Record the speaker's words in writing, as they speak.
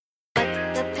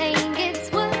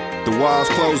The walls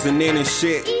closing in and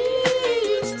shit.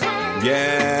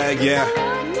 Yeah.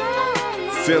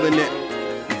 Feeling it.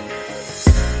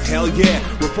 Hell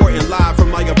yeah, reporting live from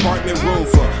my apartment room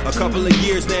for a couple of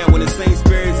years now, when the same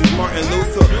spirits as Martin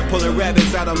Luther, pulling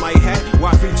rabbits out of my hat,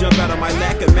 watch me jump out of my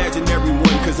lack, imaginary one,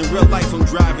 cause in real life I'm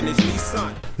driving this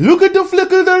Nissan. Look at the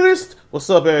flick of the wrist. What's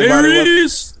up, everybody? There it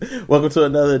is. Welcome to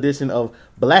another edition of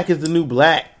Black is the New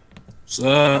Black. What's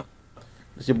up?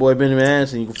 It's your boy Benjamin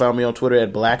Anderson. You can find me on Twitter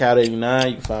at Blackout89.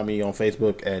 You can find me on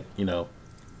Facebook at,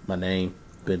 my name,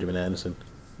 Benjamin Anderson.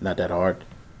 Not that hard.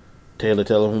 Taylor,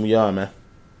 tell them who we are, man.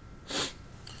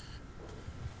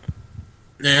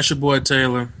 Yeah, it's your boy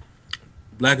Taylor.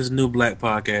 Black is the New Black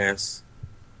podcast.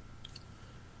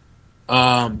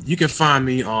 You can find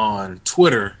me on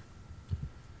Twitter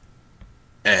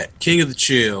at King of the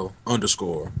Chill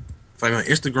 _. Find me on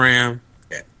Instagram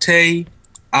at Tay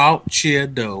Out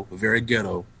Chill very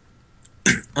ghetto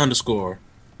 _ on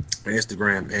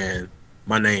Instagram, and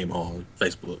my name on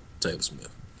Facebook, Taylor Smith.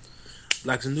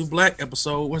 Black is the New Black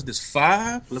episode. What's this?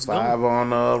 5? Let's 5 go. on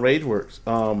Rageworks.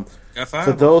 Got 5.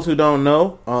 For those who don't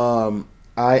know,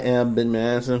 I am Ben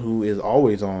Manson, who is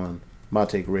always on My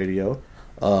Take Radio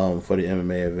for the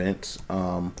MMA events,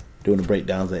 doing the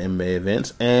breakdowns of MMA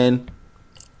events, and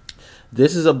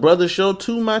this is a brother show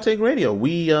to My Take Radio.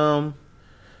 We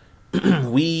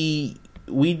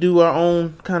we do our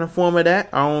own kind of form of that,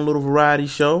 our own little variety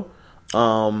show,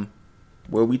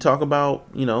 where we talk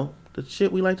about the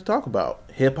shit we like to talk about: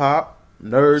 hip hop,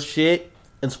 nerd shit,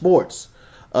 and sports.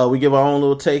 We give our own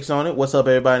little takes on it. What's up,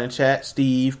 everybody in the chat?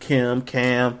 Steve, Kim,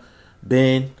 Cam,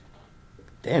 Ben.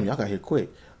 Damn, y'all got here quick.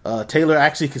 Taylor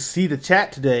actually could see the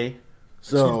chat today.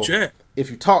 So if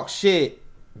you talk shit,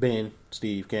 Ben,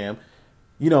 Steve, Cam,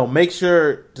 make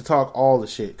sure to talk all the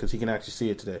shit because he can actually see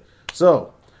it today.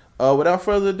 So, without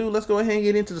further ado, let's go ahead and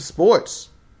get into the sports.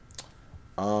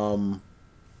 So,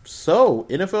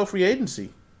 NFL free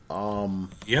agency.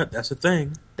 Yeah, that's the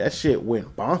thing. That shit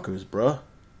went bonkers, bruh.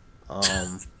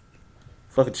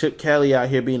 Fucking Chip Kelly out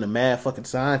here being a mad fucking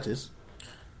scientist.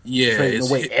 Yeah, trading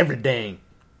away everything.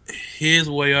 His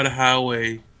way or the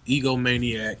highway,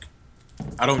 egomaniac.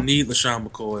 I don't need LaShawn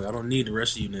McCoy. I don't need the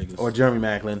rest of you niggas. Or Jeremy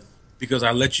Maclin. Because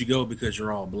I let you go because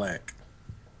you're all black.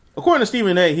 According to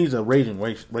Stephen A., he's a raging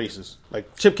racist.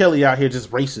 Like, Chip Kelly out here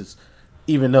just racist,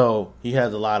 even though he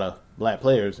has a lot of black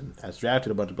players and has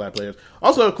drafted a bunch of black players.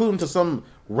 Also, including to some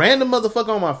random motherfucker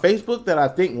on my Facebook that I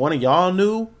think one of y'all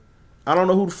knew. I don't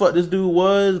know who the fuck this dude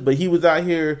was, but he was out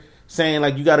here saying,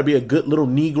 like, you got to be a good little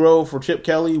Negro for Chip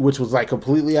Kelly, which was, like,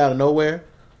 completely out of nowhere.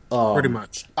 Pretty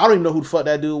much. I don't even know who the fuck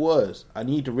that dude was. I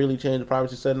need to really change the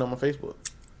privacy setting on my Facebook.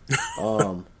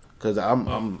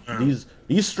 Because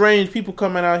these strange people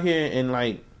coming out here and,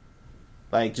 like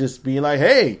just being like,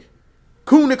 hey,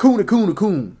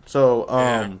 coon.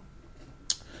 So,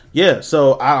 yeah,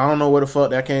 so I don't know where the fuck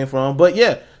that came from. But,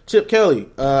 yeah, Chip Kelly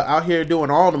out here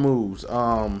doing all the moves.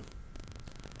 Traded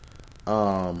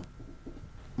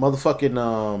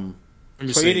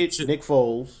Nick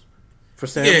Foles for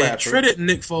Sam Bradford. Yeah, traded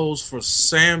Nick Foles for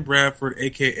Sam Bradford,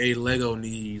 a.k.a. Lego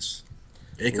knees,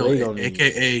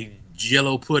 a.k.a.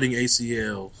 Jello pudding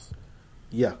ACLs.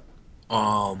 Yeah.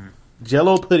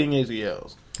 Jello pudding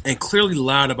ACLs. And clearly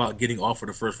lied about getting offered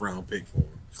a first-round pick for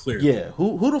him. Clearly. Yeah,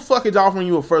 who the fuck is offering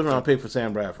you a first-round pick for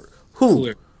Sam Bradford? Who?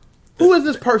 Clearly. Who is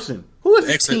this person? Who is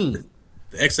this team?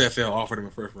 The XFL offered him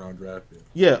a first-round draft pick.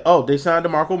 Yeah. Oh, they signed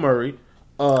DeMarco Murray,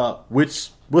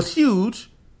 which was huge.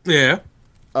 Yeah.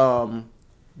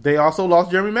 They also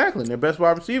lost Jeremy Maclin, their best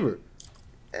wide receiver.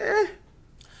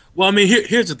 Well, I mean,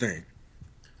 here's the thing.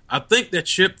 I think that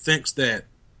Chip thinks that,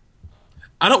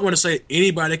 I don't want to say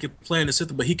anybody can play in the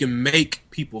system, but he can make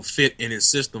people fit in his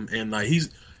system, and like he's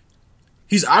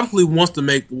obviously wants to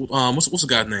make what's the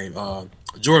guy's name?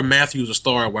 Jordan Matthews a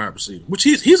star at wide receiver, which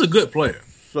he's a good player.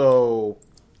 So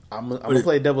I'm gonna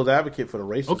play devil's advocate for the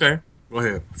racists. Okay, go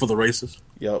ahead for the racists.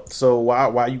 Yep. So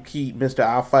why you keep Mr.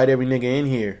 I'll fight every nigga in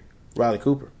here, Riley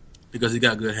Cooper? Because he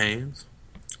got good hands.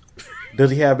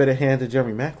 Does he have better hands than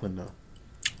Jeremy Maclin though?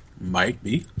 Might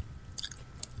be.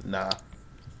 Nah.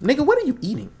 Nigga, what are you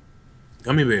eating?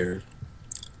 Gummy bears.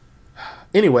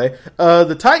 Anyway,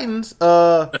 the Titans,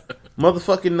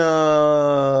 motherfucking,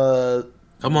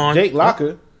 come on, Jake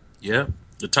Locker. Yeah,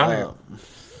 retired.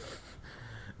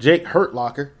 Jake Hurt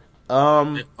Locker.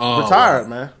 Retired,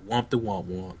 man. Womp the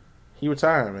womp. He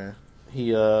retired, man.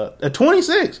 He at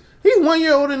 26, he's 1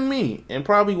 year older than me and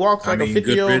probably walks like a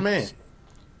 50-year-old man.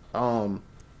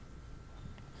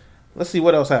 Let's see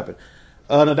what else happened.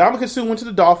 Ndamukong Suh went to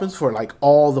the Dolphins for like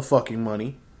all the fucking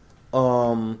money.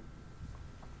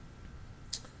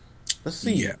 Let's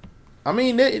see. Yeah.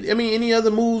 any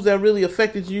other moves that really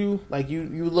affected you? Like you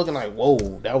were looking like, whoa,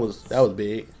 that was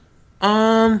big.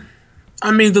 The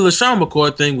LaShawn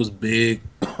McCoy thing was big.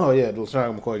 Oh yeah,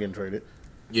 LaShawn McCoy getting traded.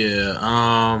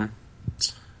 Yeah.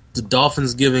 The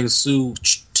Dolphins giving Sue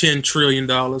 $10 trillion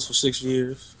for 6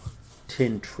 years.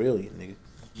 10 trillion, nigga.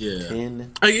 Yeah.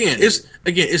 10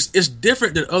 it's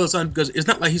different than other times because it's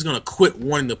not like he's gonna quit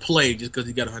wanting to play just because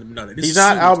he got $100 million. He's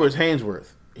not Albert Hainsworth.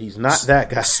 He's not that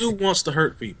guy. Sue wants to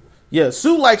hurt people. Yeah,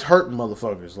 Sue likes hurting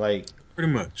motherfuckers. Like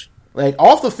pretty much. Like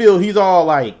off the field, he's all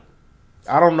like,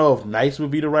 I don't know if nice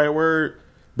would be the right word,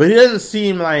 but he doesn't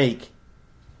seem like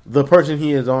the person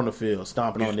he is on the field,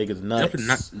 stomping on niggas'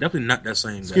 nuts. Definitely not that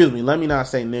same guy. Excuse me, let me not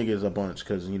say niggas a bunch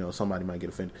because somebody might get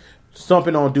offended.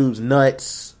 Stomping on dudes'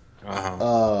 nuts.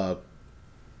 Throwing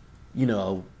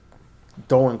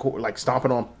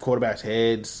stomping on quarterbacks'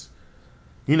 heads.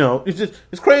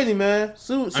 It's crazy, man.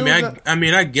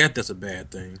 I get that's a bad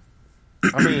thing.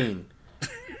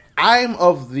 I'm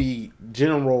of the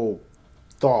general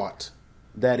thought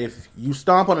that if you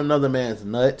stomp on another man's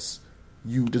nuts,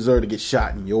 you deserve to get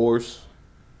shot in yours.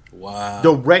 Wow.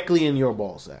 Directly in your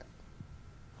ball sack.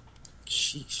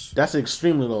 Sheesh. That's an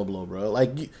extremely low blow, bro.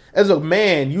 Like, as a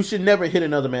man, you should never hit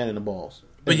another man in the balls.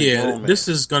 But yeah, this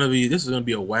is gonna be a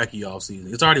wacky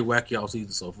offseason. It's already wacky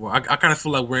offseason so far. I kind of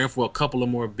feel like we're in for a couple of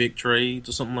more big trades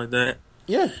or something like that.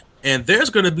 Yeah. And there's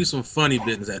gonna be some funny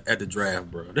business at the draft,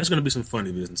 bro. There's gonna be some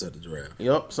funny business at the draft.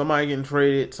 Yep, somebody getting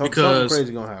traded. Something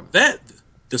crazy gonna happen.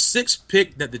 The 6th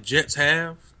pick that the Jets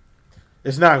have,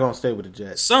 it's not gonna stay with the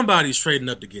Jets. Somebody's trading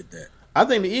up to get that. I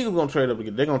think the Eagles gonna trade up to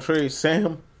get. They're gonna trade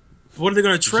Sam. What are they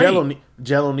gonna trade?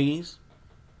 Jello knees.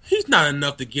 He's not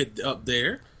enough to get up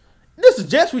there. This is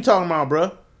Jets we talking about,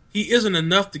 bro. He isn't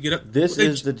enough to get up. This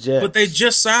is the Jets. But they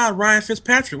just signed Ryan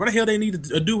Fitzpatrick. What the hell they need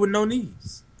to do with no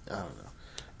knees? I don't know.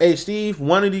 Hey, Steve,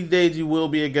 one of these days you will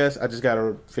be a guest. I just got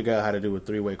to figure out how to do a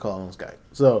 3-way call on Skype.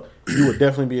 So you would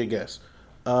definitely be a guest.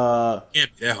 Can't be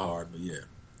that hard, but yeah.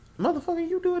 Motherfucker,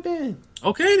 you do it then.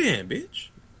 Okay then, bitch.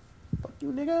 Fuck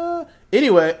you, nigga.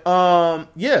 Anyway,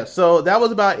 yeah, so that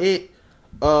was about it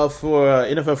for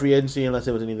NFL free agency, unless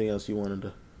there was anything else you wanted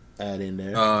to add in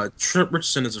there. Trent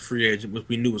Richardson is a free agent, which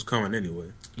we knew was coming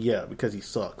anyway. Yeah, because he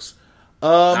sucks.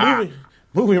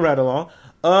 Moving right along.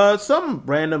 Some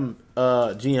random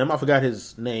GM, I forgot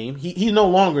his name. He's no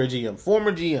longer a GM,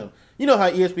 former GM. You know how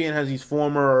ESPN has these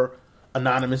former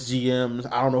anonymous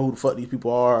GMs. I don't know who the fuck these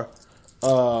people are.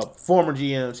 Former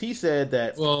GMs. He said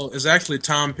that. Well, it's actually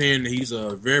Tom Penn. He's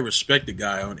a very respected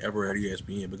guy on ever at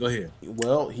ESPN. But go ahead.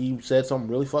 Well, he said something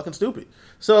really fucking stupid.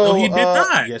 So he did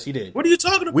not. Yes, he did. What are you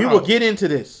talking about? We will get into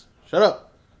this. Shut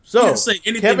up. So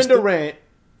Kevin Durant,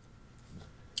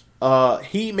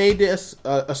 he made this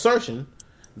assertion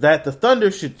that the Thunder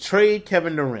should trade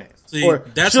Kevin Durant. See, or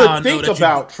that's should how I think know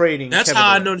about trading. That's Kevin how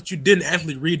Durant. I know that you didn't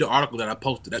actually read the article that I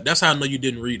posted. That's how I know you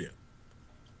didn't read it.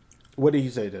 What did he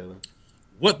say, Taylor?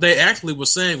 What they actually were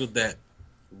saying was that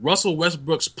Russell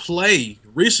Westbrook's play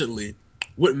recently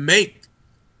would make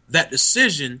that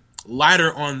decision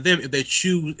lighter on them if they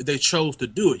chose to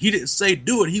do it. He didn't say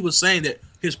do it. He was saying that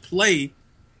his play,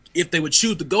 if they would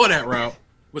choose to go that route,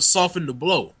 would soften the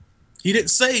blow. He didn't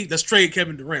say let's trade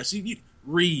Kevin Durant. See, you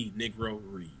read, Negro,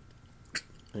 read.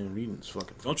 Man, reading's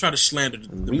fucking. Don't try to slander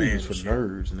the man. Reading's for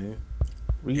nerds, man.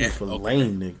 Reading's for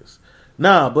lame niggas.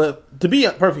 Nah, but to be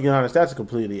perfectly honest, that's a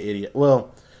completely idiot.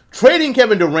 Well, trading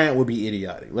Kevin Durant would be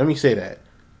idiotic. Let me say that.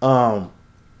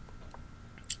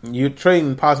 You're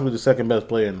trading possibly the second best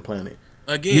player on the planet.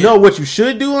 Again, you know what you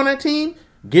should do on that team?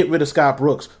 Get rid of Scott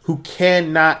Brooks, who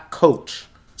cannot coach.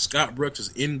 Scott Brooks is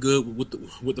in good with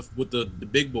the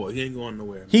big boy. He ain't going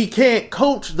nowhere. He can't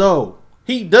coach though.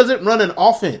 He doesn't run an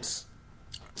offense.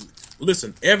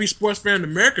 Listen, every sports fan in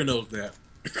America knows that.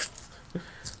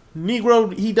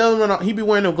 Negro, he doesn't run. He be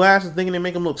wearing them glasses thinking they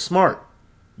make him look smart.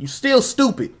 You still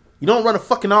stupid. You don't run a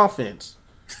fucking offense.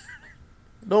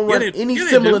 Don't run any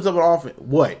semblance of an offense.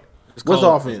 What? What's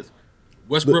offense?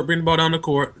 Westbrook bring the ball down the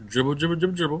court, dribble,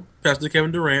 pass to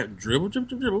Kevin Durant,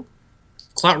 dribble.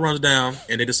 Clock runs down,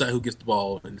 and they decide who gets the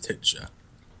ball and they take the shot.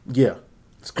 Yeah,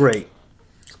 it's great.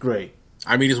 It's great.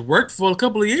 I mean, it's worked for a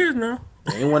couple of years now.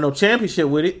 They ain't won no championship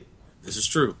with it. This is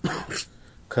true.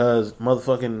 Because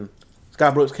motherfucking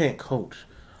Scott Brooks can't coach.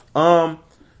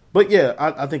 But yeah,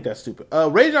 I think that's stupid.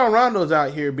 Rajon Rondo's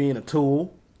out here being a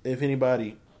tool, if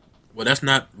anybody. Well, that's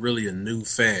not really a new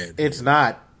fad. It's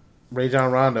not.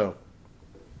 Rajon Rondo,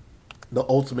 the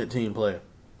ultimate team player.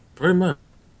 Pretty much.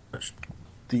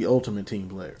 The ultimate team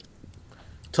player.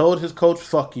 Told his coach,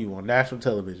 fuck you, on national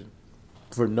television.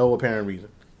 For no apparent reason.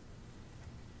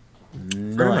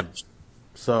 None. Pretty much.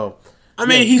 So, I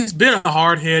mean, he's been a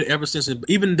hard head ever since.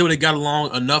 Even though they got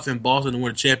along enough in Boston to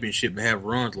win a championship and have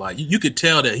runs, like you could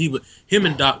tell that him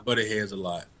and Doc butted heads a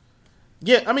lot.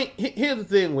 Yeah, I mean, here's the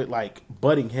thing with like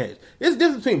butting heads. There's a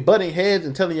difference between butting heads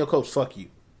and telling your coach "fuck you"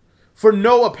 for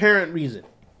no apparent reason.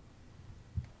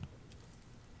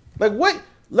 Like what?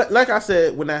 Like I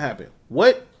said when that happened,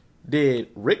 what did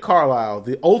Rick Carlisle,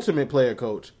 the ultimate player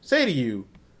coach, say to you?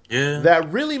 Yeah,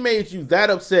 that really made you that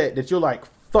upset that you're like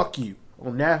 "fuck you"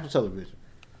 on national television.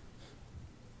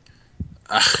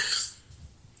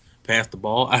 Pass the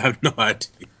ball. I have no idea.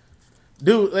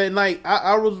 Dude, and like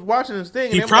I was watching this thing,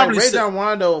 and He they were probably like, Ray said- John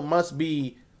Rondo must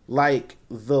be like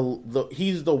the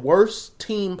he's the worst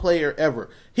team player ever.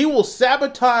 He will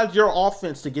sabotage your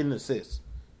offense to get an assist.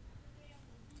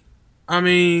 I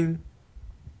mean,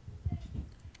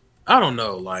 I don't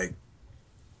know. Like,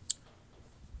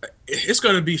 it's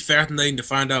going to be fascinating to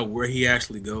find out where he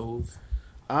actually goes.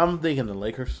 I'm thinking the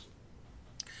Lakers.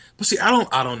 But see, I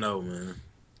don't know, man.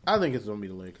 I think it's gonna be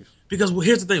the Lakers. Because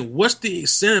here's the thing: what's the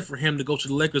incentive for him to go to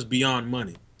the Lakers beyond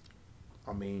money?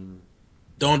 I mean,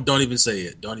 Don't even say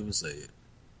it. Don't even say it.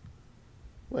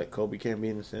 what, Kobe can't be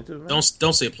an incentive, man?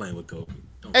 Don't say playing with Kobe.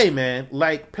 Don't Hey say man,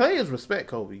 like players respect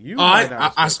Kobe. You it. might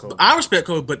not respect Kobe. I respect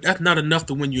Kobe, but that's not enough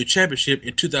to win you a championship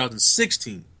in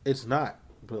 2016. It's not.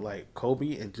 But like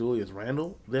Kobe and Julius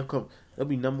Randle, they'll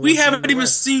be number one. We team haven't in the even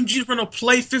West. seen Julius Randle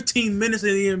play 15 minutes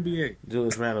in the NBA.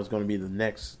 Julius Randle's going to be the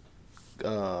next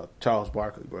Charles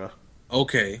Barkley, bro.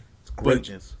 Okay,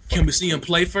 Greatness. but can we see him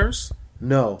play first?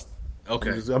 No.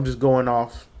 Okay, I'm just going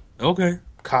off okay.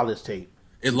 college tape.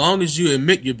 As long as you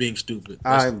admit you're being stupid.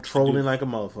 I'm trolling like a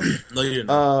motherfucker. No, you're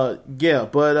not. Yeah,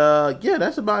 but yeah,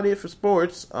 that's about it for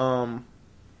sports.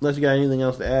 Unless you got anything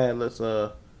else to add, let's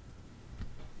so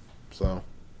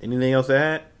anything else to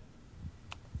add?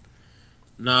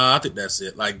 Nah, I think that's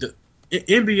it. Like the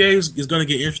NBA is going to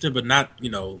get interesting, but not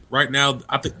right now.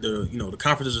 I think the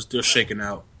conferences are still shaking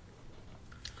out.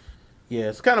 Yeah,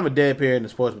 it's kind of a dead period in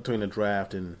sports between the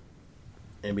draft and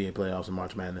NBA playoffs and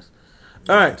March Madness.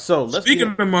 All right, so let's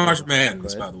Speaking of March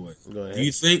Madness, by the way, Go ahead. do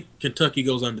you think Kentucky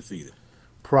goes undefeated?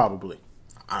 Probably.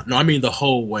 No, I mean the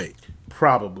whole way.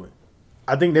 Probably.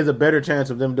 I think there's a better chance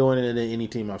of them doing it than any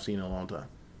team I've seen in a long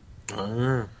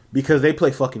time. Because they play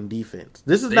fucking defense.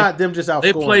 This is not them just outscoring.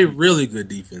 They play really good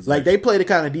defense. Like, they play the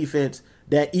kind of defense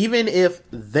that even if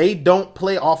they don't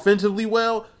play offensively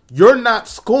well, you're not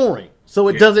scoring. So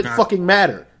it doesn't fucking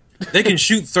matter. They can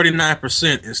shoot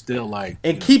 39% and still like...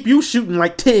 And keep you shooting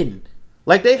like 10.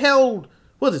 Like, they held,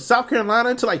 what was it, South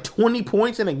Carolina to like 20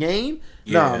 points in a game?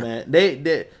 Yeah. Nah, man.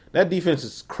 That defense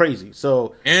is crazy.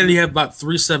 So And you have about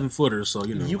 3 7-footers, so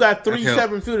you got 3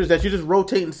 7-footers that you're just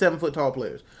rotating 7-foot tall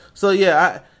players. So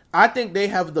yeah, I think they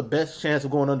have the best chance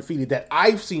of going undefeated that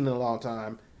I've seen in a long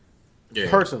time,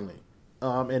 personally.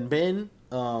 And Ben,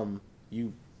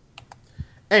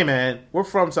 hey man, we're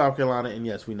from South Carolina, and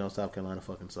yes, we know South Carolina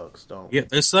fucking sucks. Yeah,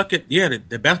 they suck at. Yeah,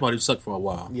 the basketball team sucked for a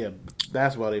while. Yeah,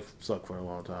 that's why they suck for a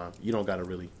long time. You don't got to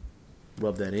really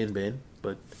rub that in, Ben.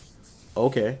 But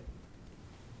okay,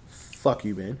 fuck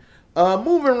you, Ben.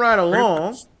 Moving right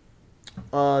along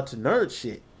to nerd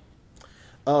shit.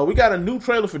 We got a new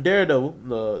trailer for Daredevil.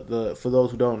 The for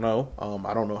those who don't know,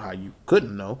 I don't know how you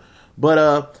couldn't know,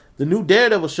 but the new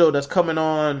Daredevil show that's coming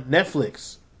on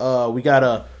Netflix. We got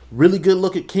a really good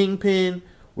look at Kingpin.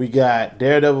 We got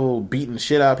Daredevil beating the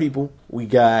shit out of people. We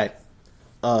got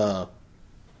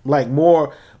like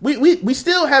more. We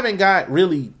still haven't got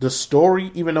really the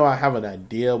story, even though I have an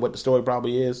idea what the story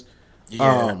probably is.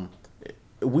 Yeah.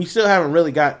 We still haven't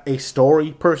really got a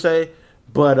story per se,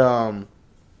 but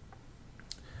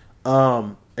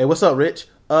hey, what's up, Rich?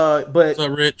 What's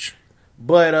up, Rich?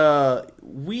 But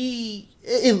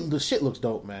the shit looks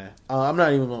dope, man.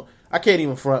 I can't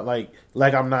even front like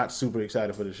I'm not super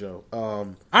excited for the show.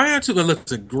 I am too. But look,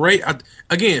 it's a great.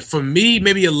 Again, for me,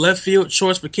 maybe a left field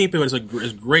choice for Kingpin, but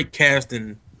it's great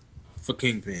casting for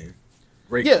Kingpin.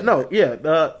 Great. Yeah, no,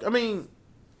 yeah. I mean,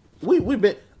 we've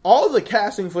been all the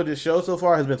casting for this show so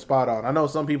far has been spot on. I know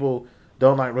some people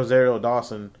don't like Rosario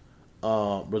Dawson,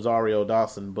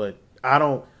 but I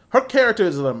don't. Her character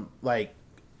is like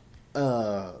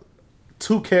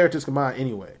 2 characters combined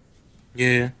anyway.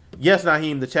 Yeah. Yes,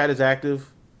 Naheem, the chat is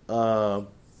active. I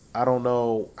don't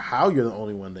know how you're the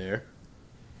only one there,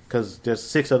 because there's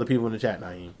 6 other people in the chat,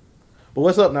 Naheem. But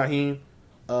what's up, Naheem?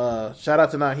 Shout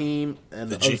out to Naheem and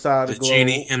the other side of the globe.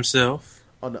 Genie himself.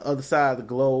 On the other side of the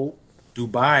globe.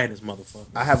 Dubai and his motherfucker.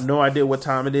 I have no idea what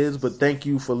time it is, but thank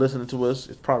you for listening to us.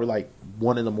 It's probably like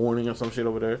 1 a.m. or some shit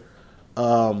over there.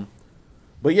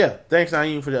 But yeah, thanks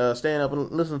Naeem for staying up and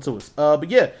listening to us. But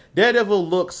yeah, Daredevil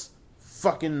looks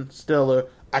fucking stellar.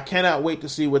 I cannot wait to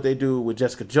see what they do with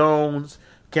Jessica Jones.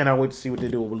 Cannot wait to see what they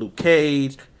do with Luke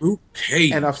Cage. Luke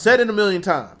Cage. And I've said it a million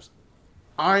times.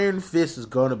 Iron Fist is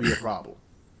going to be a problem.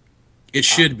 It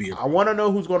should be. I want to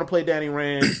know who's going to play Danny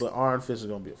Rand, but Iron Fist is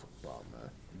going to be a problem, man.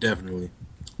 Definitely.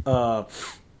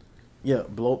 Yeah,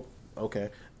 blow. Okay.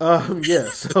 Yeah.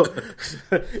 So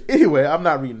anyway, I'm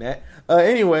not reading that.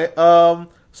 Anyway,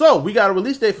 so we got a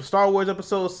release date for Star Wars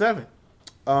Episode 7.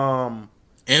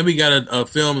 And we got a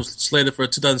film slated for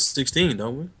 2016,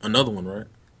 don't we? Another one, right?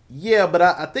 Yeah, but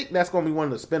I think that's going to be one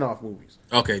of the spin-off movies.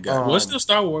 Okay, got it. Well, it's still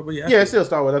Star Wars, but yeah. Yeah, it's still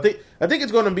Star Wars. I think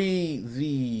it's going to be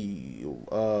the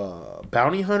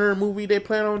Bounty Hunter movie they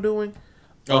plan on doing.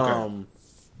 Okay.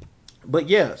 But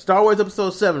yeah, Star Wars Episode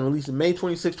 7 released in May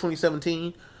 26,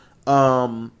 2017.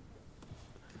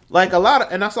 Like a lot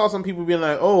of, and I saw some people being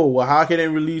like, "Oh, well, how can they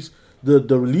release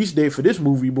the release date for this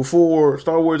movie before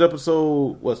Star Wars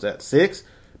Episode 6?"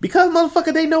 Because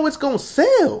motherfucker, they know it's gonna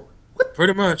sell. What?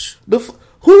 Pretty much.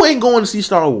 Who ain't going to see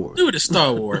Star Wars? Dude, it's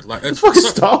Star Wars. Like it's fucking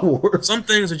Star Wars. Some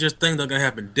things are just things that are gonna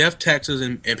happen. Death, taxes,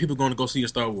 and people going to go see a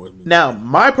Star Wars movie. Now,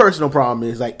 my personal problem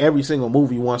is like every single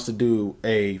movie wants to do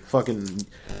a fucking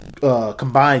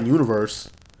combined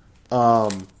universe.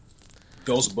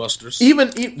 Ghostbusters.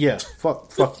 Yeah,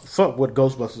 fuck what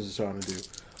Ghostbusters is trying to do.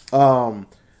 I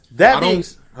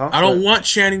don't want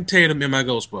Channing Tatum in my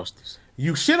Ghostbusters.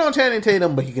 You shit on Channing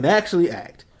Tatum, but he can actually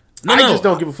act. I just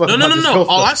don't give a fuck about this No. Ghostbusters.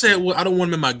 All I said was I don't want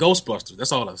him in my Ghostbusters.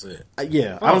 That's all I said. I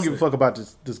don't give a fuck about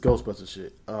this Ghostbusters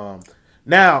shit.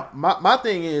 Now, my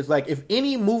thing is, like, if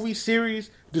any movie series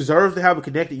deserves to have a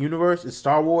connected universe, it's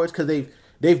Star Wars, because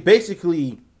they've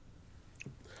basically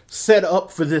set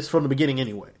up for this from the beginning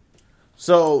anyway.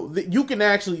 So you can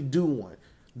actually do one.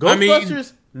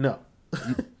 Ghostbusters, no.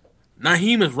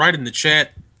 Naheem is right in the chat.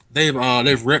 They've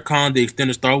retconned the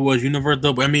extended Star Wars universe,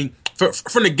 though. But I mean,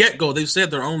 from the get go, they've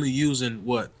said they're only using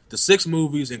the 6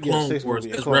 movies and Clone Wars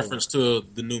as reference to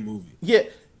the new movie. Yeah.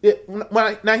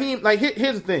 Naheem, like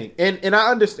here's the thing, and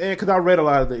I understand because I read a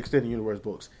lot of the extended universe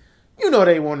books. You know,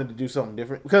 they wanted to do something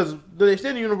different because the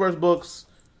extended universe books,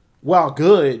 while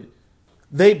good,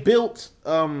 they built.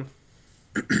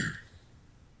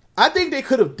 I think they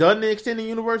could have done the extended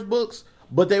universe books,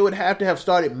 but they would have to have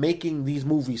started making these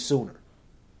movies sooner.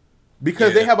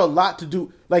 Because they have a lot to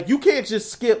do. Like, you can't just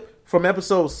skip from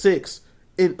episode 6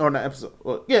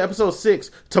 episode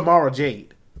 6 to Mara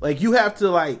Jade. Like, you have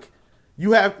to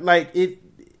you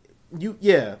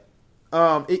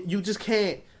just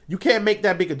can't make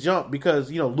that big a jump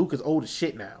because, Luke is old as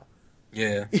shit now.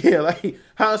 Yeah. Yeah, like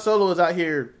Han Solo is out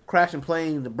here crashing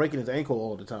planes and breaking his ankle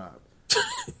all the time.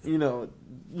 You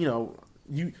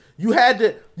had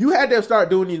to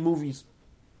start doing these movies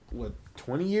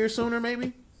 20 years sooner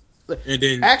maybe? And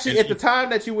then at the time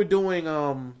that you were doing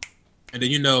and then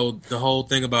the whole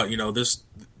thing about this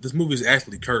movie is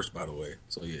actually cursed, by the way.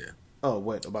 So yeah. Oh,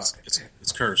 what about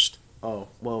it's cursed. Oh,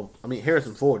 well, I mean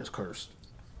Harrison Ford is cursed.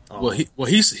 Well, he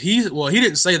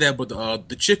didn't say that, but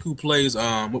the chick who plays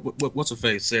what's her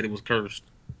face said it was cursed.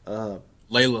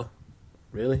 Layla.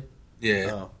 Really?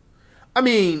 Yeah. I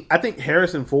mean, I think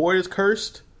Harrison Ford is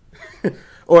cursed.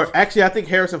 Or actually, I think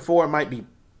Harrison Ford might be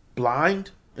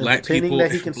blind and pretending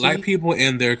that he can see. Black people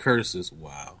and their curses.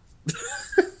 Wow.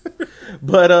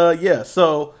 But yeah,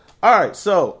 so all right,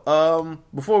 so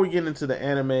before we get into the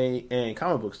anime and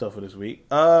comic book stuff for this week,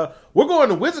 we're going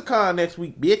to WizardCon next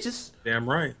week, bitches. Damn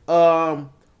right.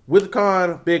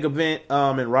 WizardCon, big event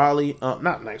in Raleigh.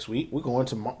 Not next week. We're going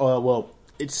to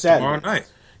it's Saturday. Tomorrow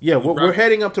night. Yeah, we're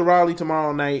heading up to Raleigh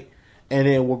tomorrow night, and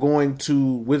then we're going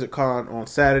to WizardCon on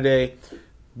Saturday.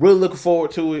 Really looking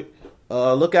forward to it.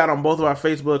 Look out on both of our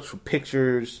Facebooks for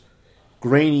pictures,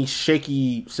 grainy,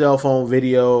 shaky cell phone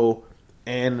video,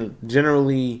 and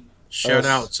generally shout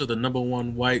out to the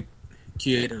 #1 white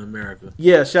kid in America.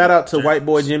 Yeah, shout out to White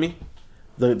Boy Jimmy,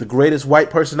 the greatest white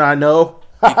person I know.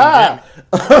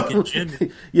 Deacon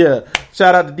Jimmy. Yeah,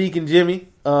 shout out to Deacon Jimmy.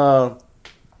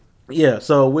 Yeah,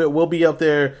 so we'll be up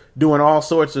there doing all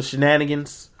sorts of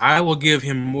shenanigans. I will give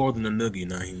him more than a noogie,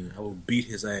 Naheem. I will beat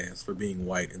his ass for being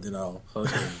white, and then I'll hug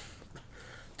him.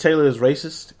 Taylor is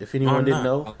racist, if anyone didn't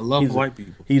know. I love white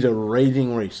people. He's a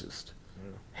raging racist.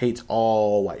 Yeah. Hates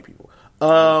all white people.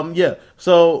 Yeah.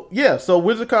 So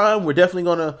WizardCon, we're definitely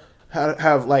gonna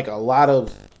have like a lot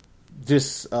of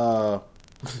just a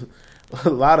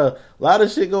lot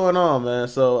of shit going on, man.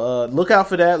 So look out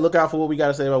for that. Look out for what we got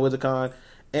to say about WizardCon.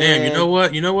 And damn,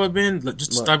 you know what, Ben?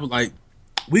 Just to start with, like,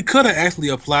 we could have actually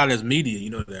applied as media. You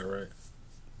know that, right?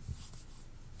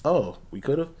 Oh, we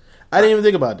could have. I didn't even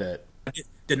think about that. I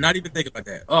did not even think about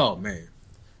that. Oh man.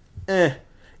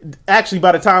 Actually,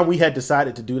 by the time we had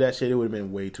decided to do that shit, it would have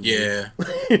been way too late.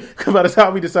 Because by the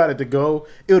time we decided to go,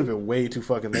 it would have been way too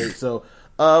fucking late. So,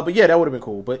 but yeah, that would have been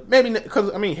cool. But maybe because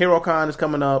HeroCon is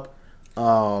coming up.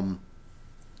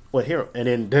 What Hero? And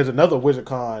then there's another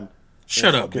WizardCon.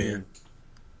 Shut up, Ben.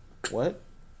 What?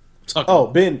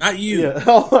 Ben, not you. Yeah.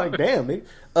 Oh, like damn, nigga.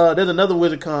 There's another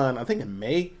WizardCon, I think in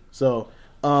May. So,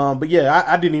 but yeah,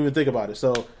 I didn't even think about it.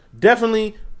 So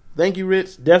definitely. Thank you,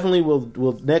 Rich. Definitely,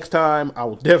 will next time. I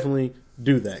will definitely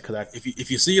do that because if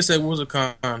you see us at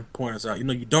WizardCon, point us out. You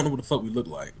don't know what the fuck we look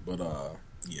like, but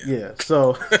yeah. Yeah.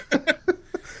 So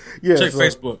yeah. Check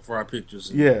Facebook for our pictures.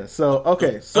 Yeah. So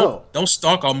okay. So don't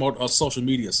stalk our social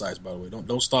media sites. By the way,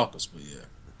 don't stalk us. But yeah,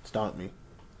 stalk me.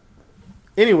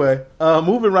 Anyway,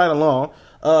 moving right along.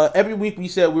 Every week we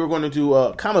said we were going to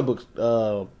do comic books,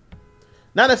 not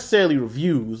necessarily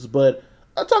reviews, but.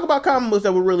 I'll talk about comic books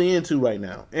that we're really into right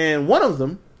now. And one of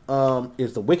them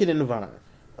is The Wicked and Divine.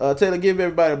 Taylor, give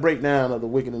everybody a breakdown of The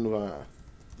Wicked and Divine.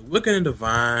 The Wicked and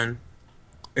Divine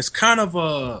is kind of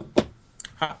a...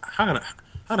 How do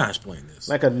I explain this?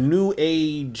 Like a new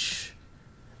age...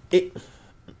 I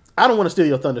don't want to steal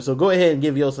your thunder, so go ahead and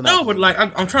give your synopsis. No, but like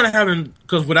I'm trying to have him...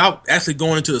 Because without actually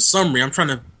going into the summary, I'm trying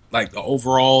to... Like, the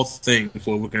overall thing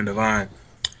for Wicked and Divine.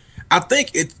 I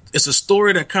think it's a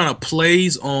story that kind of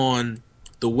plays on...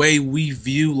 the way we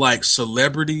view like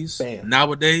celebrities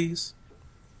nowadays,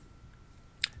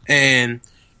 and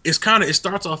it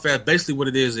starts off as basically what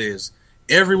it is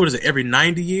every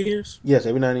 90 years. Yes,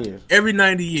 every 90 years. Every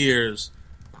 90 years,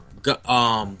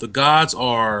 the gods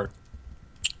are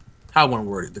how I want to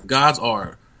word it. The gods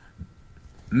are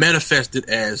manifested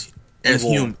as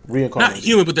human, not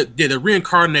human, but they're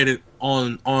reincarnated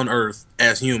on Earth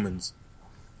as humans,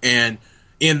 and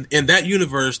in that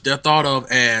universe, they're thought of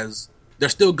as they're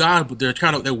still gods, but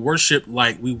they're worshipped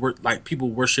like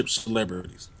people worship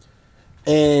celebrities.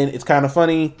 And it's kind of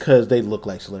funny because they look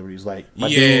like celebrities. Like my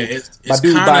dude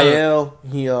Bael,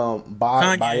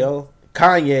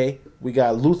 Kanye. We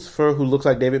got Lucifer, who looks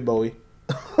like David Bowie,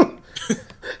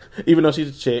 even though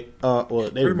she's a chick. Well,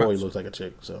 David Bowie looks like a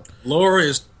chick. So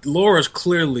Laura's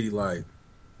clearly like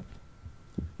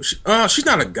she's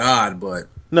not a god, but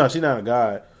no, she's not a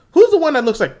god. Who's the one that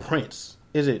looks like Prince?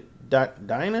 Is it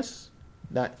Dinas?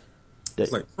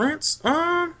 It's like Prince.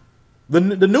 The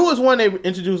newest one they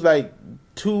introduced like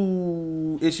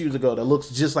 2 issues ago that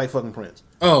looks just like fucking Prince.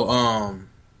 Oh,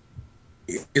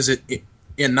 is it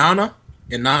Inanna?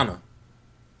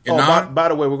 Oh, by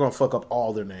the way, we're gonna fuck up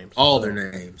all their names.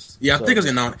 Their names. Yeah, I think it's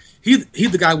Inanna. He's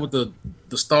the guy with the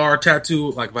star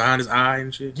tattoo like behind his eye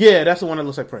and shit. Yeah, that's the one that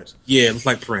looks like Prince. Yeah, it looks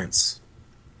like Prince.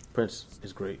 Prince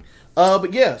is great.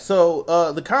 But yeah, so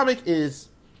the comic is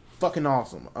fucking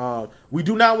awesome. We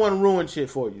do not want to ruin shit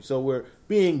for you, so we're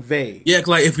being vague. Yeah,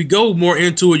 like if we go more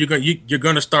into it, you're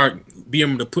gonna start being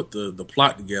able to put the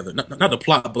plot together. Not the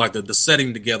plot, but like the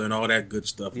setting together and all that good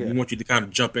stuff. Yeah. We want you to kind of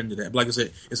jump into that. But like I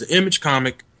said, it's an Image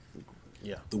comic.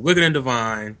 Yeah, The Wicked and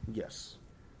Divine. Yes,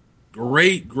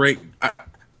 great.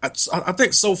 I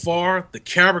think so far the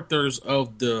characters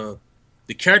and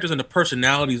the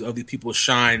personalities of these people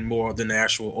shine more than the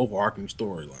actual overarching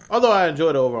storyline. Although I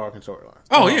enjoy the overarching storyline.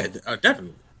 Oh yeah,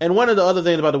 definitely. And one of the other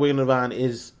things about The Wicked and Divine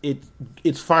is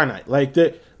it's finite. Like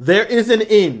there is an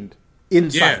end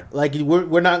in sight. Yeah. Like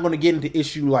we're not going to get into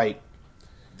issue like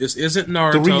this isn't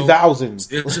Naruto. 3000.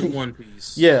 This isn't One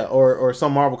Piece. Yeah, or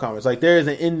some Marvel comics. Like there is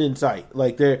an end in sight.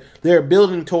 Like they're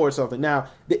building towards something. Now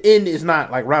the end is not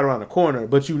like right around the corner,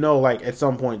 but like at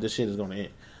some point this shit is going to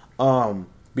end.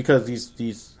 Because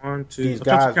these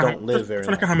guys don't live very long.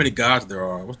 I forget how many gods there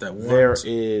are. What's that? There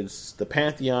is the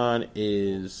Pantheon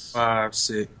is 5,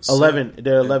 6, 11.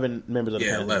 There are 11 members of the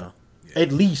Pantheon. 11. Yeah.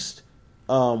 At least.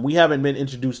 We haven't been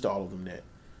introduced to all of them yet.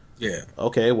 Yeah.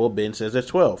 Okay. Well, Ben says there's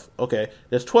 12. Okay,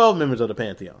 there's 12 members of the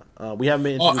Pantheon. We haven't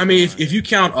been. I mean, if you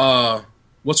count,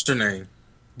 what's her name?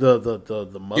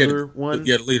 The mother one.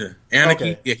 Yeah, the leader,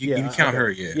 Anarchy. Okay. Yeah, you count her.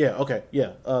 Yeah. Yeah. Okay.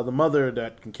 Yeah. The mother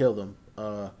that can kill them.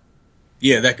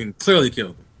 Yeah, that can clearly kill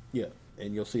them. Yeah,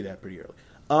 and you'll see that pretty early.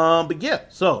 But yeah,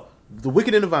 so The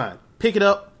Wicked and Divine, pick it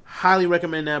up. Highly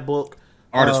recommend that book.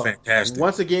 Art is fantastic.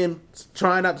 Once again,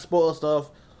 trying not to spoil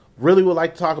stuff. Really would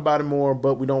like to talk about it more,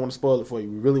 but we don't want to spoil it for you.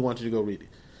 We really want you to go read it.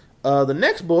 The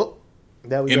next book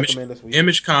that we recommend this week,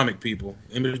 Image comic people.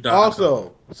 Image.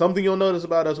 Also, something you'll notice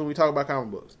about us when we talk about comic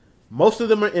books. Most of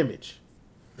them are Image.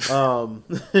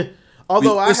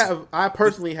 Although I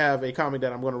personally have a comic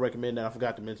that I'm going to recommend that I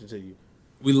forgot to mention to you.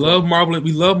 We love Marvel and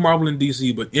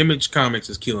DC, but Image Comics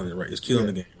is killing it, right? It's killing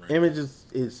the game, right? Image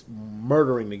is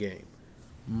murdering the game.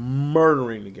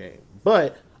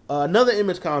 But another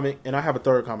Image comic, and I have a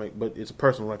third comic, but it's a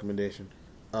personal recommendation.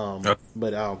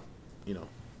 But I'll,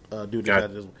 do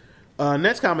this one.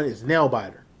 Next comment is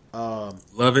Nailbiter.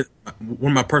 Love it.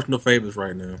 One of my personal favorites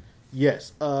right now.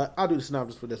 Yes. I'll do the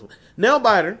synopsis for this one.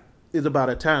 Nailbiter is about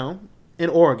a town in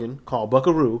Oregon called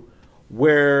Buckaroo,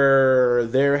 where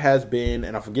there has been,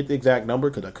 and I forget the exact number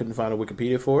because I couldn't find a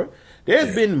Wikipedia for it.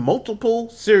 There's been multiple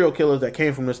serial killers that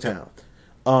came from this town.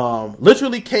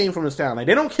 Literally came from this town. Like,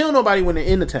 they don't kill nobody when they're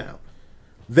in the town.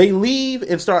 They leave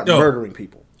and start murdering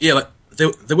people. Yeah, like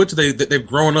they went to they've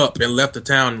grown up and left the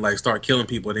town and like start killing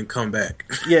people and then come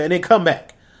back. Yeah, and then come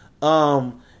back.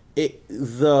 The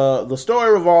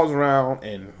story revolves around,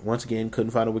 and once again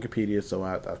couldn't find a Wikipedia, so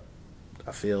I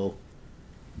feel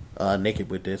naked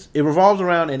with this. It revolves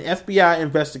around an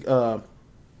FBI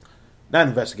not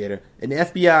investigator, an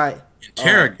FBI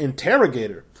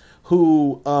interrogator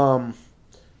who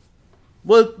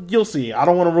well, you'll see. I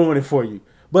don't want to ruin it for you.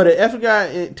 But an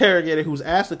FBI interrogator who's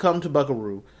asked to come to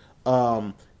Buckaroo.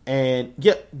 And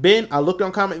yeah, Ben, I looked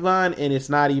on Comic Vine and it's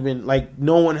not even, like,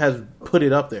 no one has put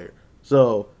it up there.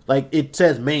 So, like, it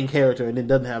says main character and it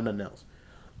doesn't have nothing else.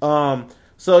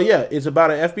 So yeah, it's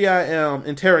about an FBI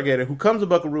interrogator who comes to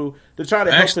Buckaroo to try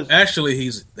to help his... Actually,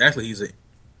 he's a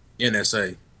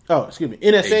NSA. Oh, excuse me.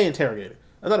 NSA interrogator.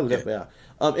 I thought it was FBI.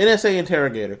 NSA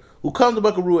interrogator who comes to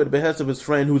Buckaroo at the behest of his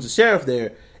friend who's a sheriff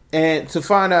there, and to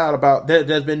find out about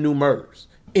there's been new murders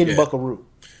in Buckaroo.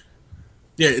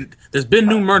 Yeah, there's been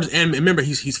new murders, and remember,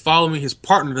 he's following his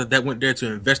partner that went there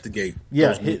to investigate.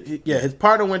 Yeah, his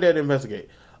partner went there to investigate.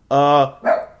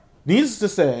 Needless to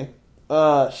say,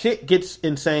 shit gets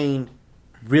insane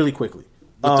really quickly.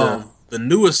 The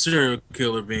newest serial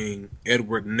killer being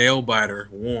Edward Nailbiter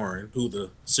Warren, who the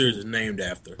series is named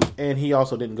after. And he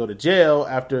also didn't go to jail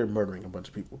after murdering a bunch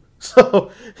of people.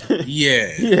 So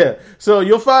yeah. So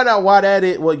you'll find out why that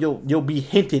is. Well, you'll be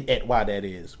hinted at why that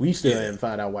is. We still haven't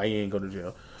found out why he ain't go to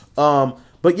jail.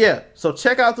 But yeah, so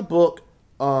check out the book.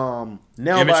 Nailbiter.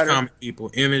 Image comic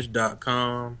people.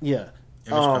 Image.com. Yeah.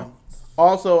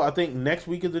 Also, I think next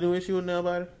week is the new issue of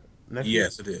Nailbiter.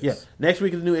 Yes, it is. Yeah, next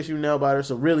week is the new issue of Nailbiter.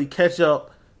 So really catch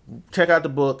up, check out the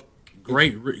book.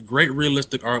 Great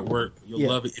realistic artwork. You'll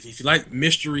love it. If you like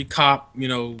mystery cop,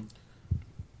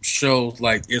 shows,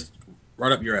 like, it's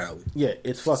right up your alley. Yeah,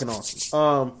 it's fucking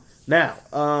awesome. Now,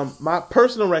 my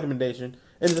personal recommendation,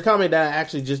 and it's a comic that I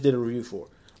actually just did a review for.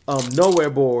 Nowhere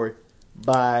Boy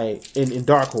in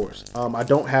Dark Horse. I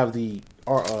don't have the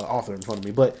author in front of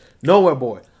me, but Nowhere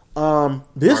Boy.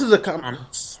 This is a comic.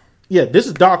 Yeah, this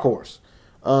is Dark Horse,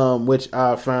 which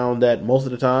I found that most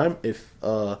of the time,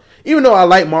 even though I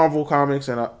like Marvel comics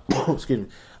and I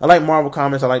like Marvel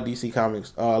comics, I like DC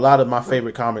comics. A lot of my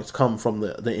favorite comics come from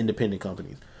the independent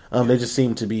companies. They just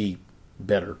seem to be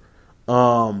better.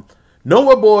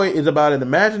 Nowhere Boy is about an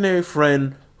imaginary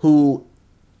friend who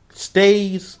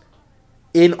stays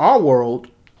in our world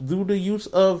through the use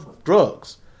of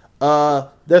drugs.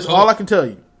 That's all I can tell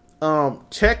you.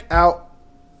 Check out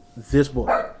this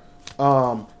book.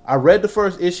 I read the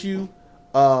first issue.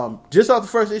 Just off the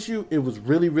first issue, it was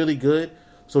really, really good.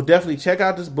 So definitely check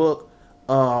out this book.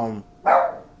 Fuck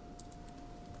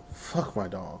my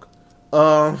dog.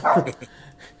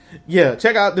 Yeah,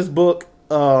 check out this book.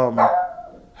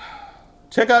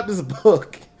 Check out this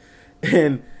book,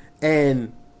 and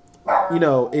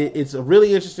it's a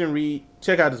really interesting read.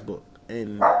 Check out this book.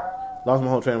 And lost my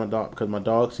whole train of my dog because my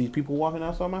dog sees people walking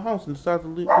outside my house and starts to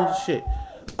lose his shit.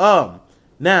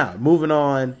 Now, moving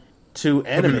on to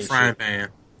animation. Frying pan.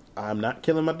 I'm not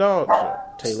killing my dog,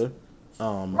 Taylor.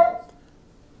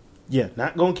 Yeah,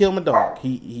 not gonna kill my dog.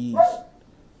 He's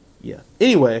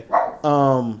Anyway,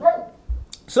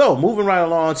 so moving right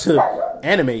along to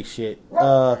anime shit.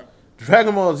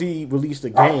 Dragon Ball Z released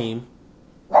a game,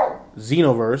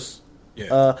 Xenoverse,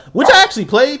 which I actually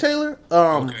played, Taylor.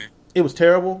 Okay. It was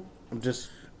terrible.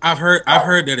 I've heard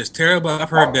that it's terrible. I've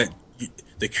heard that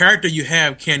the character you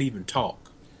have can't even talk.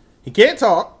 He can't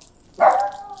talk.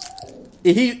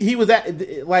 He was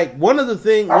at, like, one of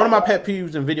my pet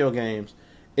peeves in video games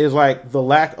is, like, the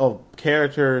lack of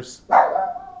characters,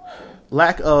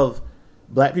 lack of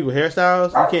black people hairstyles.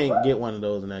 You can't get one of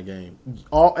those in that game.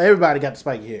 Everybody got the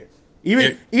spiky hair.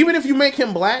 Even if you make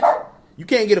him black, you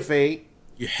can't get a fade.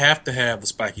 You have to have the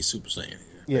spiky Super Saiyan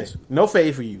hair. Yes, no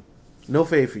fade for you. No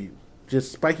fade for you.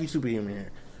 Just spiky superhuman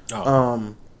hair.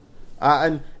 Oh.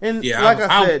 I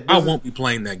said, I won't be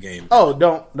playing that game. Oh,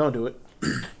 don't do it.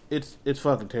 It's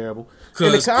fucking terrible.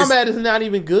 And the combat is not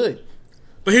even good.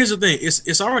 But here's the thing: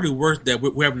 it's already worse that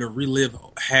we're having to relive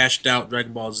hashed out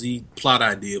Dragon Ball Z plot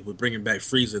idea with bringing back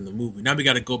Frieza in the movie. Now we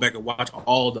got to go back and watch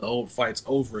all the old fights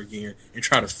over again and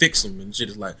try to fix them and shit.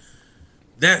 Is like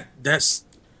that's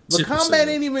the combat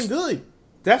ain't even good.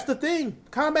 That's the thing.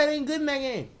 Combat ain't good in that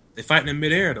game. They fighting in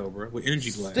midair though, bro, with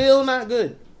energy blast. Still not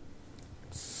good.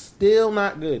 Still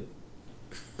not good.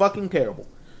 Fucking terrible.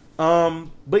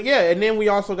 But yeah, and then we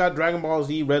also got Dragon Ball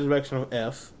Z Resurrection of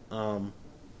F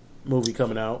movie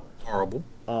coming out. Horrible.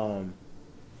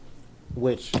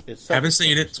 Which is haven't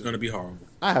seen it. It's gonna be horrible.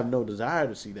 I have no desire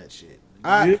to see that shit.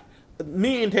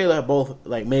 Me and Taylor have both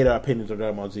like made our opinions on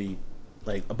Dragon Ball Z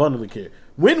like abundantly clear.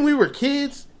 When we were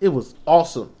kids, it was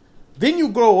awesome. Then you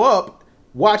grow up,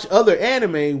 watch other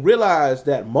anime, realize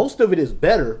that most of it is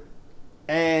better,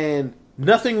 and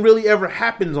nothing really ever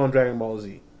happens on Dragon Ball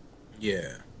Z.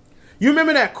 Yeah. You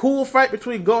remember that cool fight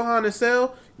between Gohan and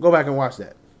Cell? Go back and watch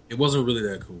that. It wasn't really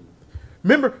that cool.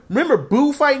 Remember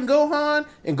Boo fighting Gohan,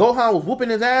 and Gohan was whooping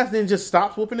his ass, then just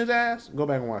stops whooping his ass? Go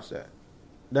back and watch that.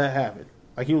 That happened.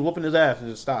 Like, he was whooping his ass and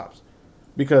just stops.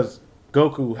 Because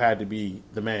Goku had to be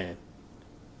the man.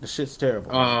 The shit's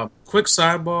terrible. Quick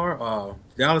sidebar.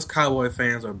 Dallas Cowboy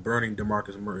fans are burning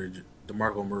DeMarco Murray.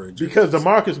 Because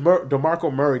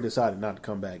DeMarco Murray decided not to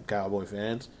come back, Cowboy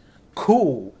fans.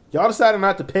 Cool. Y'all decided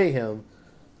not to pay him.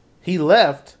 He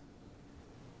left.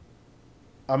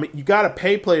 I mean, you gotta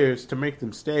pay players to make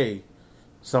them stay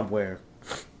somewhere.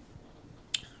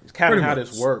 It's kind of how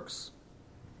this works.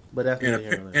 But that's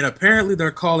and apparently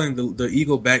they're calling the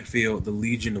Eagle backfield the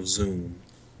Legion of Zoom.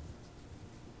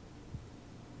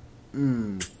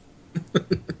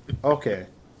 Okay,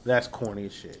 that's corny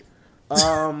as shit.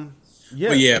 Yeah,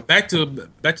 but yeah. Back to the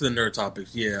nerd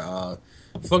topics. Yeah,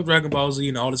 fuck Dragon Ball Z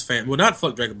and all this fan. Well, not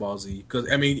fuck Dragon Ball Z because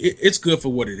I mean it's good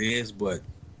for what it is, but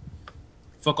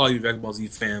fuck all you Dragon Ball Z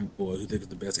fanboys who think it's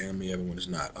the best anime ever when it's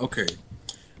not. Okay,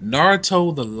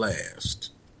 Naruto the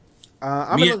Last.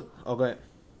 Okay.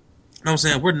 You know what I'm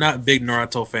saying? We're not big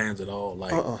Naruto fans at all,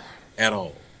 at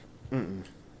all. Mm-mm.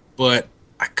 But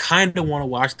I kind of want to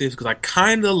watch this because I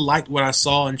kind of liked what I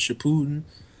saw in Shippuden,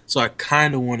 so I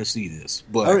kind of want to see this.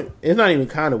 But I mean, it's not even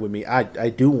kind of with me. I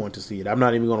do want to see it. I'm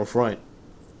not even going to front.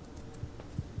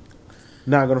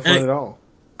 Not going to front at all.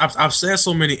 I've said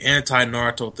so many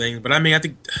anti-Naruto things, but I mean, I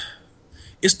think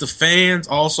it's the fans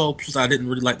also. Plus, I didn't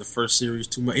really like the first series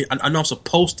too much. I know I'm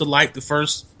supposed to like the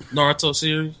first Naruto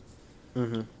series.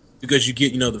 Mm-hmm. Because you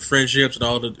get, the friendships and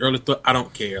all the early I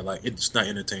don't care. Like, it's not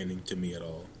entertaining to me at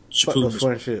all. Fuck those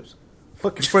friendships.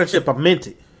 Fucking friendship, I meant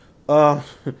it. No,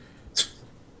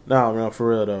 for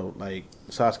real though. Like,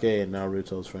 Sasuke and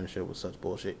Naruto's friendship was such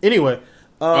bullshit. Anyway.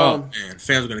 Oh, man.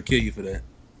 Fans are going to kill you for that.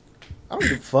 I don't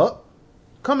give a fuck.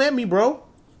 Come at me, bro.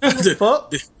 Fuck.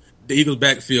 The Eagles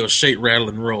backfield, shake, rattle,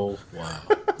 and roll. Wow.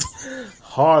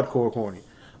 Hardcore corny.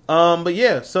 But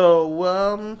yeah,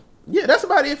 so, yeah, that's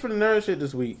about it for the nerd shit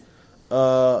this week.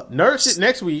 Nerd shit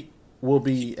next week will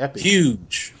be epic.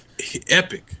 Huge.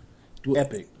 Epic.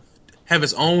 Have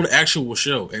its own actual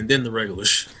show and then the regular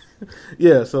show.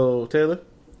 Yeah, so Taylor?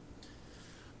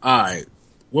 Alright.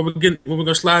 What we're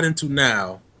gonna slide into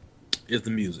now is the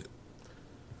music.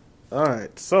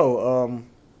 Alright, so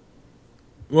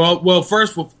Well,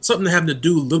 first, something having to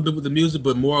do a little bit with the music,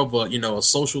 but more of a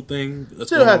social thing. That's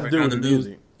still has to do with the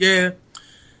music. Yeah.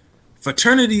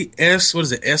 Fraternity S, what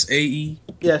is it, SAE?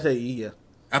 Yeah, SAE, yeah.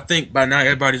 I think by now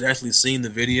everybody's actually seen the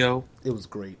video. It was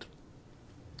great.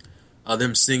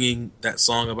 Them singing that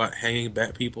song about hanging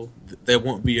back people. There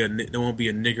won't be a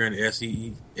nigger in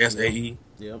SAE.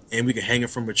 Yep. And we can hang it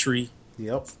from a tree.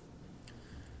 Yep.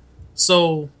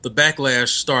 So the backlash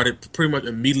started pretty much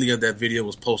immediately as that video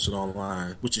was posted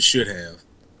online, which it should have.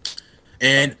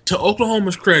 And to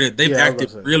Oklahoma's credit, they've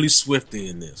acted really swiftly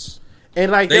in this.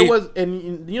 And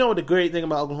and you know what the great thing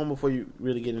about Oklahoma before you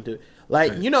really get into it?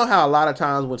 Like, you know how a lot of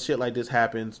times when shit like this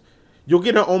happens, you'll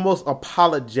get an almost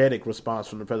apologetic response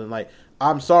from the president, like,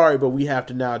 I'm sorry, but we have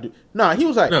to now do. Nah, he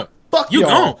was like, no, fuck you,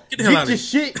 gone. Get the hell out of here.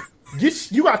 Shit.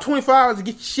 You got 24 hours to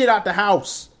get your shit out the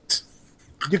house.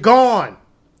 You're gone.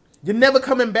 You're never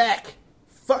coming back.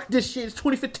 Fuck this shit. It's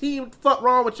 2015. What the fuck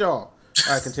wrong with y'all? All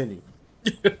right, continue.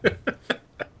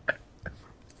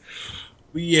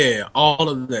 Yeah, all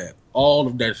of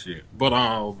that shit. But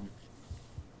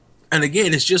and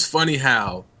again, it's just funny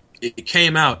how it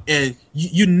came out, and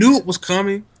you knew it was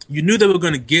coming. You knew they were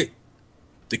going to get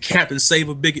the Captain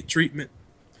Save-A bigot treatment.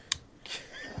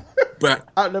 But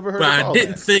I've never heard. But I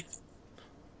didn't think.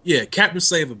 Yeah, Captain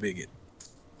Save-A bigot.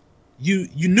 You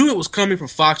knew it was coming from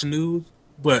Fox News,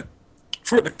 but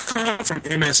for it to come from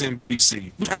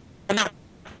MSNBC,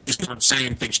 not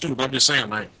saying things too. But I'm just saying,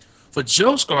 like, for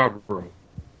Joe Scarborough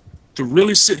to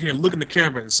really sit here and look in the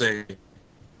camera and say,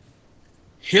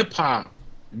 hip hop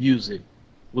music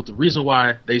was the reason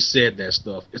why they said that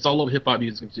stuff. It's all over hip hop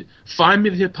music. Find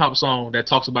me the hip hop song that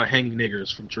talks about hanging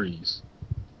niggers from trees.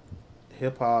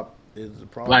 Hip hop is the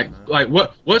problem. Like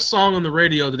what song on the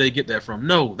radio did they get that from?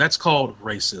 No, that's called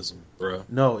racism, bro.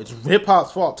 No, it's hip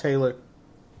hop's fault, Taylor.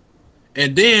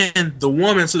 And then the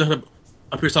woman sitting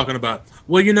up here talking about,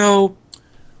 well,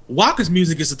 Waka's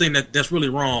music is the thing that's really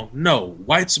wrong. No,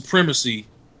 white supremacy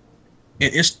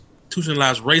and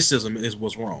institutionalized racism is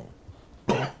what's wrong.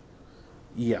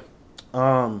 Yeah.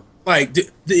 Like the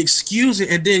excuse,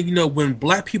 and then when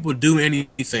black people do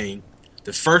anything,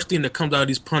 the first thing that comes out of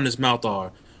these pundits' mouth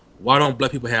are, why don't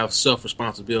black people have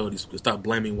self-responsibilities? Stop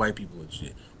blaming white people and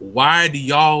shit. Why do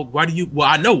you? Well,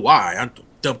 I know why.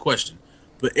 Dumb question.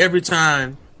 But every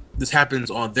time this happens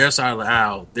on their side of the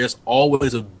aisle, there's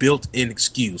always a built-in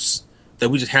excuse that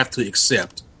we just have to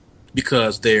accept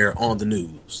because they're on the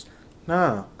news.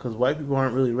 Nah, because white people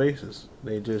aren't really racist.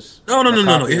 They just no.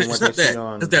 It's not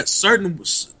that.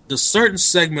 It's that certain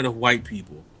segment of white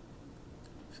people,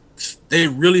 they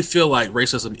really feel like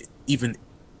racism even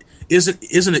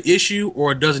isn't an issue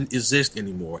or doesn't exist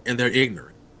anymore, and they're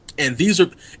ignorant. And these are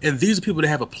people that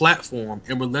have a platform,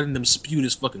 and we're letting them spew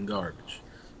this fucking garbage.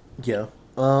 Yeah.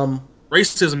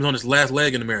 Racism is on its last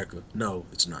leg in America. No,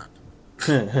 it's not.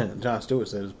 Jon Stewart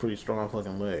said it's a pretty strong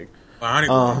fucking leg.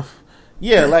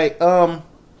 Yeah,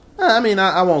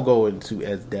 I won't go into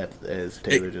as depth as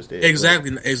Taylor just did.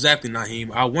 Exactly,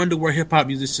 Naheem. I wonder where hip hop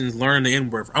musicians learn the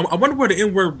N-word from. I wonder where the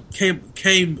N-word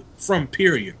came from.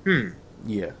 Period.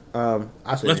 Yeah.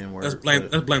 I say N-word. Let's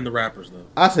blame the rappers though.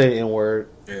 I say N-word.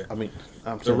 Yeah. I mean,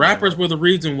 the rappers were the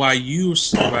reason why you're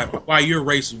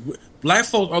racist. Black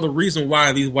folks are the reason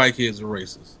why these white kids are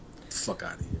racist. Fuck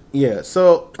out of here. Yeah.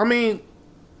 So I mean,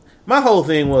 my whole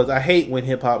thing was I hate when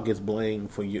hip hop gets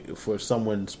blamed for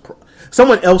someone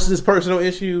else's personal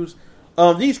issues.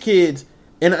 These kids,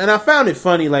 and I found it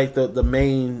funny, like the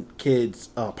main kid's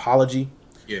apology.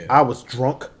 Yeah. I was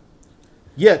drunk.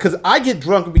 Yeah, because I get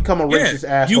drunk and become a racist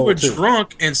asshole. You were too.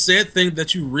 drunk and said things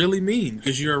that you really mean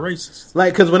because you're a racist.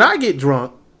 Like, because when I get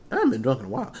drunk, I haven't been drunk in a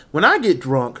while. When I get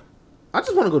drunk, I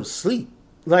just want to go to sleep.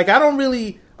 Like, I don't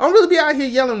really be out here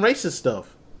yelling racist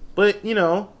stuff. But,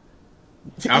 to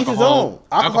each his own.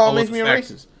 Alcohol makes me a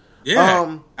racist.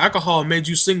 Yeah, alcohol made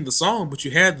you sing the song, but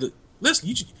you had the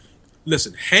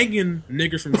listen. Hanging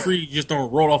niggas from trees just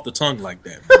don't roll off the tongue like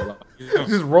that, bro. It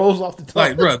just rolls off the tongue.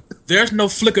 Like, bro, there's no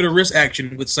flick of the wrist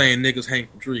action with saying niggas hang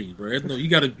from trees, bro. There's no,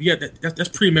 that's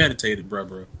premeditated,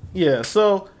 bro. Yeah.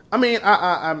 So I mean,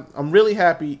 I'm really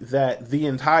happy that the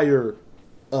entire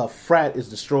frat is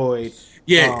destroyed.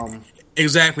 Yeah.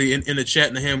 Exactly. In the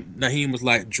chat, Naheem was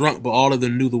like drunk, but all of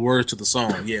them knew the words to the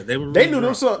song. Yeah, they were. They knew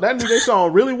them song. They knew their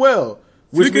song really well,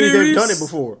 which means they've done it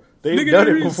before. They've done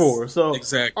it before. So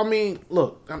exactly. I mean,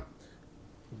 look,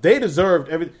 they deserved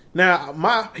everything. Now,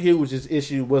 my hugest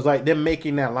issue was like them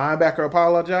making that linebacker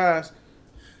apologize.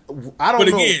 I don't know. But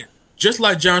again, just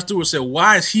like Jon Stewart said,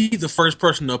 why is he the first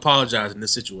person to apologize in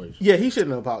this situation? Yeah, he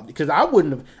shouldn't have apologized because I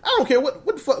wouldn't have. I don't care what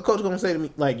the fuck coach is gonna say to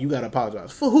me. Like, you gotta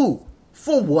apologize for who?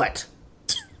 For what?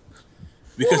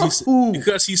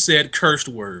 Because he said cursed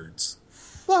words.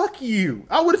 Fuck you.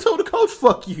 I would have told the coach,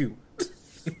 fuck you.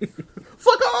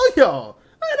 Fuck all y'all.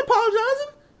 I ain't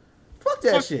apologizing. Fuck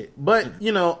that shit. But,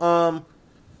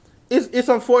 it's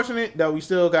unfortunate that we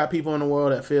still got people in the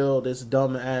world that feel this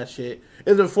dumb ass shit.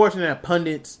 It's unfortunate that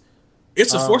pundits.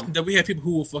 It's unfortunate that we have people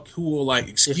who will like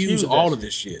excuse all of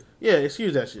this shit. Yeah,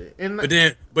 excuse that shit. And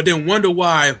but then wonder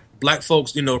why black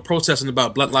folks, protesting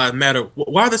about Black Lives Matter.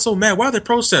 Why are they so mad? Why are they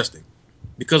protesting?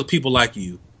 Because of people like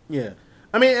you. Yeah.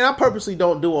 I mean, and I purposely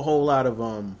don't do a whole lot of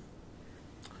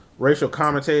racial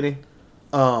commentating.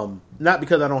 Not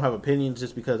because I don't have opinions,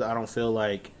 just because I don't feel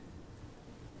like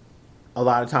a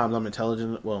lot of times I'm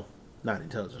intelligent. Well, not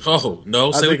intelligent. Oh, no.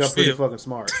 I think I'm pretty fucking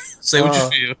smart. Say what you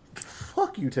feel.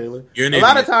 Fuck you, Taylor. You're an a idiot.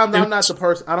 lot of times I'm not the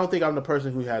person. I don't think I'm the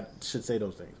person who should say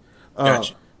those things.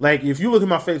 Gotcha. Like, if you look at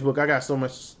my Facebook, I got so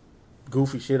much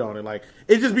goofy shit on it. Like,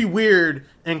 it just be weird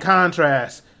in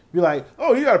contrast. Be like,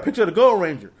 oh, you got a picture of the Gold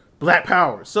Ranger. Black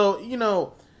power. So,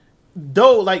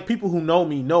 though, like, people who know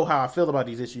me know how I feel about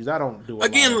these issues, I don't do it.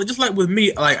 Again, just like with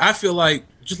me, like, I feel like,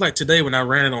 just like today when I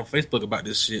ran it on Facebook about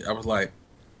this shit, I was like,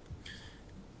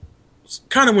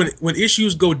 kind of when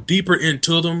issues go deeper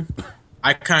into them,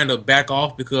 I kind of back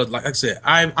off because, like I said,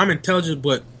 I'm intelligent,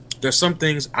 but there's some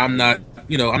things I'm not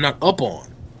up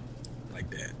on like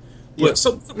that. Yeah. But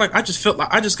so, like, I just felt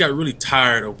like I just got really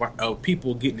tired of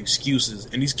people getting excuses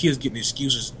and these kids getting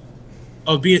excuses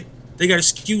of being. They got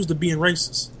excused of being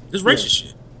racist. It's racist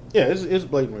shit. Yeah, it's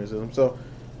blatant racism. So,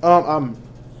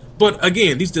 But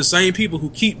again, these are the same people who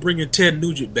keep bringing Ted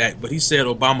Nugent back, but he said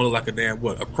Obama looked like a damn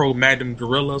a Cro-Magnon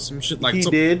gorilla or some shit like. He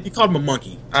did. He called him a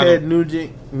monkey. Ted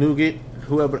Nugent,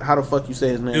 whoever, how the fuck you say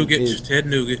his name, Nugget, Ted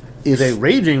Nugget, is a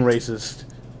raging racist.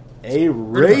 A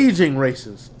raging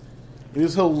racist. It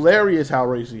is hilarious how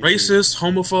racist he is. Racist,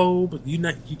 homophobe. You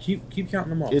keep counting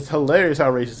them off. It's hilarious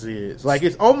how racist he is. Like,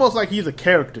 it's almost like he's a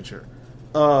caricature.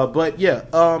 But yeah.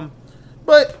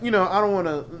 But you know, I don't want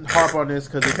to harp on this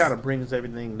because it kind of brings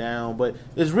everything down. But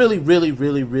it's really, really,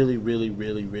 really, really, really,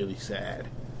 really, really sad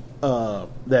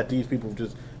that these people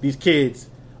these kids,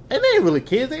 and they ain't really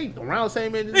kids. They around the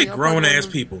same age. They grown ass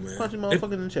people, man. Punching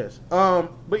motherfuckers in the chest.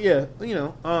 But yeah, you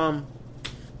know,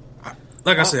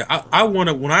 like I said, I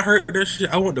wanted, when I heard this shit,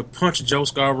 I wanted to punch Joe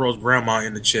Scarborough's grandma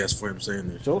in the chest for him saying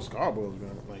this. Joe Scarborough's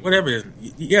grandma. Like, whatever it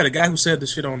is. Yeah, the guy who said the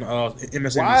shit on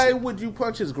MSNBC. Why would you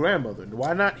punch his grandmother?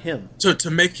 Why not him? To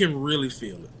make him really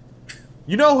feel it.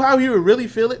 You know how he would really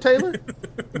feel it, Taylor?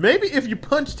 Maybe if you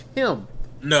punched him.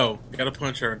 No, gotta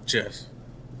punch her in the chest.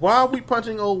 Why are we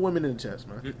punching old women in the chest,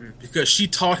 man? Because she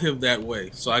taught him that way.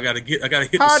 So I gotta hit the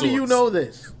source. How do you know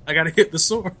this? I gotta hit the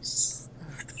source.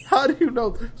 How do you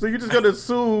know? So you're just gonna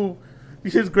assume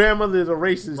his grandmother is a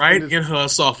racist? Right in her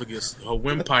esophagus, her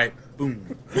windpipe,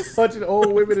 boom. Punching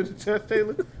old women in the chest,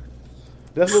 Taylor?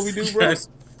 That's what we do, bro?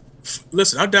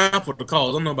 Listen, I'm down for the cause.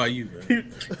 I don't know about you,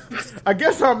 man. I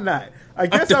guess I'm not.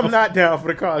 I'm not down for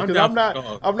the cause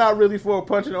because I'm not really for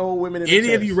punching old women in the chest.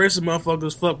 Any of you racist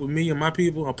motherfuckers fuck with me and my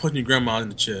people, I'm punching your grandma in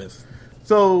the chest.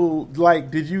 So,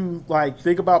 like, did you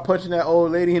think about punching that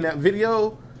old lady in that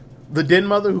video? The den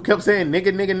mother who kept saying nigga,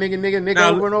 nigga, nigga, nigga, nigga now,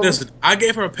 over and over? Listen, I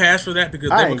gave her a pass for that because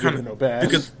they were kind of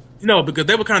because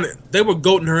they were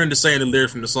goating her into saying the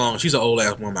lyrics from the song. She's an old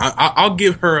ass woman. I'll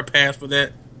give her a pass for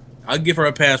that. I'll give her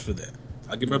a pass for that.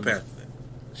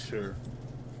 Sure.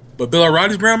 But Bill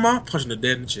O'Reilly's grandma punching her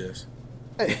dead in the chest.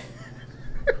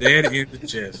 Dead in the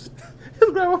chest.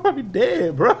 His grandma probably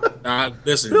dead, bro.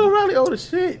 Listen. Bill O'Reilly old as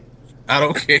shit. I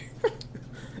don't care.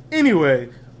 Anyway,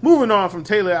 moving on from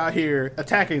Taylor out here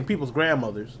attacking people's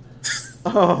grandmothers.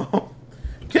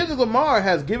 Kendrick Lamar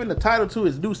has given the title to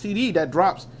his new CD that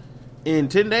drops in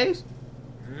 10 days?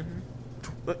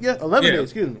 Mm-hmm. 11 days,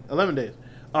 excuse me. 11 days.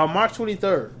 March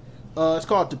 23rd. It's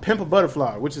called To Pimp a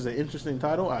Butterfly, which is an interesting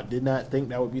title. I did not think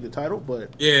that would be the title, but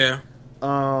yeah.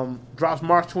 Drops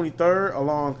March 23rd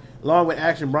along with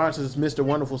Action Bronson's Mr.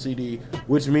 Wonderful CD,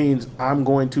 which means I'm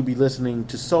going to be listening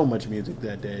to so much music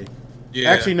that day.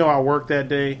 Yeah. Actually, no, I work that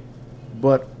day,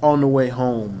 but on the way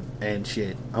home and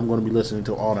shit, I'm going to be listening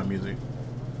to all that music.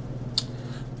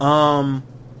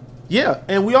 Yeah,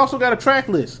 and we also got a track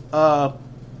list.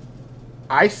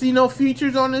 I see no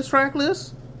features on this track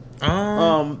list.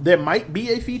 There might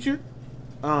be a feature,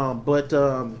 but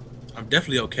I'm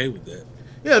definitely okay with that.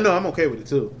 Yeah, no, I'm okay with it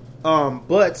too.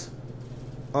 But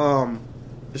the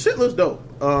shit looks dope.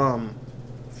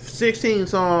 16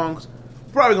 songs,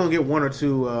 probably gonna get one or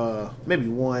two, maybe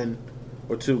one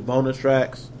or two bonus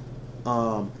tracks.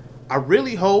 I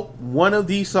really hope one of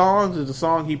these songs is the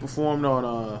song he performed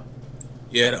on.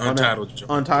 The Untitled.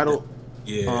 Untitled.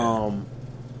 Yeah.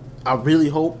 I really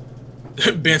hope.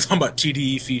 Ben talking about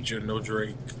TDE feature, no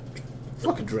Drake.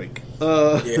 Fucking Drake.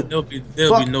 There'll be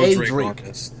no Drake on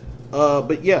this.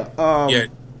 But yeah.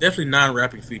 Definitely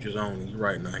non-rapping features only. You're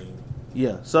right, Naheem.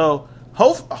 Yeah. So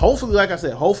hopefully, like I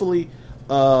said, hopefully,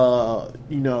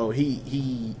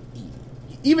 he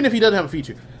even if he doesn't have a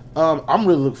feature, I'm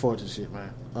really looking forward to this shit,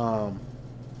 man.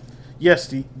 Yes,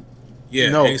 Steve. Yeah,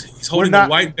 no, he's holding a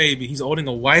white baby. He's holding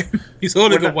a white. He's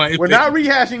holding a white. We're not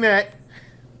rehashing that.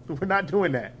 We're not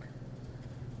doing that.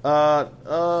 But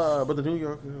the New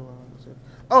York.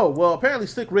 Oh well, apparently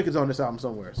Slick Rick is on this album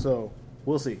somewhere, so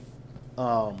we'll see.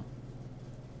 I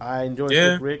enjoy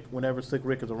Slick Rick whenever Slick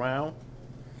Rick is around.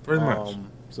 Pretty much.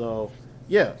 So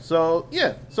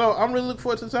I'm really looking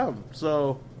forward to this album.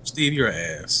 So Steve, you're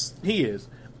an ass. He is.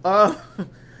 So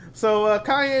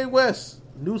Kanye West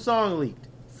new song leaked.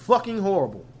 Fucking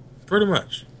horrible. Pretty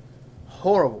much.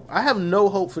 Horrible. I have no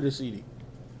hope for this CD.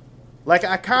 Like,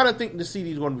 I kind of think the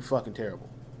CD is going to be fucking terrible.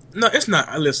 No, it's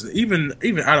not. Listen, even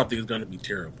I don't think it's going to be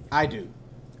terrible. I do.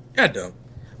 I don't.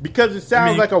 Because it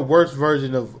sounds like a worse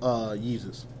version of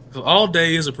Yeezus. All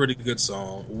Day is a pretty good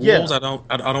song. Wolves, I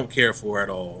don't care for at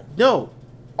all. No,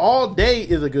 All Day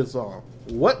is a good song.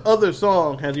 What other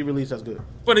song has he released that's good?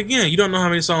 But again, you don't know how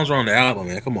many songs are on the album,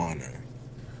 man. Come on now.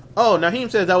 Oh, Naheem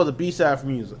says that was a B-side from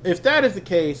Yeezus. If that is the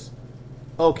case,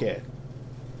 okay.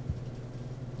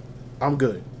 I'm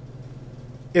good.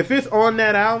 If it's on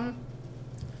that album,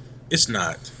 it's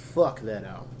not. Fuck that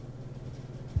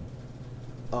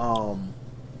album.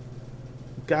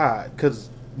 God, because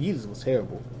Yeezus was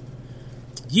terrible.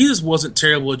 Yeezus wasn't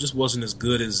terrible. It just wasn't as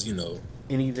good as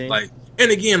anything. Like, and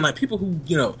again, like people who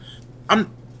I'm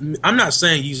not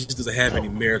saying Yeezus doesn't have any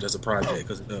merit as a project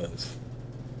because it does.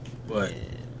 But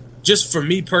just for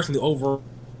me personally, overall,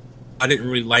 I didn't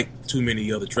really like too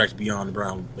many other tracks beyond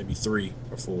around maybe 3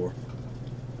 or 4.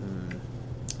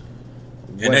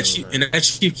 And that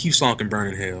Chief Keef song can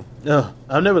burn in hell.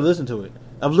 I've never listened to it.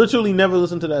 I've literally never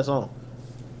listened to that song,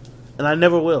 and I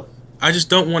never will. I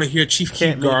just don't want to hear Chief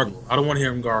Keef gargle. I don't want to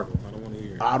hear him gargle. I don't want to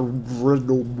hear it.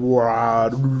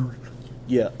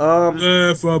 Yeah.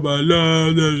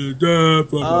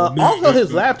 Also,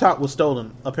 his laptop was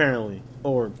stolen, apparently,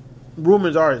 or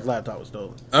rumors are his laptop was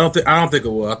stolen. I don't think it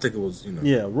was. I think it was.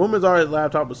 Yeah, rumors are his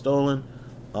laptop was stolen.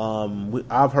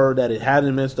 I've heard that it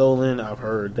hasn't been stolen. I've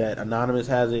heard that Anonymous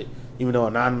has it, even though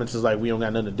Anonymous is like, we don't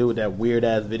got nothing to do with that weird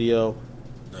ass video.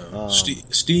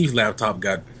 Steve's laptop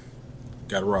got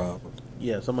robbed.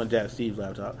 Yeah, someone jacked Steve's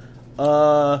laptop.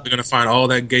 They're gonna find all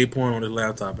that gay porn on his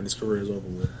laptop, and his career is over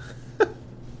with.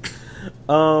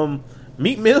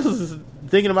 Meek Mills is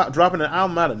thinking about dropping an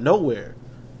album out of nowhere,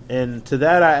 and to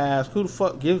that I ask, who the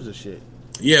fuck gives a shit?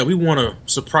 Yeah, we want a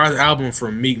surprise album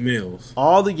from Meek Mills.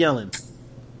 All the yelling,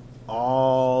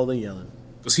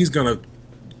 because he's gonna,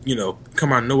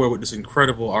 come out of nowhere with this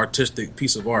incredible artistic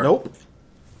piece of art. Nope.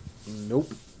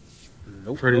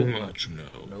 Pretty much, no.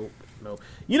 Nope.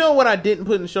 You know what I didn't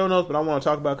put in the show notes, but I want to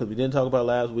talk about because we didn't talk about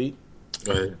last week?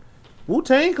 Go ahead.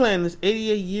 Wu-Tang Clan, this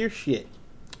 88-year shit.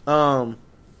 Apparently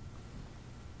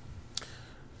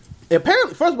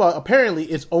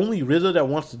it's only RZA that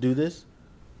wants to do this.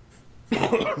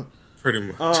 Pretty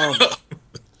much.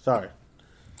 Sorry.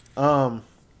 I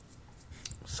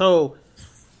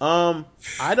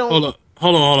don't.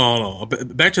 Hold on.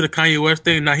 Back to the Kanye West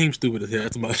thing. Naheem stupid as hell.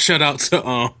 That's my shout out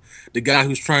to the guy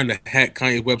who's trying to hack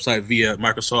Kanye's website via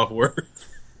Microsoft Word.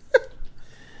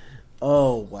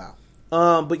 Oh wow.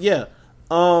 But yeah.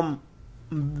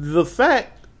 The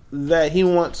fact that he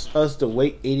wants us to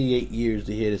wait 88 years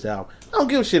to hear this album, I don't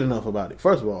give a shit enough about it.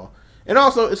 First of all, and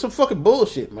also it's some fucking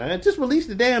bullshit, man. Just release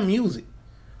the damn music.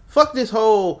 Fuck this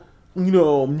whole.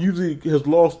 Music has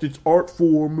lost its art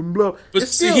form and blah. But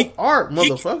it's still art,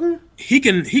 motherfucker. He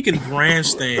can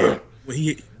grandstand when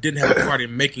he didn't have a part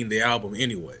in making the album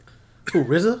anyway. Who,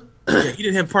 RZA? Yeah, he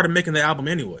didn't have a part in making the album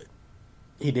anyway.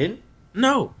 He didn't?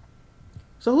 No.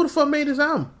 So who the fuck made this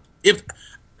album?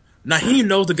 Naheem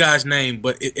knows the guy's name,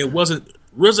 but it wasn't.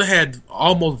 RZA had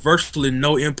almost virtually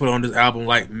no input on this album,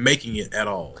 like making it at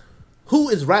all. Who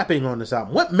is rapping on this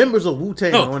album? What members of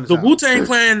Wu-Tang are on this album? The Wu-Tang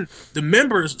Clan,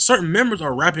 certain members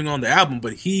are rapping on the album,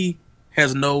 but he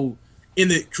has no, in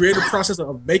the creative process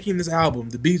of making this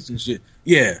album, the beats and shit,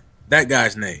 yeah, that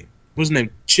guy's name. What's his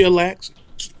name? Chillax?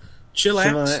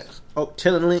 Oh,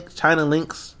 China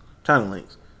Links.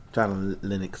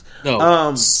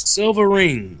 No, Silver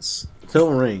Rings.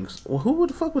 Well, who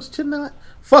the fuck was Chillax?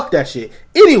 Fuck that shit.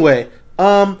 Anyway,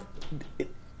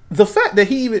 the fact that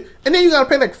he even, and then you gotta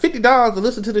pay like $50 to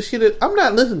listen to the shit. I'm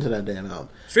not listening to that damn album.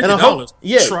 $50?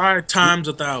 Yeah. Try times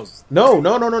 1,000. No.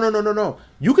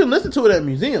 You can listen to it at a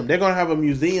museum. They're gonna have a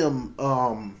museum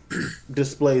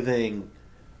display thing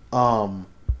going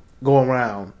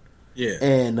around. Yeah.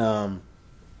 And what?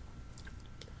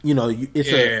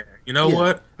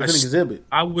 It's an exhibit.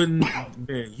 I wouldn't.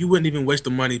 Man, you wouldn't even waste the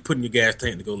money putting your gas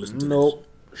tank to go listen to. Nope,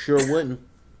 sure wouldn't.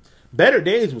 Better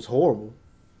Days was horrible.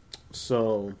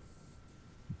 So,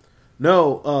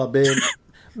 no, Ben.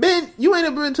 Ben, you ain't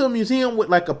ever been to a museum with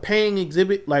like a paying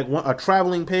exhibit, like a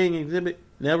traveling paying exhibit?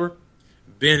 Never?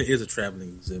 Ben is a traveling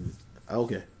exhibit.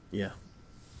 Okay, yeah.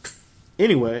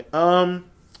 Anyway,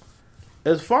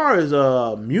 as far as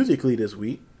musically this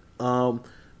week,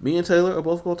 me and Taylor are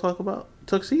both going to talk about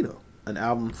Tuxedo, an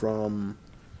album from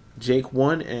Jake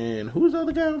One and who's the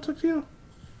other guy on Tuxedo?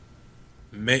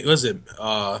 Was it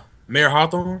Mayor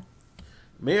Hawthorne?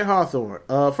 Mayor Hawthorne.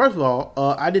 First of all,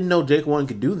 I didn't know Jake One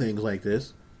could do things like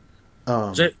this.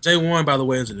 Jay One, by the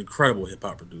way, is an incredible hip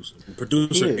hop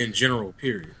producer in general.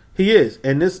 Period. He is,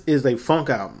 and this is a funk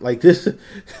album. Like this,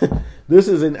 this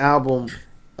is an album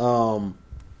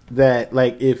that,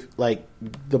 like, if like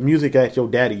the music that your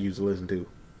daddy used to listen to.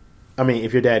 I mean,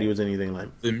 if your daddy was anything like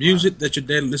the music that your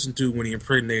daddy listened to when he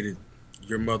impregnated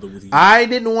your mother with you. I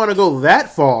didn't want to go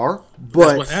that far, but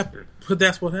that's what happened.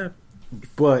 That's what happened.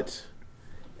 But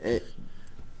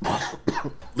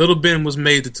Little Ben was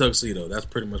made to Tuxedo. That's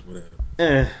pretty much what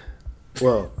happened.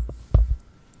 Well,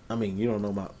 I mean, you don't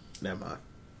know my. Never mind.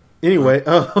 Anyway,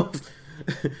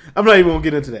 I'm not even gonna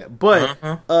get into that.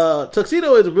 But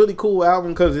Tuxedo is a really cool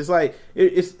album because it's like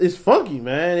it's funky,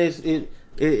 man.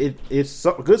 It's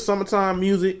good summertime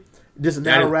music. This is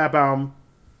not a rap album.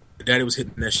 Daddy was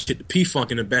hitting that shit, the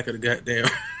P-Funk in the back of the goddamn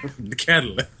the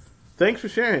Cadillac. Thanks for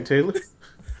sharing, Taylor.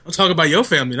 I'm talking about your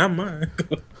family, not mine.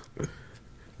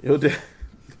 Your dad.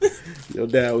 Your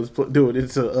dad was doing it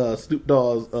to Snoop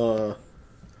Dogg's what's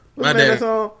My the name of that dad,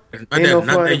 song? my Ain't dad no is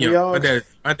not fun that if we young. all.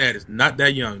 My dad is not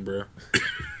that young, bro.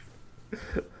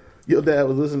 Your dad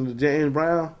was listening to James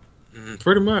Brown.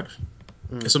 Pretty much.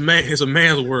 It's a man. It's a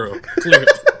man's world. Clearly.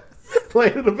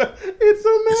 Playing the back.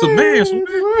 It's a man's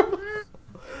world.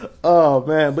 Oh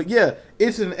man, but yeah,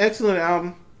 it's an excellent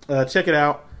album. Check it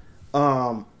out.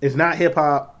 It's not hip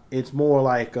hop. It's more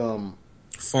like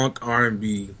Funk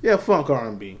R&B. yeah, funk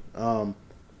R&B.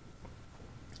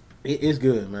 It's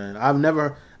good, man. I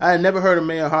had never heard of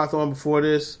Mayor Hawthorne before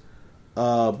this,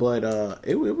 but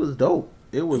it was dope.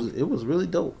 It was really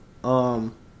dope.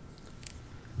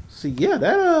 See, yeah,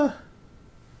 that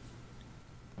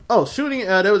shooting.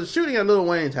 There was a shooting at Lil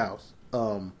Wayne's house.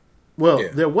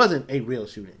 There wasn't a real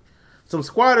shooting. Some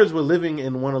squatters were living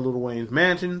in one of Lil Wayne's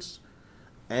mansions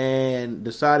and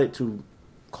decided to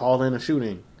call in a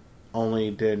shooting,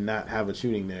 only did not have a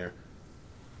shooting there.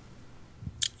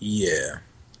 Yeah.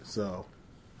 So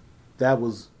that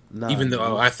was not. Even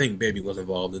though I think Baby was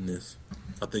involved in this.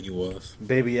 I think he was.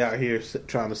 Baby out here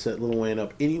trying to set Lil Wayne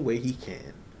up any way he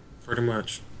can. Pretty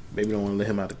much. Baby don't want to let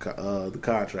him out the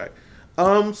contract.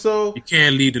 So you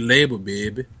can't leave the label,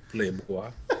 baby. Playboy.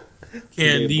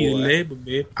 Can't leave the label,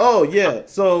 baby. Oh yeah.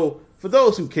 So for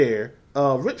those who care,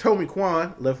 Rich Homie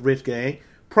Quan left Rich Gang.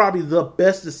 Probably the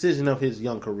best decision of his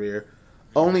young career.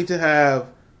 Only to have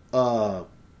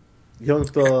Young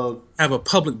Thug have a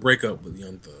public breakup with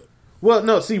Young Thug. Well,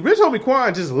 no. See, Rich Homie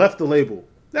Quan just left the label.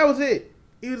 That was it.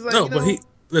 He was like, but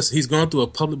he's going through a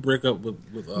public breakup with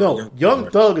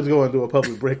Young Thug is going through a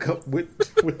public breakup with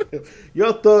him.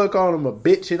 Young Thug called him a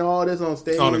bitch and all this on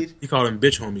stage. He called him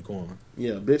Bitch Homie Quan.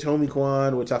 Yeah, Bitch Homie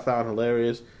Quan, which I found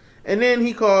hilarious. And then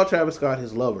he called Travis Scott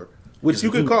his lover, which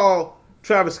you could call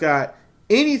Travis Scott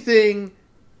anything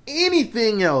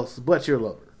else but your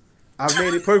lover. I've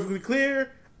made it perfectly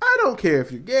clear. I don't care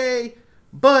if you're gay,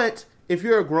 but if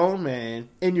you're a grown man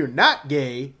and you're not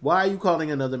gay, why are you calling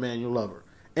another man your lover?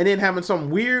 And then having some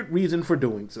weird reason for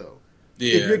doing so.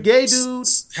 Yeah. If you're gay, dude,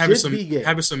 be gay.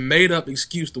 Having some made up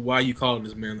excuse to why you calling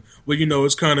this man. Well,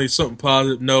 it's kind of something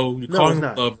positive. No, you're calling him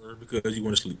a lover because you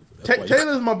want to sleep with him.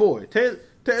 Taylor's my boy. Taylor's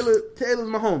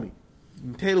my homie.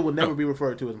 Taylor will never be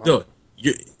referred to as my homie.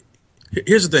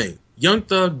 Here's the thing. Young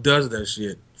Thug does that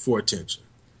shit for attention.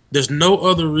 There's no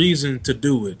other reason to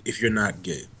do it if you're not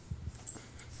gay.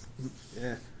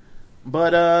 Yeah.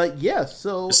 But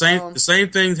so the same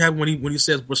things happen when he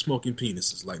says we're smoking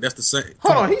penises. Like that's the same.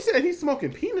 Hold on, he said he's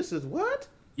smoking penises. What?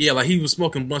 Yeah, like he was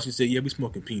smoking blunts. He said, "Yeah, we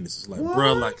smoking penises." Like, what?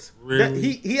 Bro, like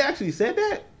really? He actually said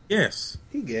that. Yes.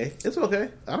 He gay. It's okay.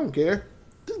 I don't care.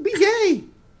 Just be gay.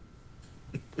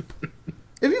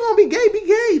 If you're gonna be gay, be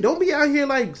gay. Don't be out here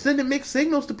like sending mixed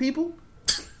signals to people.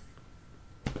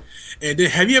 And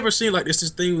then, have you ever seen like this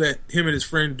thing that him and his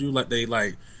friend do? Like they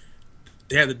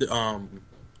have the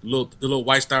little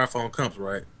white styrofoam cups,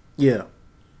 right? Yeah.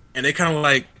 And they kind of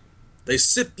like they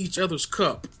sip each other's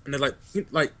cup, and they're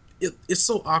like it's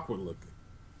so awkward looking.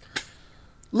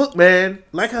 Look, man.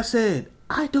 Like I said,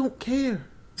 I don't care.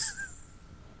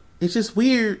 It's just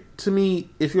weird to me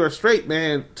if you're a straight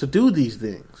man to do these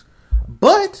things.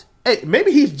 But hey,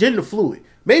 maybe he's gender fluid.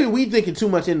 Maybe we thinking too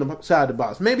much inside the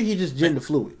box. Maybe he's just gender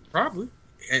fluid. Probably.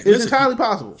 And it's entirely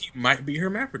possible. He might be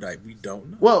hermaphrodite. We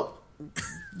don't know. Well,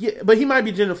 yeah, but he might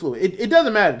be gender fluid. It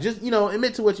doesn't matter. Just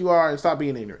admit to what you are and stop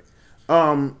being ignorant.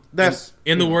 That's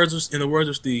in the words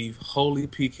of Steve, holy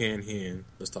pecan hen.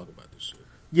 Let's talk about this shit.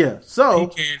 Yeah. So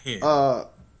pecan hen.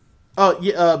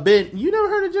 Ben, you never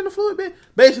heard of gender fluid, Ben?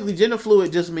 Basically, gender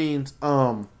fluid just means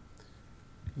how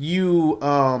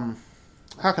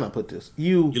can I put this?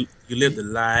 You live the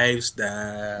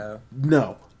lifestyle.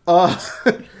 No.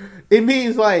 It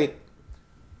means like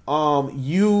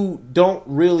you don't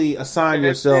really assign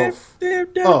yourself. See,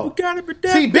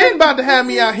 Ben about to have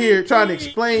me out here trying to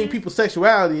explain people's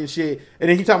sexuality and shit, and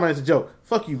then he talking about it's a joke.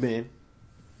 Fuck you, Ben.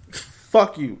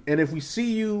 Fuck you. And if we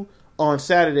see you on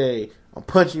Saturday, I'm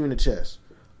punching you in the chest.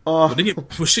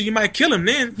 Shit, you might kill him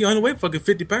then. He only weigh fucking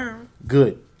 50 pounds.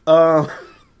 Good. But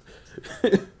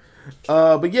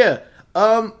yeah,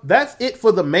 that's it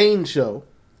for the main show.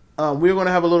 We're going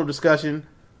to have a little discussion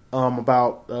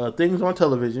about things on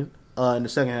television in the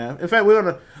second half. In fact, we're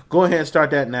going to go ahead and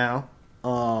start that now.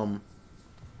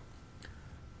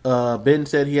 Ben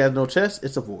said he has no chest.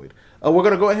 It's a void. We're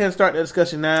going to go ahead and start the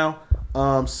discussion now.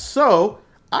 So,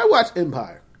 I watched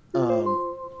Empire.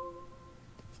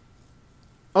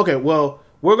 Okay, well,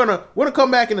 we're gonna come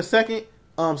back in a second.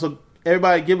 So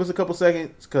everybody, give us a couple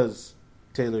seconds because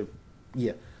Taylor,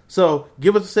 yeah. So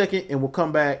give us a second and we'll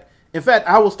come back. In fact,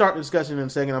 I will start the discussion in a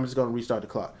second. I'm just gonna restart the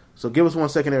clock. So give us 1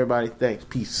 second, everybody. Thanks.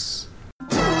 Peace.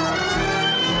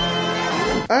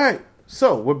 All right,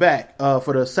 so we're back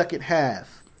for the second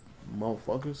half,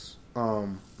 motherfuckers.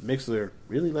 Mixler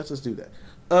really lets us do that.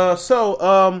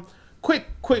 Quick.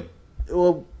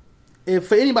 Well, if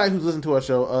for anybody who's listened to our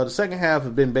show, the second half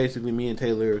has been basically me and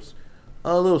Taylor's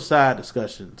little side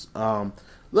discussions, long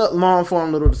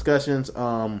form little discussions.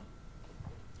 Last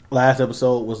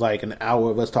episode was like an hour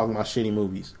of us talking about shitty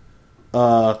movies.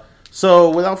 So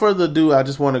without further ado, I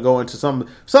just want to go into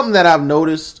something that I've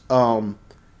noticed.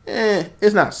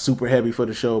 It's not super heavy for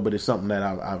the show, but it's something that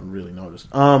I've really noticed.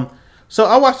 So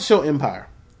I watched the show Empire.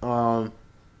 For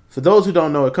those who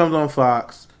don't know, it comes on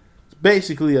Fox. It's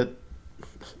basically a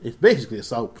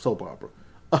soap opera.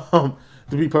 To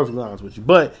be perfectly honest with you,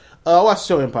 but I watched the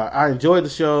show Empire. I enjoyed the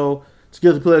show. It's a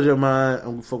guilty pleasure of mine.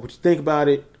 I'm gonna fuck what you think about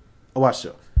it. I watched the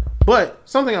show, but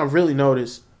something I've really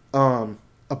noticed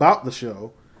about the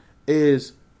show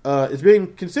is it's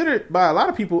being considered by a lot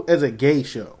of people as a gay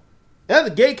show. It has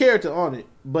a gay character on it,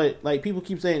 but like people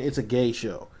keep saying it's a gay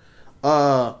show.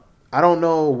 I don't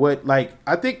know what, like,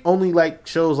 I think only like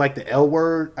shows like the L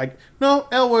Word. No,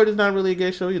 L Word is not really a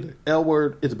gay show either. L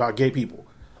Word is about gay people.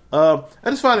 I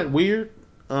just found it weird.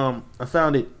 I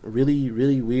found it really,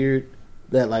 really weird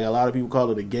that like a lot of people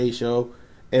call it a gay show.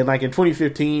 And like in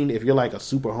 2015, if you're like a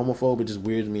super homophobe, it just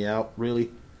weirds me out,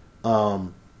 really.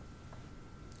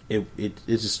 It's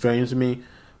just strange to me.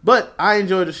 But I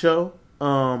enjoy the show.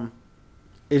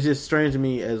 It's just strange to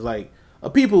me as like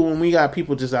people, when we got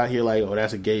people just out here like, oh,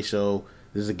 that's a gay show,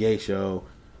 this is a gay show,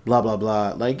 blah blah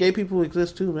blah. Like, gay people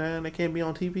exist too, man. They can't be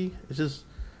on TV. It's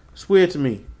weird to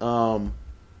me. Oh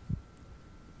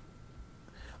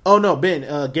no,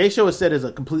 Ben, gay show is said as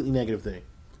a completely negative thing,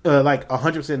 like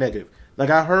 100% negative. Like,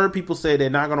 I heard people say they're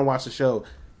not gonna watch the show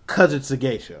because it's a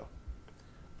gay show,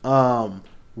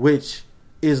 which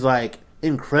is like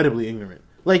incredibly ignorant.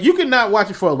 Like, you can not watch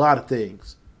it for a lot of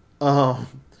things.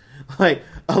 Like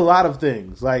a lot of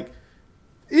things. Like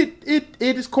it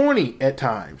is corny at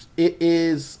times. It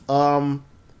is over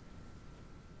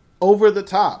the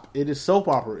top. It is soap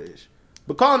opera-ish.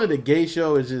 But calling it a gay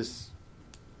show is just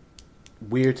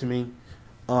weird to me.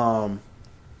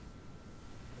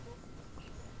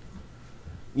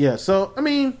 Yeah, so I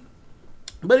mean,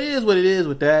 but it is what it is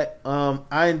with that.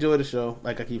 I enjoy the show,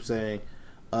 like I keep saying.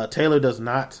 Taylor does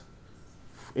not.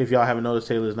 If y'all haven't noticed,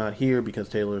 Taylor is not here because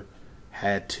Taylor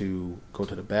had to go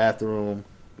to the bathroom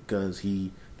because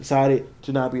he decided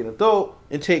to not be an adult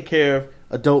and take care of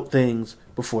adult things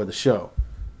before the show.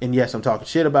 And yes, I'm talking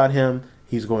shit about him.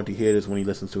 He's going to hear this when he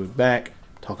listens to it back,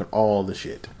 talking all the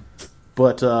shit.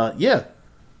 But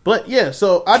yeah,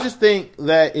 so I just think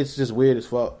that it's just weird as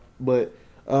fuck. But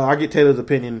I get Taylor's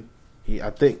opinion. I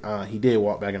think he did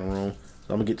walk back in the room,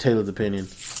 so I'm gonna get Taylor's opinion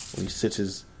when he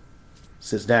sits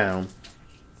down.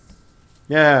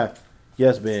 Yeah,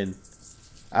 yes, Ben.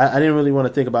 I didn't really want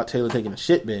to think about Taylor taking a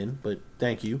shit, Ben, but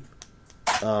thank you.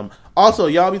 Also,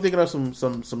 y'all be thinking of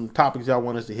some topics y'all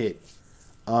want us to hit.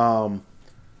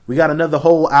 We got another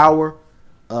whole hour.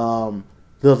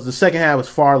 The second half is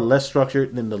far less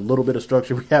structured than the little bit of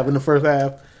structure we have in the first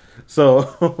half.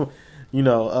 So, you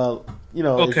know.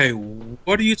 Okay,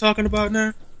 what are you talking about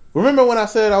now? Remember when I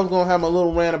said I was gonna have my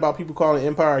little rant about people calling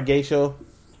Empire a gay show?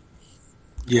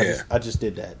 Yeah, I just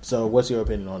did that. So, what's your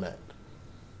opinion on that?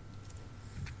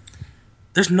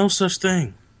 There's no such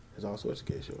thing. There's all sorts of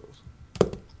gay shows.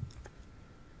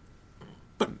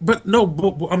 But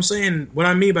I'm saying, what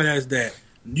I mean by that is that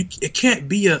it can't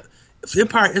be if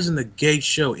Empire isn't a gay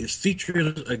show, it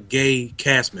features a gay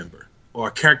cast member or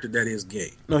a character that is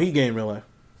gay. No, he gay in real life.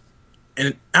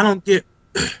 And I don't get.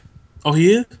 Oh,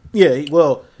 he is? Yeah,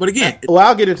 well. But again.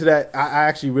 I'll get into that. I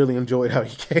actually really enjoyed how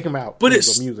he came out. But it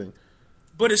was amusing.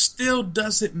 But it still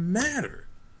doesn't matter.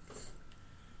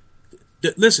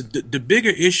 Listen, the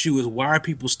bigger issue is, why are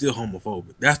people still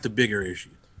homophobic? That's the bigger issue.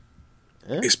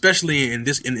 Especially in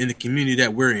the community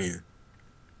that we're in.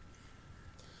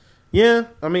 Yeah,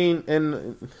 I mean,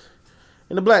 in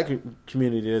the black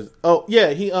community, there's. Oh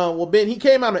yeah, Ben, he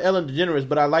came out of Ellen DeGeneres,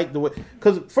 but I like the way,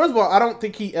 because first of all, I don't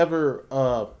think he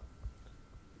ever.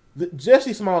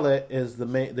 Jesse Smollett is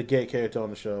the gay character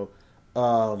on the show.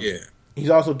 Yeah,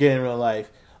 he's also gay in real life,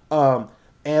 and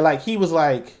like he was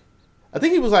like, I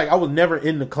think he was like, I was never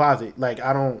in the closet. Like,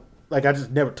 I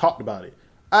just never talked about it.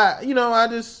 I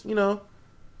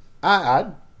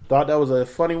thought that was a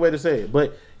funny way to say it,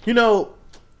 but I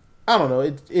don't know.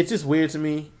 It's just weird to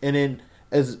me. And then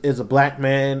as a black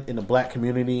man in the black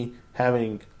community,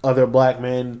 having other black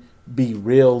men be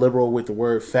real liberal with the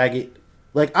word faggot.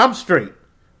 Like, I'm straight,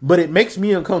 but it makes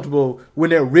me uncomfortable when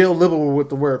they're real liberal with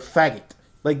the word faggot.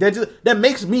 Like, that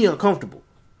makes me uncomfortable.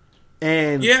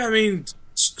 And yeah, I mean,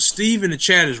 Steve in the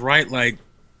chat is right. Like,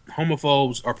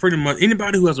 homophobes are pretty much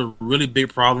anybody who has a really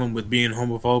big problem with being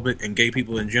homophobic and gay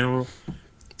people in general.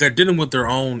 They're dealing with their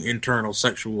own internal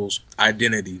sexual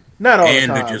identity. Not all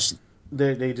and the time. They're just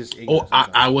they just. Oh,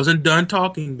 I wasn't done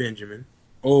talking, Benjamin.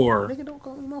 Or Nigga, don't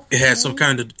call me my it has some name.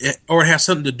 kind of, or it has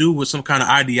something to do with some kind of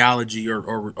ideology or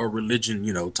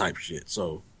religion, type shit.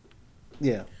 So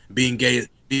Yeah, being gay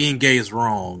is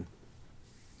wrong.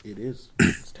 it is.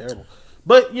 It's terrible.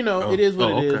 But it is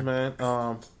what it is, okay. man.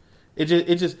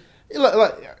 It's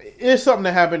something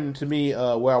that happened to me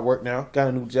where I work now. Got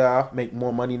a new job, make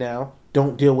more money now.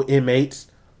 Don't deal with inmates.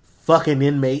 Fucking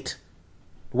inmate.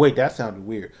 Wait, that sounded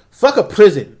weird. Fuck a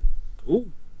prison.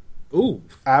 Ooh.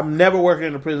 I'm never working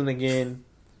in a prison again.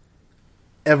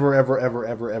 Ever, ever, ever,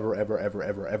 ever, ever, ever, ever,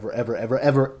 ever, ever, ever, ever,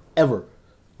 ever, ever.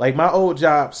 Like, my old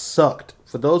job sucked.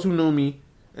 For those who knew me,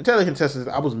 and tell the contestants,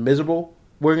 I was miserable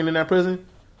working in that prison.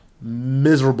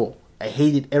 Miserable. I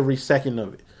hated every second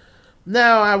of it.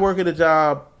 Now I work at a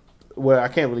job where I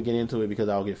can't really get into it because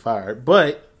I'll get fired.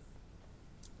 But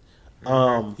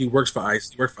he works for ICE.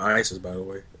 He works for ISIS, by the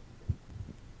way.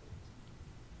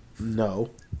 no.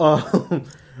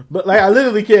 But like I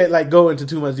literally can't go into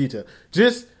too much detail.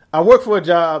 Just I work for a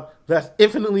job that's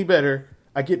infinitely better.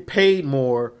 I get paid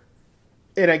more,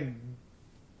 and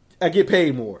I get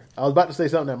paid more. I was about to say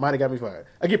something that might have got me fired.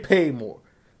 I get paid more.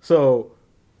 So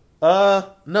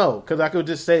no, because I could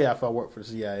just say if I work for the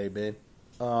CIA, man.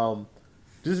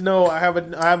 Just know I have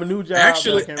a new job.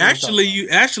 You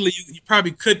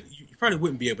probably could. You probably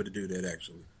wouldn't be able to do that.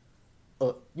 Actually,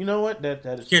 you know what? That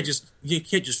is. You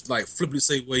can't just flippantly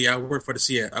say, "Well, yeah, I work for the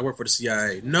CIA." I work for the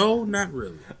CIA. No, not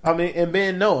really. I mean, and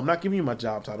Ben, no, I'm not giving you my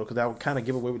job title because that would kind of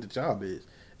give away what the job is.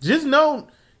 Just know,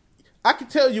 I can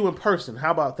tell you in person.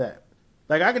 How about that?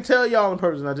 Like I can tell y'all in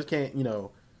person. I just can't,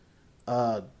 announce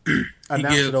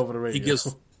it over the radio.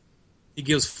 He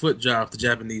gives foot jobs to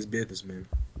Japanese businessmen.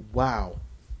 Wow.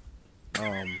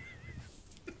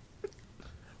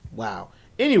 Wow.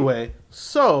 Anyway,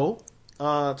 so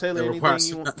Taylor, anything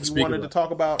you wanted to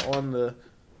talk about on the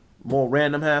more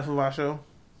random half of our show?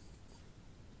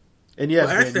 And yes,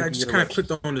 well, actually, Ben, I just kind of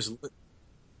clicked on this.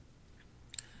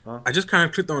 I just kind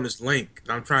of clicked on this link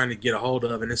that I'm trying to get a hold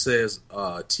of, and it says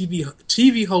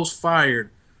TV host fired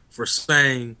for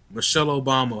saying Michelle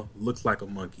Obama looked like a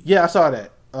monkey. Yeah, I saw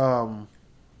that.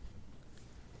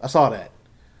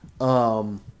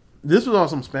 This was on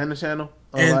some Spanish channel.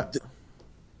 But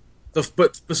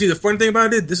see, the funny thing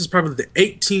about it, this is probably the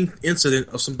 18th incident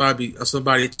of somebody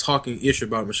talking ish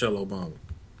about Michelle Obama.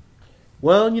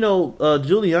 Well,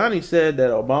 Giuliani said that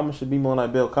Obama should be more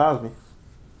like Bill Cosby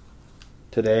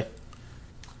today.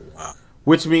 Wow.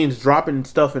 Which means dropping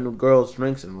stuff in girls'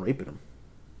 drinks and raping them.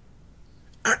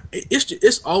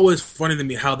 It's always funny to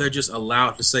me how they're just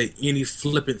allowed to say any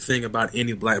flippant thing about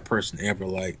any black person ever.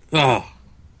 Like,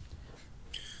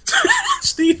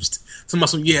 Steve's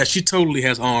yeah, she totally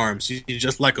has arms. She's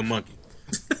just like a monkey.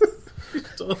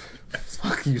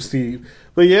 Fuck you, Steve.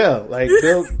 But yeah, like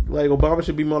Obama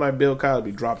should be more like Bill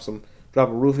Cosby. Drop a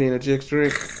roofie in a chick's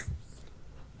drink,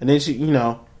 and then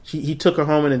he took her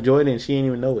home and enjoyed it, and she didn't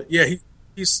even know it. Yeah,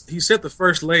 he said the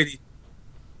first lady.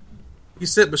 He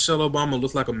said Michelle Obama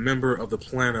looked like a member of the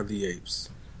Planet of the Apes.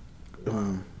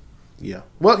 Yeah.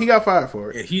 Well, he got fired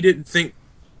for it, and he didn't think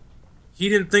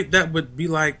that would be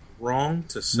wrong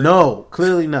to say. No,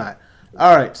 clearly not.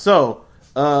 All right, so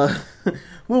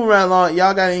moving right along.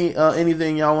 Y'all got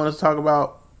anything y'all want us to talk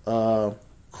about?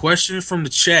 Question from the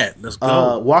chat. Let's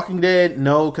go. Walking Dead,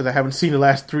 no, because I haven't seen the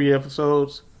last 3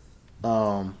 episodes.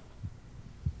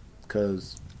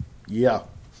 Because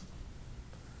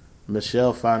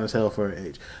Michelle fine as hell for her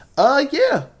age.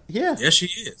 Yeah. Yeah, she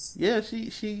is. Yeah, she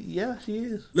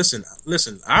is. Listen.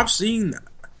 I've seen that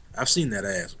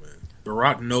ass, man.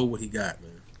 Barack know what he got, man.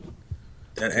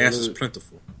 That ass is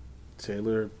plentiful.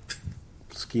 Taylor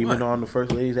scheming on the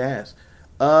first lady's ass.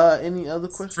 Any other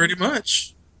questions? Pretty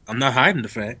much. I'm not hiding the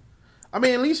fact. I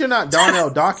mean, at least you're not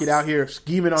Darnell Dockett out here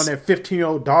scheming on their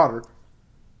 15-year-old daughter.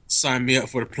 Sign me up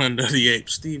for the Planet of the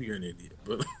Apes. Steve, you're an idiot.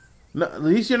 But no, at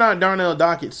least you're not Darnell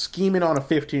Dockett scheming on a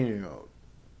 15-year-old.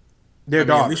 Their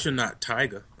daughter. At least you're not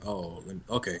Tyga. Oh,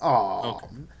 okay. Oh, okay.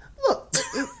 Look.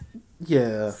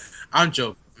 Yeah. I'm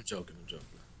joking.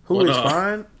 Who is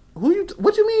fine?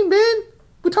 What you mean, Ben?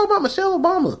 We talking about Michelle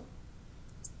Obama.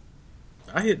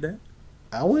 I hit that.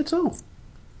 I would too.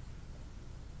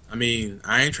 I mean,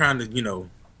 I ain't trying to,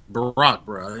 Barack,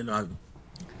 bro. I ain't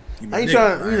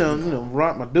trying to,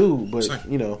 rock my dude, but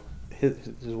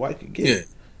his wife could get it.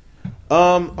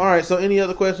 All right. So, any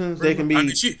other questions? They can be. I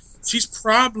mean, she's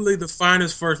probably the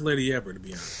finest first lady ever, to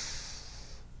be honest.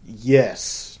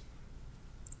 Yes.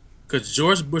 Because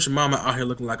George Bush mama out here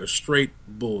looking like a straight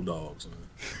bulldog, son.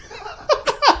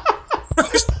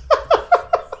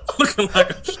 Looking like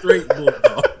a straight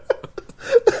bulldog.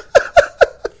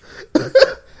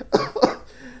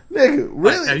 Nigga,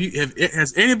 really? Like,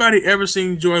 has anybody ever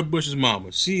seen George Bush's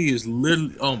mama? She is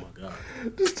literally, oh my god.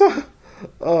 Just talk,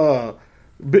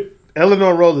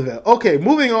 Eleanor Roosevelt. Okay,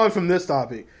 moving on from this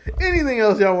topic. Anything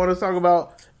else y'all want to talk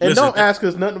about? And listen, don't ask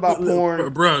us nothing about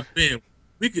porn. Bro, man,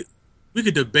 we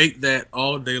could debate that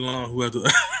all day long. Whoever.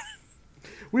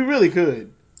 We really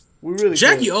could.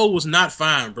 Jackie O was not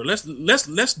fine, bro. Let's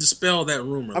dispel that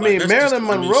rumor. I mean, Marilyn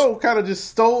Monroe kind of just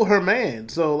stole her man.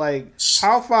 So, like,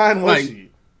 how fine was she?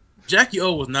 Jackie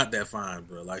O was not that fine,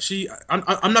 bro. Like,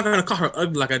 I'm not gonna call her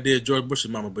ugly like I did George Bush's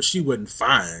mama, but she wasn't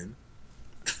fine.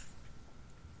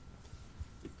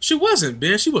 She wasn't,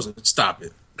 Ben. She wasn't. Stop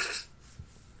it.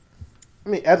 I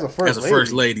mean, as a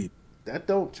first lady, that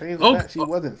don't change the fact she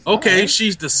wasn't fine. Okay,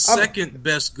 she's the second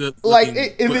best good. Like,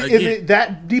 is it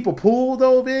that deep a pool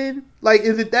though, Ben? Like,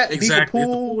 is it that deep a pool? Is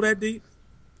the pool that deep?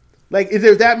 Like, is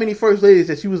there that many first ladies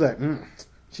that she was like,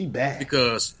 she bad?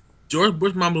 Because George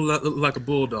Bush mama looked like a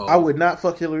bulldog. I would not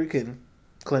fuck Hillary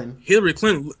Clinton. Hillary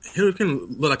Clinton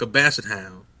looked like a basset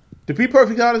hound. To be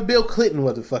perfectly honest, Bill Clinton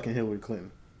wasn't fucking Hillary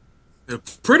Clinton.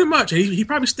 Pretty much. He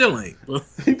probably still ain't.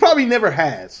 He probably never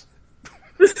has.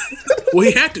 Well,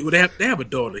 he had to. They have a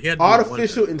daughter. He had to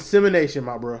artificial insemination,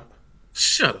 my bro.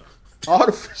 Shut up.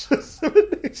 Artificial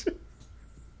insemination.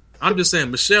 I'm just saying,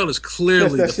 Michelle is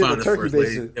clearly the finest first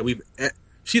lady that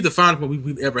she's the finest one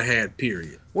we've ever had.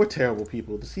 Period. We're terrible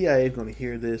people. The CIA is going to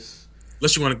hear this.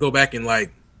 Unless you want to go back and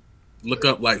like look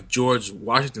up like George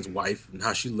Washington's wife and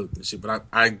how she looked and shit. But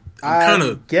I'm kind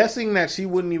of guessing that she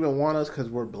wouldn't even want us because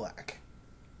we're black.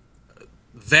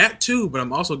 That too, but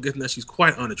I'm also guessing that she's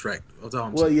quite unattractive.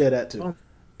 Well, yeah, that too,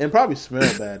 and probably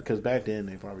smell bad because back then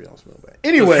they probably all smell bad.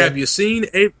 Anyway, have you seen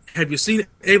Abe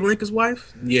Lincoln's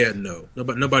wife? Yeah, no,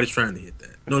 nobody's trying to hit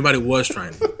that. Nobody was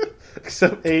trying to hit that.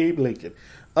 Except Abe Lincoln.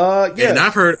 Yeah, and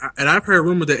I've heard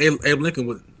rumors that Abe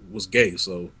Lincoln was gay,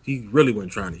 so he really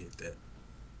wasn't trying to hit that.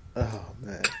 Oh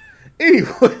man.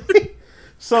 Anyway,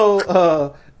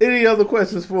 so any other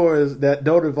questions for us that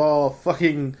don't involve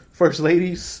fucking first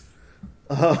ladies?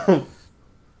 Come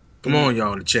on,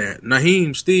 y'all in the chat.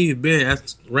 Naheem, Steve, Ben,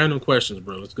 ask random questions,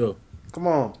 bro. Let's go. Come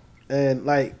on, and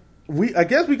like I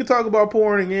guess we could talk about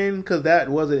porn again because that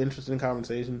was an interesting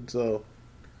conversation. So,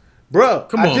 bro,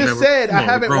 I just said I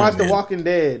haven't watched The Walking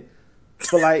Dead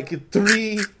for like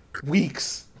 3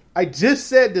 weeks. I just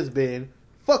said this, Ben.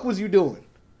 Fuck was you doing?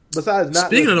 Besides not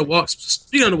speaking of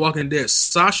The Walking Dead,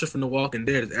 Sasha from The Walking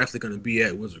Dead is actually going to be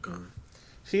at WizardCon.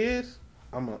 She is.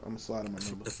 I'm a slide on my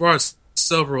number. As far as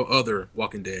several other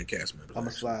Walking Dead cast members, I'm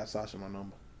gonna slide Sasha my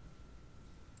number.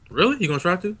 Really? You gonna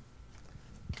try to?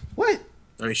 What?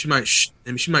 I mean, she might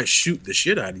shoot the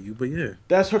shit out of you, but yeah,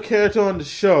 that's her character on the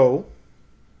show,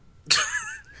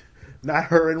 not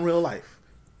her in real life.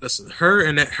 Listen, her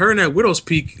and that Widow's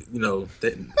Peak, you know,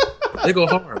 they go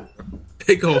hard.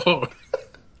 They go hard.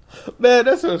 Man,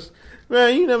 that's her.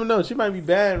 Man, you never know. She might be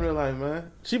bad in real life, man.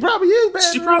 She probably is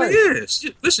bad. She probably is.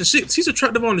 She's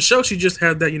attractive on the show. She just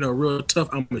had that, you know, real tough.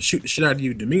 I'm gonna shoot the shit out of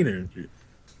you demeanor.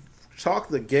 Talk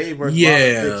the gay versus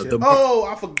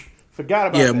I forgot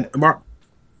about that. Mark.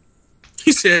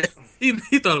 He said he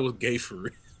thought it was gay for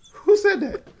real. Who said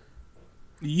that?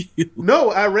 You.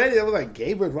 No, I read it. I was like,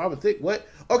 gay versus Robin Thicke. What?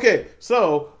 Okay,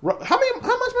 so how much money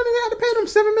they had to pay them?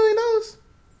 $7 million.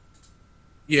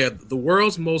 Yeah, the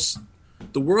world's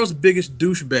biggest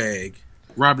douchebag,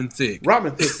 Robin Thicke.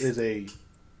 Robin Thicke is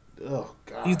oh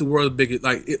god, he's the world's biggest.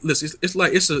 Like,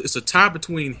 it's a tie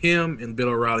between him and Bill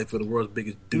O'Reilly for the world's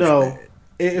biggest douchebag. No,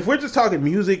 if we're just talking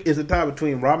music, it's a tie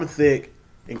between Robin Thicke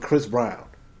and Chris Brown.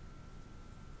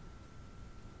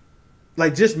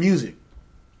 Like, just music.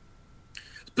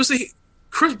 But see,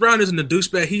 Chris Brown isn't a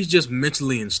douchebag. He's just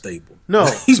mentally unstable. No,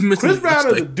 he's mentally Chris Brown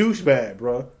unstable. is a douchebag,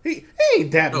 bro. He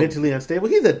ain't that mentally unstable.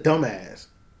 He's a dumbass.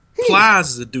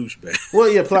 Plies is a douchebag. Well,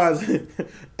 yeah, Plies.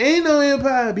 Ain't no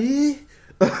empire, B.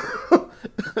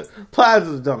 Plies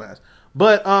is a dumbass.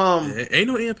 But ain't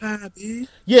no empire, B.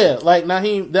 Yeah, like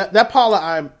Naheem, that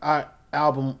Paula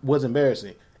album was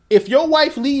embarrassing. If your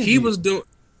wife leaves, was doing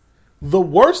the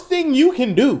worst thing you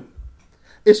can do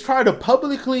is try to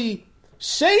publicly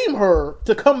shame her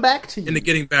to come back to you. Into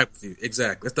getting back with you.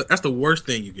 Exactly. That's the worst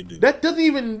thing you can do. That doesn't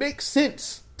even make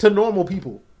sense to normal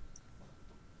people.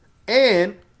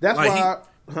 And that's like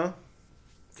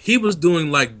he was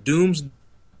doing like Doom's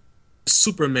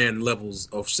Superman levels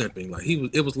of simping. Like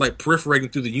it was like perforating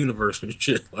through the universe and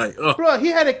shit. Like, bro, he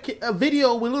had a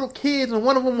video with little kids, and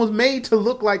one of them was made to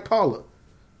look like Paula.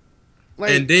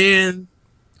 Like, and then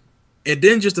And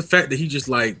then just the fact that he just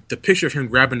like the picture of him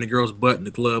grabbing the girl's butt in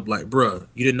the club, like, bruh,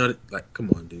 you didn't know that? Like, come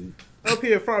on, dude. Up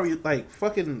here, probably like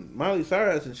fucking Miley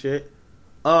Cyrus and shit.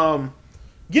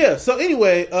 Yeah. So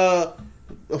anyway,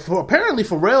 apparently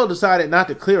Pharrell decided not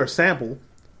to clear a sample,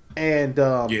 and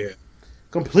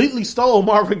completely stole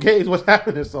Marvin Gaye's "What's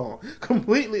Happening" song.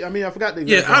 Completely. I mean, I forgot the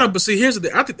I don't. But see, here's the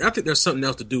thing. I think there's something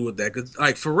else to do with that because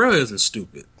like Pharrell isn't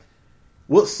stupid.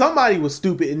 Well, somebody was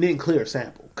stupid and didn't clear a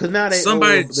sample because now they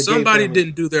somebody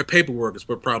didn't do their paperwork. Is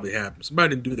what probably happened.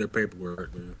 Somebody didn't do their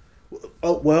paperwork, man.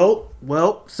 Oh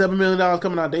well, $7 million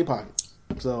coming out of their pocket.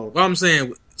 So, well, I'm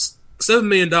saying $7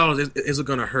 million isn't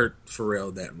going to hurt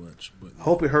Pharrell that much. But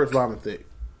hope it hurts Robin Thicke.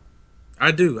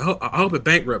 I do. I hope it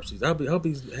bankrupts. I hope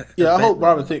he's. Yeah, I hope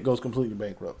Robin Thicke goes completely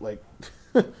bankrupt. Like,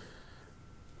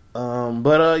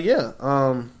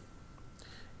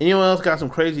 anyone else got some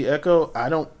crazy echo? I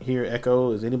don't hear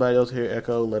echo. Does anybody else hear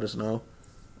echo? Let us know.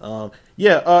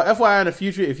 FYI in the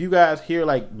future, if you guys hear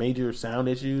like major sound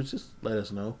issues, just let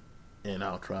us know, and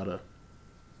I'll try to.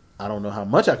 I don't know how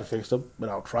much I can fix them, but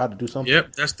I'll try to do something.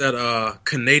 Yep, that's that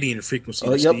Canadian frequency.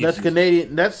 Oh, yep, that's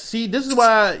Canadian. This is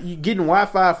why you getting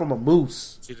Wi-Fi from a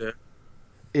moose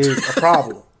is a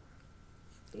problem.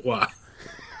 Why?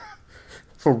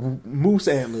 For moose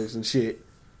antlers and shit.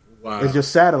 Wow. It's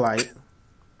just satellite.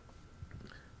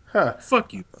 Huh.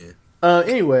 Fuck you, man.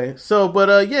 Anyway,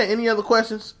 any other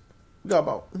questions? We got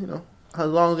about, as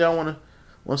long as y'all want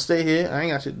to stay here. I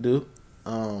ain't got shit to do.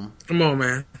 Come on,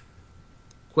 man.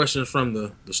 Questions from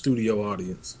the studio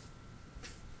audience.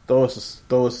 Throw us a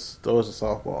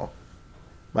softball.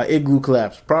 My igloo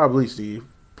collapsed. Probably, Steve.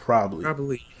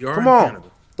 Probably. You are Come in on. Canada.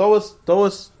 Throw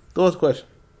us a question.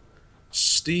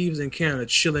 Steve's in Canada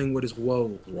chilling with his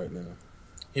woes right now.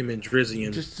 Him and Drizzy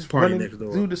and just party next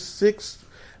door. Do the 6.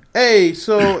 Hey,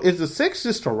 so is the 6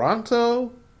 just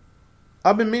Toronto?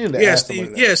 I've been meaning to ask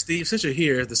Steve. That. Yeah, Steve. Since you're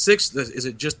here, the 6 is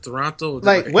it just Toronto?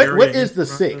 Like what is the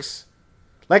 6?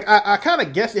 Like I kind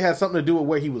of guess it has something to do with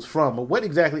where he was from, but what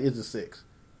exactly is the 6?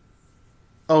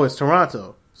 Oh, it's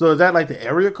Toronto. So is that like the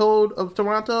area code of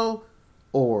Toronto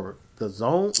or the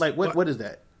zone? Like what is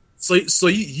that? So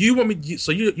you want me?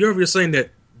 So you're over here saying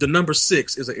that the number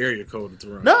 6 is an area code of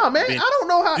Toronto? No, man. I don't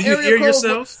know how. Do you hear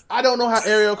yourself? I don't know how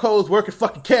area codes work in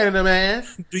fucking Canada, man.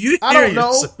 Do you? I don't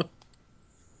know.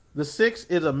 The 6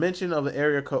 is a mention of the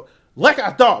area code. Like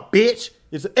I thought, bitch.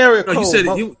 It's an area code. You said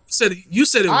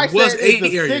it was a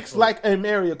area 6 code. like an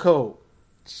area code.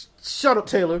 Shut up,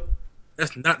 Taylor.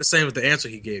 That's not the same as the answer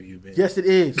he gave you, man. Yes, it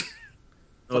is.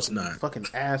 No, it's not. Fucking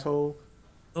asshole.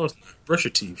 No, it's not. Brush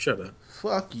your teeth. Shut up.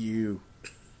 Fuck you.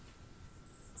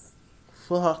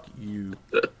 Fuck you.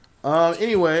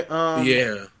 Anyway.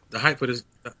 Yeah, the hype for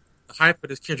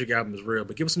this Kendrick album is real.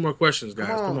 But give us some more questions, guys.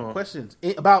 Come on. Questions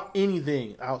about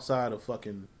anything outside of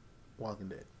fucking Walking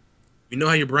Dead. You know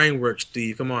how your brain works,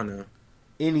 Steve. Come on now.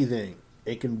 Anything.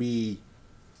 It can be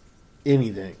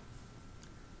anything.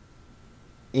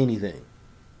 Anything.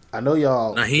 I know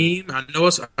y'all. Naheem, I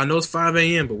know it's 5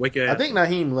 a.m., but wake your ass. I think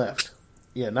Naheem left.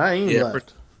 Yeah, Naheem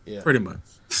left. Pretty much.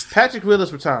 Patrick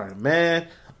Willis retiring, man.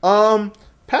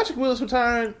 Patrick Willis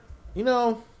retiring,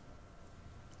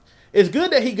 it's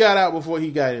good that he got out before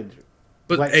he got injured.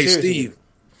 But like, hey, seriously. Steve,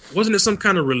 wasn't it some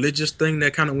kind of religious thing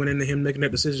that kind of went into him making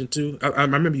that decision too? I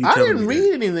remember you telling me. I didn't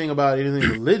read anything about anything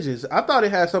religious. I thought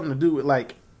it had something to do with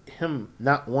like him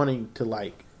not wanting to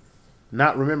like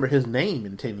not remember his name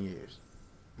in 10 years.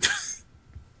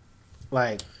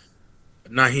 Like,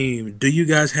 Naheem, do you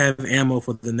guys have ammo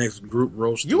for the next group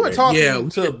roast? You were talking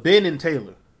to Ben and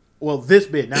Taylor. Well, this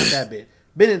bit, not that bit.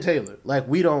 Ben and Taylor. Like,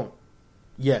 we don't.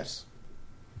 Yes.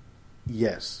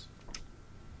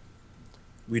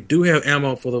 We do have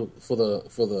ammo for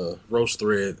the roast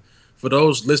thread. For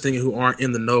those listening who aren't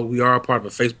in the know, we are a part of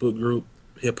a Facebook group,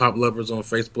 Hip Hop Lovers on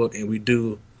Facebook, and we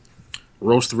do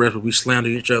roast threads where we slander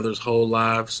each other's whole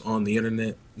lives on the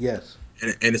internet. Yes.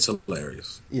 And it's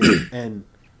hilarious. Yeah, and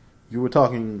you were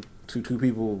talking to two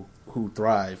people who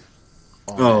thrive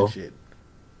on that shit.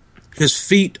 His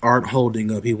feet aren't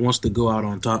holding up. He wants to go out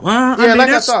on top. I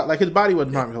thought. Like, his body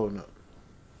wasn't probably holding up.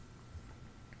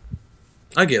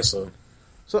 I guess so.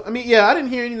 So, I mean, yeah, I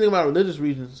didn't hear anything about religious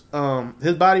reasons.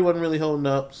 His body wasn't really holding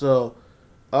up. So,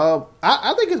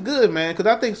 I think it's good, man, because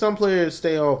I think some players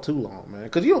stay on too long, man.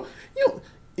 Because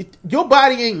your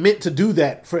body ain't meant to do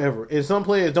that forever, and some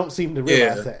players don't seem to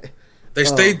realize that.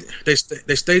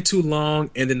 They stay too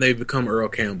long, and then they become Earl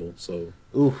Campbell. So,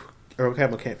 Earl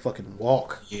Campbell can't fucking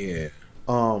walk. Yeah.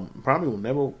 Probably will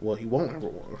never. Well, he won't ever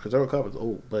walk because Earl Campbell's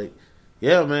old. But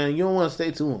yeah, man, you don't want to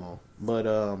stay too long.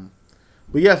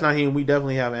 But yes, Naheem, we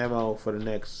definitely have ammo for the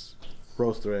next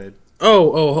roast thread.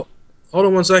 Hold Hold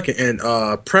on one second.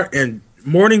 And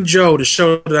Morning Joe, the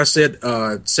show that I said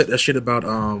that shit about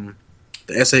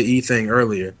the SAE thing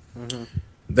earlier. Mm-hmm.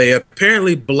 They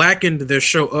apparently blackened their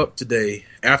show up today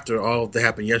after all that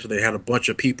happened yesterday. They had a bunch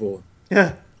of people,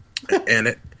 Yeah.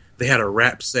 and they had a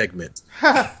rap segment.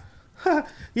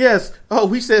 Yes. Oh,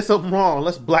 we said something wrong.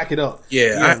 Let's black it up.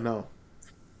 Yeah, no.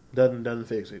 Doesn't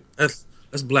fix it. Let's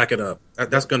black it up.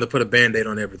 That's going to put a Band-Aid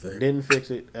on everything. Didn't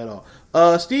fix it at all.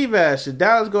 Steve asked, should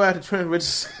Dallas go after Trent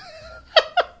Richardson?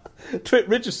 Trent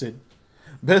Richardson,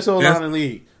 best O-line in the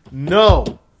league.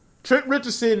 No. Trent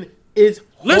Richardson is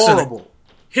horrible.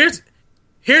 Listen,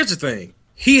 here's the thing.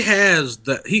 He has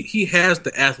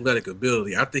the athletic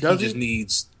ability. I think he just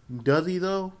needs. Does he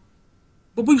though?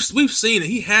 But we've seen it.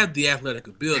 He had the athletic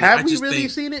ability. Have we really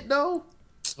seen it though?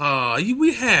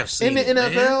 We have seen it in the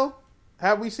NFL. Man.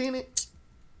 Have we seen it?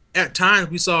 At times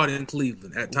we saw it in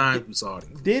Cleveland. At times we saw it in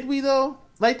Cleveland. Did we though?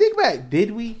 Like, think back.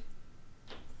 Did we?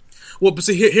 Well, but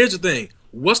see, here's the thing.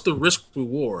 What's the risk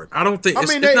reward? I don't think.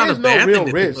 It's there not is a bad no real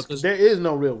thing risk. There is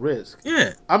no real risk.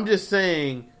 Yeah. I'm just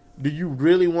saying, do you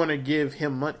really want to give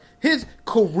him money? His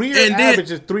career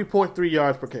average is 3.3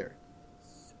 yards per carry.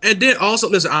 And then also,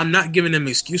 listen, I'm not giving them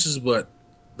excuses, but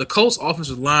the Colts'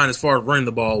 offensive line, as far as running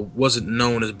the ball, wasn't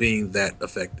known as being that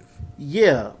effective.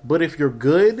 Yeah, but if you're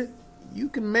good, you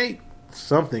can make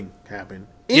something happen.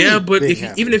 Yeah, but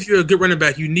even if you're a good running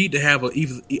back, you need to have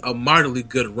a moderately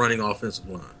good running offensive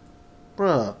line.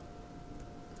 Bruh.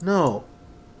 No.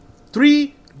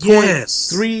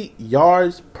 3.3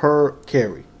 yards per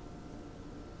carry.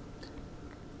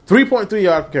 3.3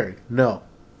 yards per carry. No.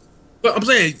 But I'm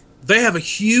saying they have a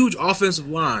huge offensive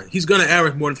line. He's going to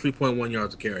average more than 3.1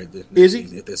 yards a carry. Is he?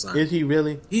 If this is he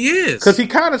really? He is. Because he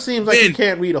kind of seems like he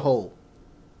can't read a hole.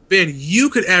 Ben, you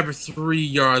could average 3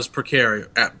 yards per carry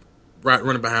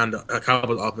running behind a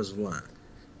Cowboys offensive line.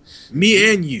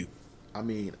 Me and you. I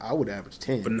mean, I would average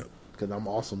 10 because I'm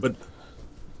awesome. But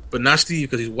not Steve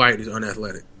because he's white. He's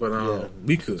unathletic. But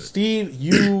we could. Steve,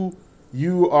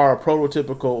 you are a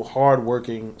prototypical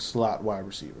hardworking slot wide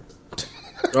receiver.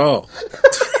 Oh.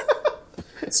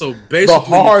 So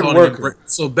basically,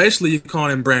 you're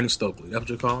calling him Brandon Stokely. That's what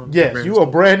you're calling him? Yes, you are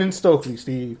Brandon Stokely,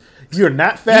 Steve. You're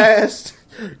not fast.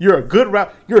 You're a good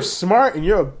route. You're smart, and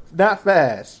you're not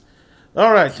fast.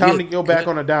 All right, time to go back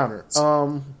on a downer.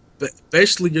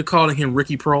 Basically, you're calling him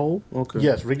Ricky Prohl. Okay.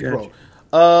 Yes, Ricky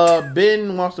Prohl.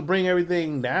 Ben wants to bring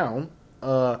everything down.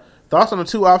 Thoughts on the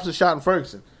two officers shot in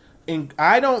Ferguson? And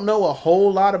I don't know a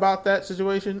whole lot about that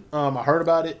situation. I heard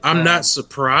about it. I'm not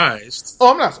surprised.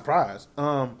 Oh, I'm not surprised.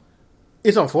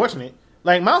 It's unfortunate.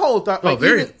 Like, my whole thought. Like,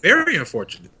 very, very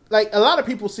unfortunate. Like, a lot of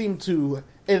people seem to,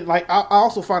 and like, I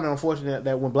also find it unfortunate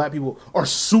that when black people are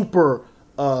super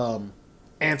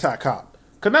anti-cop,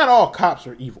 because not all cops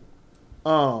are evil.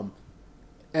 And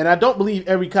I don't believe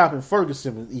every cop in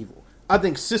Ferguson was evil. I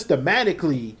think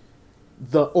systematically,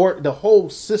 the whole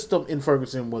system in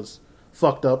Ferguson was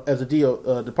fucked up, as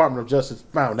the Department of Justice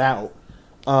found out.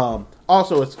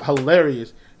 Also, it's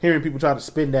hilarious hearing people try to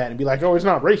spin that and be like, "Oh, it's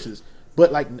not racist."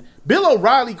 But like, Bill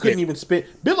O'Reilly couldn't even spin.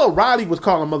 Bill O'Reilly was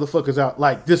calling motherfuckers out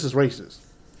like, "This is racist."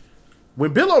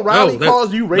 When Bill O'Reilly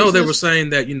calls you racist, no, they were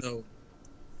saying that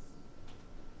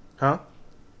huh?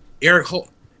 Eric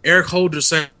Holder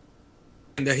saying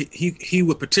that he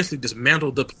would potentially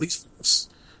dismantle the police force.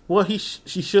 Well,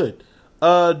 she should.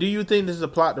 Do you think this is a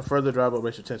plot to further drive up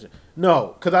racial tension?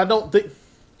 No, because I don't think.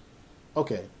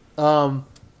 Okay,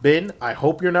 Ben, I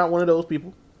hope you're not one of those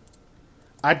people.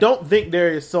 I don't think there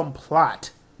is some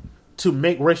plot to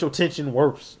make racial tension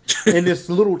worse in this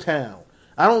little town.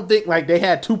 I don't think like they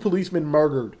had 2 policemen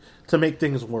murdered to make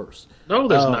things worse. No,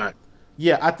 there's not.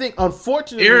 Yeah, I think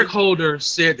unfortunately Eric Holder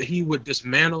said that he would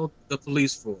dismantle the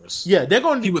police force. Yeah, they're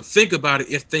going. He would think about it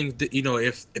if things,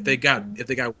 if they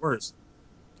got worse.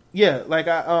 Yeah, like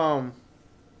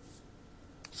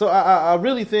So I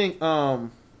really think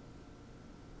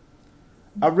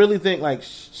like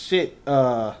shit.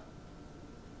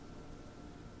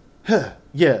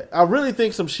 Yeah, I really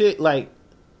think some shit like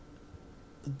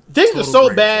things are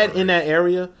so bad in that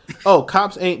area. Oh,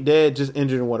 cops ain't dead, just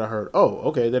injured in what I heard. Oh,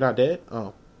 okay, they're not dead.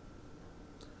 Oh,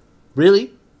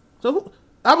 really? So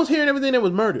I was hearing everything that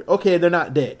was murdered. Okay, they're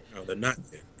not dead. No, they're not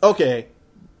dead. Okay,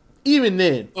 even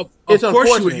then, it's of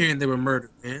course you were hearing they were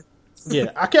murdered, man.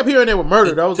 Yeah, I kept hearing they were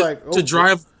murdered. I was like, to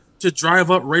drive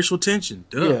up racial tension.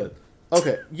 Duh. Yeah.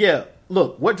 Okay. Yeah.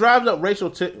 Look, what drives up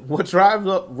racial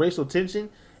tension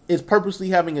is purposely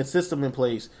having a system in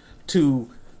place to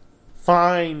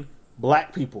fine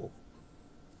black people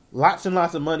lots and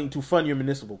lots of money to fund your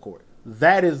municipal court.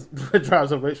 That is what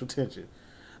drives up racial tension.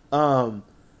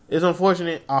 It's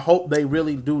unfortunate. I hope they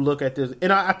really do look at this,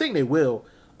 and I think they will.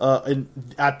 And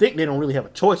I think they don't really have a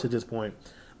choice at this point.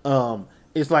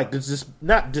 It's like just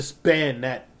not disband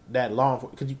that law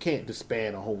enforcement, because you can't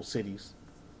disband a whole city's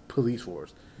police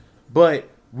force, but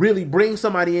really bring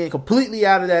somebody in completely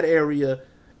out of that area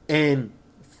and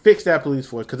fix that police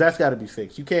force, because that's got to be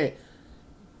fixed. You can't.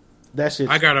 That shit.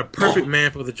 I got a perfect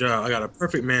man for the job.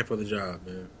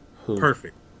 Man. Who?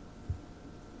 Perfect.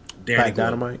 Danny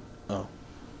Dynamite. Oh,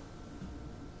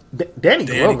 Danny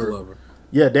Glover.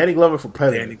 Yeah, Danny Glover for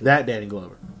Predator. Danny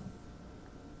Glover.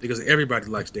 Because everybody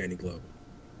likes Danny Glover.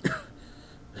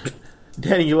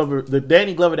 Danny Glover, the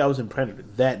Danny Glover that was in Predator.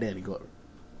 That Danny Glover.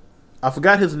 I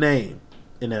forgot his name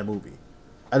in that movie.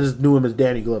 I just knew him as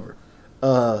Danny Glover.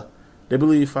 They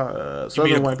believe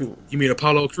Southern white people. You mean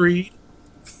Apollo Creed?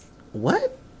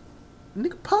 What?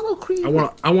 Nigga, Apollo Creed. I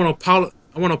want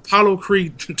Apollo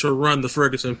Creed to run the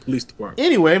Ferguson Police Department.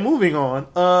 Anyway, moving on.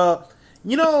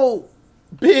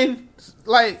 Ben,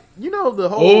 the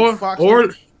whole Fox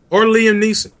News. Or Liam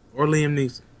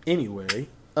Neeson. Anyway,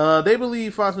 they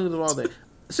believe Fox News is all that.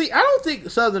 See, I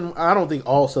don't think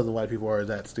all Southern white people are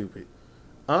that stupid.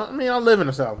 I live in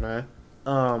the South, man.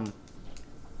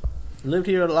 Lived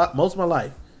here most of my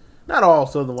life. Not all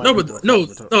Southern white people. No,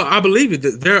 I believe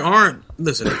it. There aren't.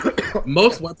 Listen,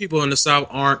 most white people in the South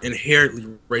aren't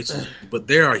inherently racist, but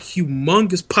there are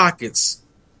humongous pockets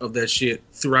of that shit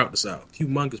throughout the South.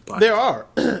 Humongous pockets. There are.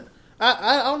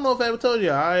 I don't know if I ever told you.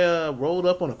 I rolled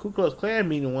up on a Ku Klux Klan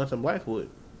meeting once in Blackwood.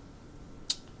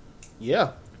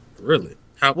 Yeah. Really?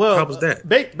 How was that?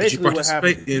 Basically, did you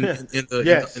participate in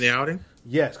the outing?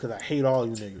 Yes, because I hate all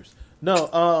you niggers. No,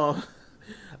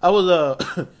 I was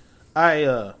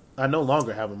I no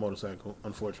longer have a motorcycle,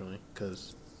 unfortunately,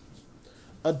 because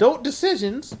adult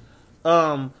decisions.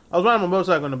 I was riding my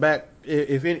motorcycle in the back.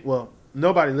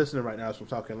 Nobody listening right now is from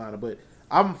South Carolina, but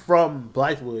I'm from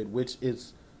Blythewood, which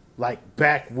is like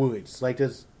backwoods. Like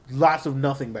there's lots of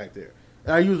nothing back there.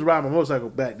 And I used to ride my motorcycle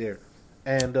back there.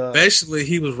 And basically,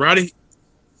 he was riding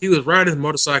his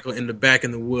motorcycle in the back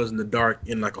in the woods in the dark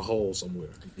in like a hole somewhere.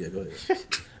 Yeah, go ahead.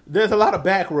 There's a lot of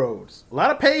back roads, a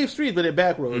lot of paved streets, but they're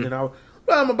back roads. Mm-hmm. And I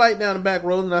ride my bike down the back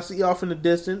road, and I see off in the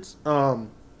distance, bunch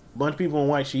of people in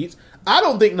white sheets. I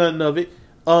don't think nothing of it.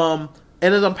 And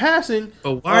as I'm passing,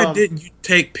 but why didn't you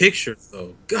take pictures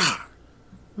though? God,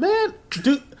 man,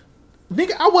 dude,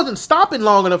 nigga, I wasn't stopping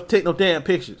long enough to take no damn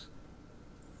pictures.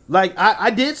 Like I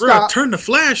did stop. Bro, turn the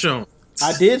flash on.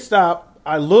 I did stop.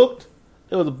 I looked.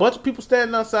 There was a bunch of people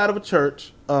standing outside of a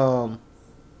church.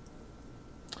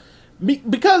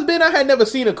 Because Ben, I had never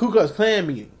seen a Ku Klux Klan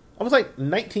meeting. I was like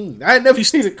 19. I had never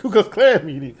seen a Ku Klux Klan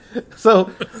meeting.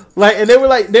 So, and they were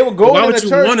going in the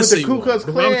church with the Ku Klux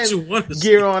Klan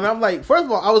gear on. I'm like, first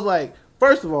of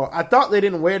all, I thought they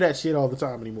didn't wear that shit all the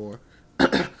time anymore.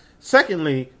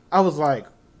 Secondly, I was like,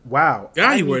 wow.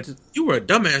 God, you were a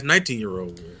dumbass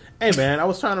 19-year-old. Hey man, I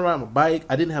was trying to ride my bike.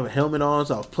 I didn't have a helmet on,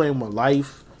 so I was playing with my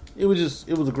life. It was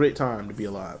a great time to be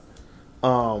alive.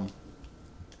 I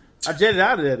jetted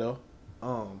out of there though.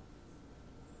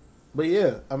 But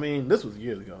yeah, this was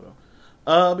years ago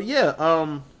though. But yeah,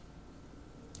 I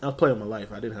was playing with my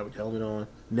life. I didn't have a helmet on.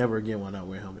 Never again will I not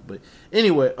wear a helmet. But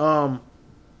anyway, I'm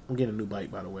getting a new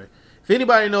bike, by the way. If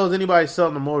anybody knows anybody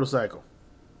selling a motorcycle,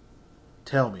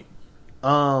 tell me.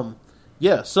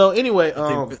 Yeah. So anyway,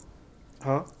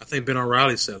 I think Ben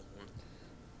O'Reilly said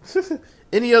one.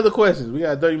 Any other questions? We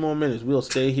got 30 more minutes. We'll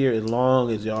stay here as long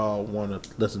as y'all want to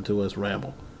listen to us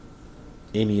ramble.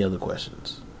 Any other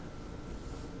questions?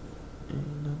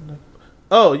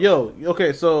 Oh,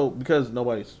 okay, so because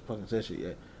nobody's fucking said shit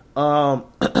yet.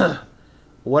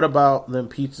 What about them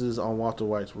pizzas on Walter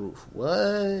White's roof?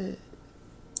 What?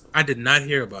 I did not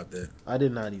hear about that. I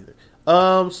did not either.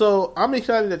 So I'm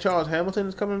excited that Charles Hamilton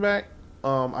is coming back.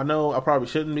 I know I probably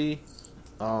shouldn't be.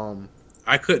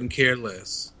 I couldn't care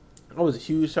less. I was a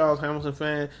huge Charles Hamilton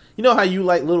fan. You know how you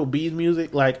like Little B's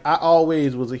music? Like, I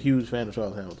always was a huge fan of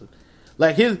Charles Hamilton.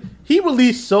 Like, he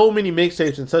released so many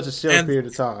mixtapes in such a short period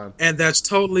of time. And that's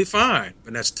totally fine.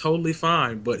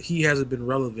 But he hasn't been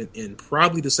relevant in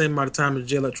probably the same amount of time as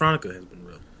Jay Electronica has been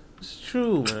relevant. It's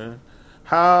true, man.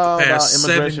 How about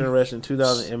immigration arrest in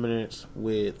 2,000 immigrants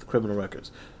with criminal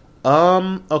records?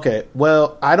 Okay.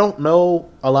 Well, I don't know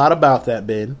a lot about that,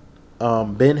 Ben.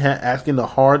 Ben asking the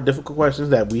hard, difficult questions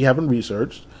that we haven't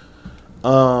researched.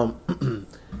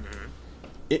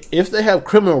 If they have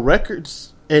criminal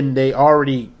records and they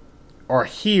already are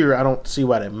here, I don't see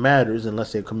why that matters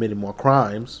unless they've committed more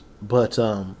crimes. But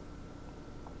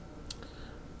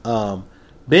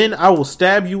Ben, I will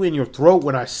stab you in your throat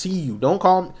when I see you. Don't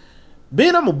call me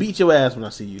Ben. I'm gonna beat your ass when I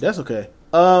see you. That's okay.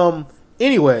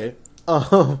 Anyway,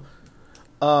 Ben's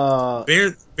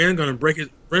gonna break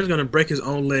his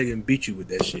own leg and beat you with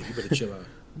that shit. You better chill out.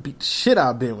 Beat the shit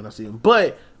out of Ben when I see him.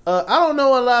 But I don't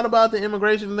know a lot about the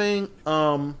immigration thing.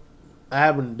 I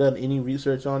haven't done any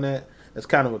research on that. It's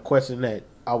kind of a question that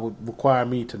I would require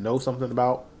me to know something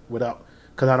about without,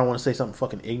 because I don't want to say something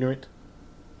fucking ignorant.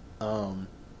 So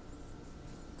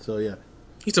yeah.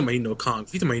 He's talking about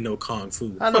he know Kung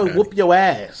Fu. I know, whoop your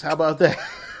ass. How about that?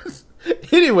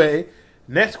 Anyway,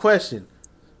 next question.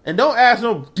 And don't ask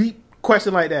no deep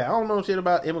question like that. I don't know shit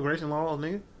about immigration laws,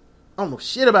 nigga. I don't know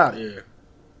shit about it. Yeah.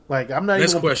 Like, I'm not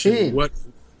next even question. pretend.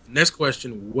 Next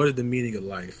question. What is the meaning of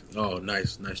life? Oh,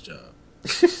 nice job.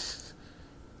 Nice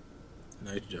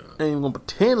job. I ain't even gonna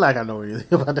pretend like I know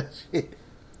anything about that shit.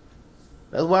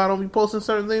 That's why I don't be posting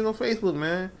certain things on Facebook,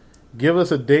 man. Give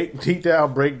us a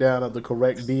detailed breakdown of the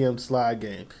correct DM slide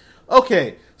game.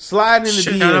 Okay, slide in the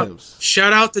DMs.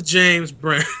 Shout out to James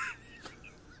Brown.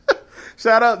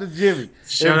 Shout out to Jimmy.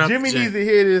 If Jimmy needs to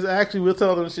hear this, actually, we'll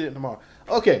tell them shit tomorrow.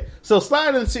 Okay, so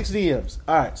slide in the 6 DMs.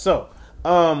 All right, so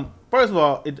first of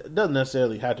all, it doesn't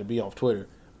necessarily have to be off Twitter.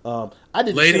 I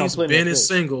did. Ladies, Ben is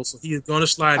single, so he is going to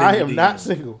slide in. I am not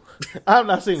single. I'm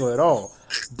not single at all.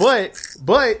 But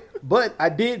I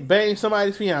did bang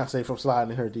somebody's fiance from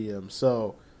sliding in her DM.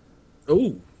 So,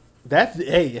 ooh,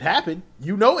 it happened.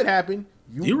 You know it happened.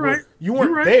 You right. You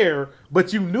weren't there,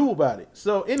 but you knew about it.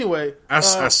 So anyway, I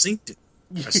synced it.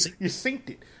 You synced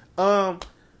it.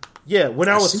 Yeah, when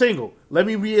I was single. Let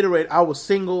me reiterate, I was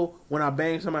single when I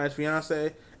banged somebody's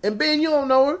fiance. And Ben, you don't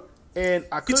know her. And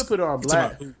I could put her on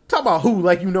blast. Talk about who,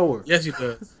 like you know her. Yes, you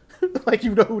do. Like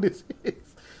you know who this is.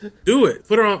 Do it.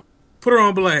 Put her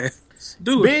on blast.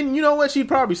 Do it. Ben, you know what? She'd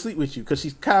probably sleep with you because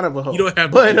she's kind of a hoe. You don't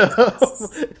have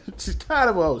she's kind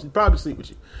of a hoe. She'd probably sleep with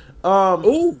you.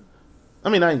 Ooh. I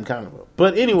mean, not even kind of a hoe.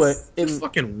 But anyway. You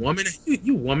fucking woman.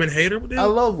 You woman hater. I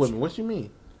love women. What you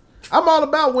mean? I'm all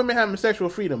about women having sexual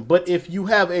freedom. But if you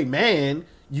have a man,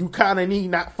 you kind of need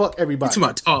not fuck everybody. It's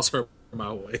about toss her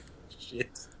my way.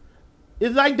 Shit.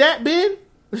 It's like that, Ben.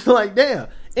 It's like, damn.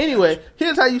 Anyway,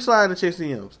 here's how you slide in the chicks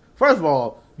DMs. First of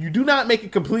all, you do not make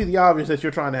it completely obvious that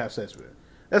you're trying to have sex with her.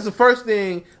 That's the first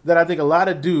thing that I think a lot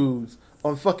of dudes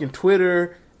on fucking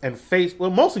Twitter and Facebook,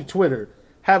 well, mostly Twitter,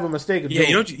 have a mistake of doing.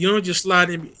 Yeah, you don't just slide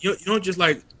in. You don't just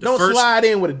like slide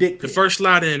in with a dick pic. The first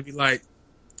slide in and be like,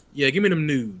 yeah, give me them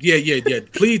nude. Yeah.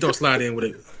 Please don't slide in with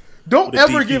it. Don't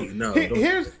ever give. No.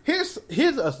 Here's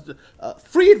a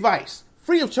free advice,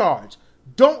 free of charge.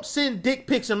 Don't send dick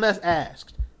pics unless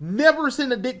asked. Never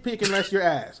send a dick pic unless you're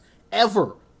asked.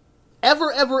 Ever.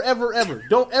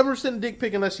 Don't ever send a dick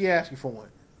pic unless she asks you for one.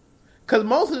 Because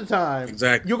most of the time,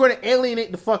 you're going to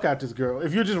alienate the fuck out this girl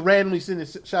if you're just randomly sending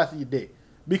shots of your dick.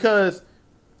 Because,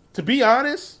 to be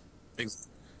honest,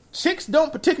 chicks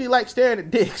don't particularly like staring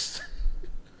at dicks.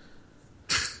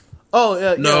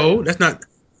 No, that's not.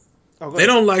 They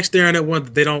don't like staring at one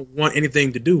that they don't want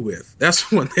anything to do with.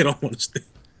 That's one they don't want to stare.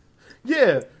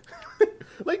 Yeah.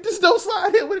 Like, just don't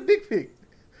slide in with a dick pic.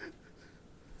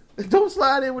 Don't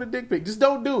slide in with a dick pic. Just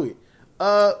don't do it.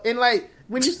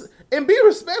 And be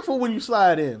respectful when you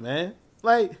slide in, man.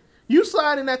 Like, you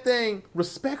slide in that thing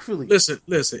respectfully. Listen.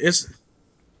 It's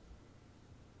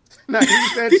now,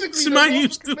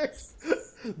 used to.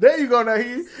 There you go. Now,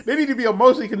 they need to be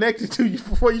emotionally connected to you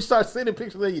before you start sending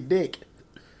pictures of your dick.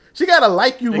 She gotta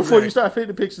like you before you start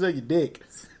sending pictures of your dick.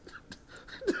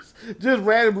 Just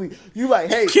randomly, you like,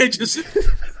 hey. Can't just.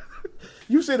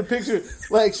 You send a picture,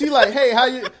 like, she like,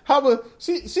 hey,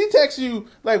 she texts you,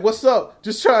 like, what's up?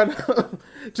 Just trying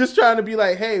to be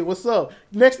like, hey, what's up?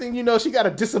 Next thing you know, she got a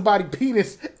disembodied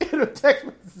penis in her text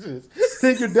messages.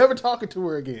 Then you're never talking to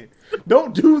her again.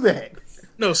 Don't do that.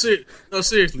 No,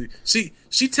 seriously.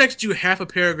 She texts you half a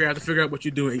paragraph to figure out what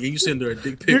you're doing, and you send her a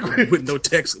dick pic with no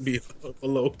text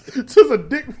below. Just a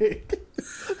dick pic.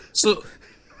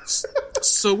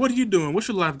 So what are you doing? What's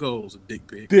your life goals? A dick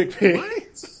pic. Dick pic.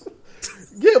 What?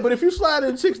 Yeah, but if you slide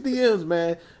in chicks DMs,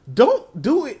 man, don't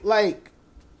do it like.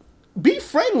 Be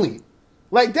friendly.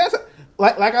 Like that's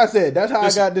like I said. That's how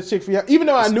I got this chick for you. Even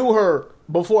though I knew her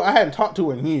before, I hadn't talked to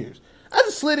her in years. I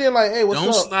just slid in like, hey, what's up?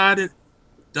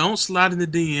 Don't slide in the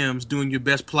DMs doing your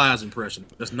best Plies impression.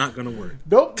 That's not gonna work.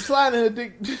 Don't slide in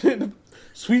the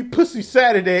sweet pussy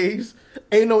Saturdays.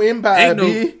 Ain't no invite,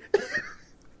 B.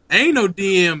 Ain't no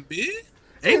DM, B.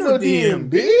 Ain't no DM,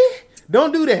 B.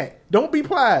 Don't do that. Don't be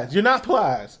Plies. You're not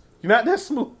Plies. You're not that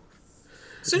smooth.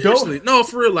 Seriously, no,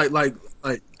 for real. Like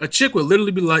a chick would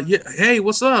literally be like, "Yeah, hey,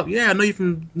 what's up? Yeah, I know you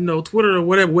from Twitter or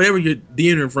whatever you're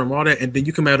DMing from, all that," and then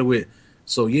you come out of it.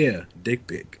 So yeah, dick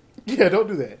pic. Yeah, don't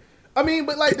do that. I mean,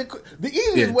 but like the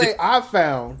easiest way I've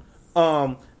found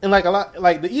And like a lot,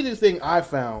 like the easiest thing I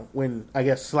found when I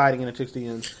guess sliding into chicks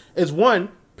DMs is one.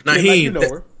 Like you know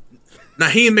her.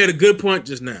 Naheem made a good point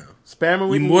just now. Spamming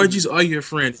with emojis are your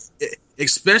friend,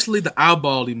 especially the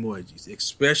eyeball emojis.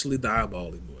 Especially the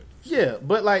eyeball emojis. Yeah,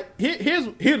 but like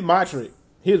here's my trick.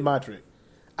 Here's my trick.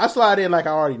 I slide in like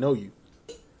I already know you.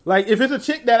 Like if it's a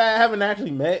chick that I haven't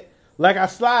actually met, like I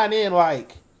slide in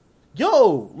like,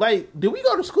 yo, like did we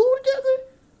go to school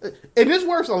together? And this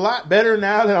works a lot better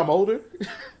now that I'm older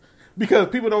because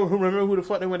people don't remember who the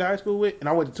fuck they went to high school with, and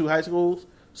I went to 2 high schools,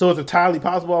 so it's entirely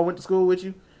possible I went to school with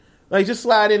you. Like just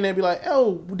slide in there and be like,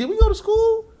 oh, did we go to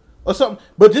school or something?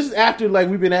 But just after like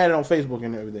we've been at it on Facebook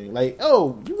and everything, like,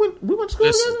 oh, we went to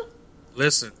school together.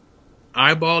 Listen,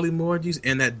 eyeball emojis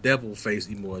and that devil face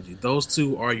emoji. Those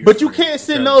two are your. But friends. You can't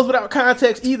send those without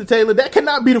context either, Taylor. That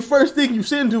cannot be the first thing you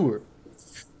send to her.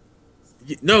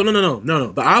 No.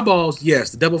 The eyeballs,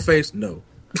 yes. The devil face, no.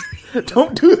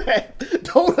 Don't do that.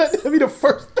 Don't let that be the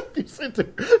first thing you send to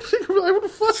her. She can be like, what the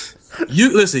fuck?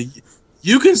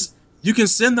 You can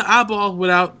send the eyeball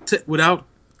without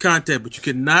context, but you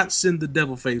cannot send the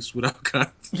devil face without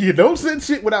context. You don't send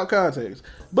shit without context.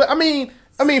 But I mean,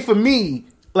 for me,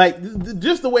 like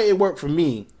just the way it worked for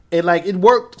me, and like it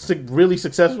worked really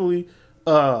successfully.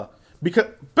 Because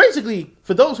basically,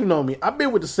 for those who know me, I've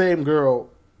been with the same girl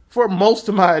for most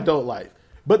of my adult life.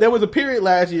 But there was a period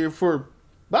last year for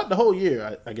about the whole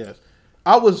year, I guess.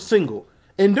 I was single,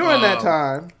 and during that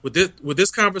time, with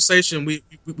this conversation,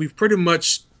 we've pretty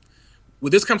much.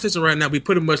 With this conversation right now, we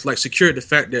pretty much like secured the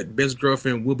fact that best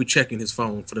girlfriend will be checking his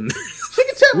phone for the next. She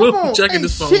can check my phone. Checking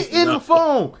his phone. Shit in the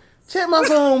phone. Check my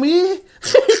phone, man.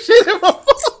 Shit in my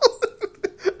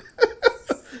phone.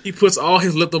 He puts all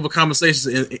his leftover conversations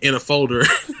in a folder.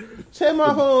 Check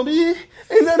my phone, man.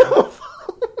 Ain't nothing on my phone.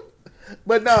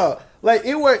 But no, like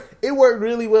it worked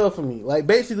really well for me. Like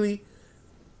basically,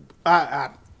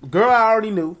 girl I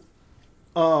already knew.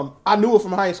 I knew her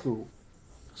from high school.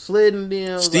 Slid in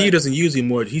them. Steve doesn't use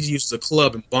emojis. He uses a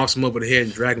club and bonks him over the head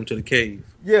and drag him to the cave.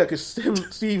 Yeah, because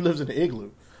Steve lives in the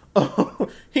igloo.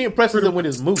 He impresses them with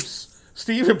his moose.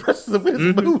 Steve impresses them with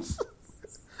his moose.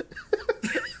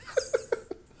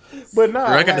 But nah,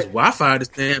 I got this Wi-Fi, this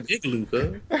damn igloo,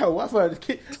 huh? Wi-Fi.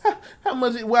 How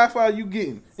much Wi-Fi are you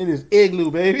getting in this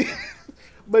igloo, baby?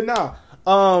 But nah,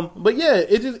 but yeah,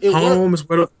 it home is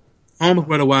where the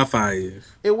Wi-Fi is.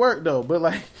 It worked though, but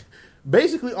like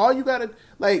basically all you gotta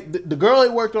like the girl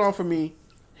it worked on for me,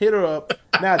 hit her up.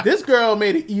 Now this girl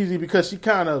made it easy because she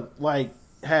kind of like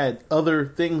had other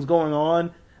things going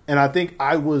on, and I think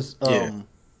I was an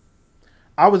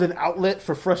outlet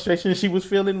for frustration she was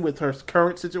feeling with her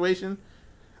current situation.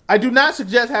 I do not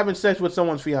suggest having sex with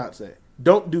someone's fiance.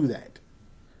 Don't do that.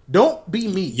 Don't be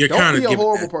me. You're don't be a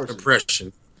horrible person.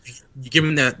 Impression. You're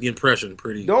giving that the impression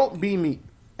pretty. Don't be me.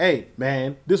 Hey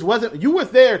man, this wasn't. You were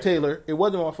there, Taylor. It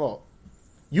wasn't my fault.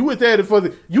 You were there for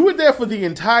the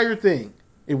entire thing.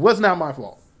 It was not my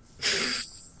fault.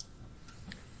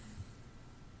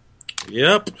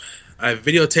 Yep. I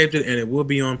videotaped it and it will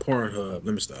be on Pornhub.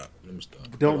 Let me stop.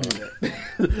 Don't do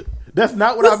that. That's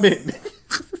not what I meant.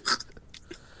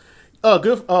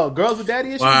 Girls with daddy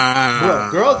issues. Wow.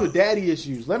 Bro, girls with daddy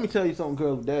issues. Let me tell you something.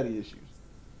 Girls with daddy issues.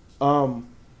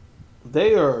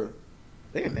 They're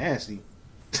nasty.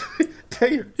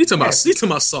 He's talking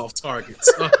about soft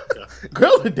targets. Oh,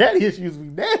 girls with daddy issues be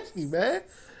nasty, man.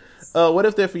 What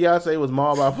if their fiance was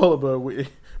mauled by a polar bear,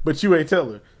 but you ain't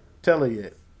tell her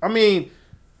yet? I mean,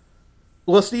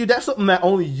 well, Steve, that's something that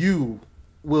only you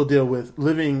will deal with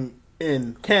living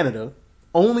in Canada.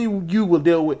 Only you will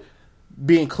deal with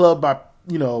being clubbed by,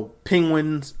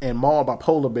 penguins and mauled by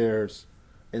polar bears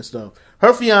and stuff.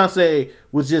 Her fiance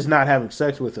was just not having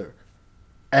sex with her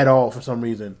at all for some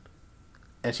reason,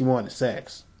 and she wanted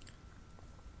sex.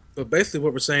 But basically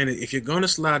what we're saying is if you're going to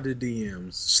slide the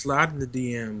DMs, slide in the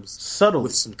DMs subtle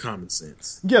with some common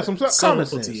sense. Yeah, some common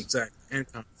sense. Exactly.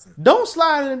 And common sense. Don't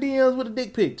slide in the DMs with a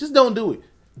dick pic. Just don't do it.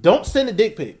 Don't send a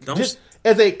dick pic. Just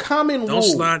as a common rule.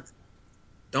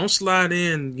 Don't slide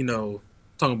in,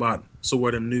 talking about so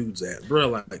where them nudes at. Bro,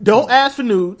 like, don't ask for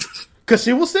nudes because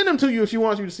she will send them to you if she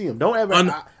wants you to see them. Don't ever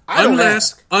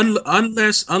unless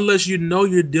you know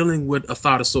you're dealing with a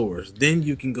Thottosaurus, then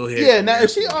you can go ahead. Yeah, now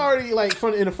if she already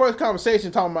in the first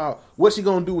conversation talking about what she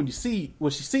gonna do when she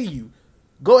see you,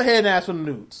 go ahead and ask for the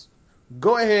nudes.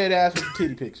 Go ahead and ask for the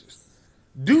titty pictures.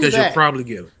 Do because that you'll probably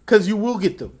get them. Because you will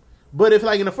get them. But if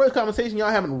in the first conversation y'all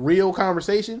having a real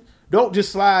conversation, don't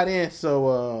just slide in.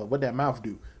 So what that mouth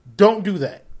do? Don't do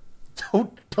that.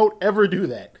 Don't ever do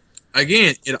that.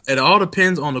 Again, it all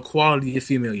depends on the quality of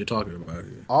female you're talking about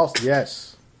here. Also,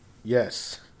 yes.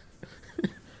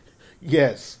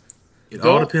 It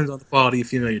all depends on the quality of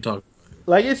female you're talking about.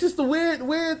 Like, it's just a weird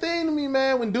thing to me,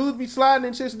 man. When dudes be sliding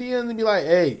in chicks' DMs and be like,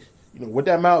 "Hey, what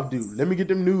that mouth do? Let me get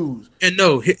them news." And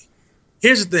no,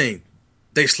 here's the thing: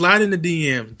 they slide in the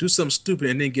DM, do something stupid,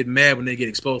 and then get mad when they get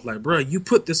exposed. Like, bro, you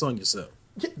put this on yourself.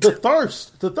 The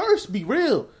thirst be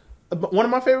real. One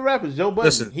of my favorite rappers, Joe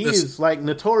Budden, he is like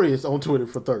notorious on Twitter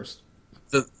for thirst.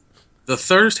 The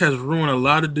thirst has ruined a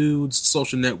lot of dudes'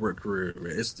 social network career.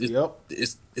 It's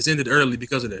ended early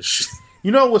because of that shit.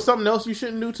 You know what's something else you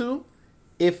shouldn't do too?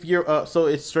 If you're so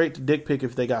it's straight to dick pic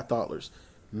if they got thoughtlers.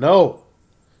 No,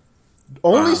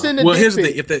 only send a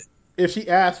dick pic if she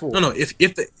asks for it. No.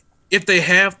 If they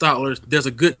have thoughtlers, there's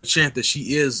a good chance that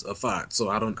she is a thought. So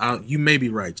you may be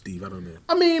right, Steve. I don't know.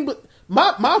 I mean, but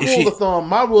my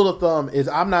rule of thumb is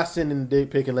I'm not sending a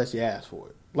dick pic unless you ask for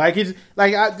it. Like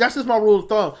that's just my rule of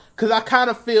thumb, because I kind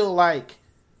of feel like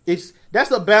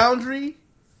that's a boundary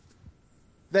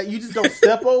that you just don't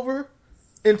step over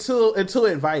until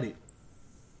invited.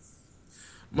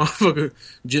 Motherfucker,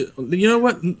 you know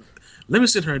what? Let me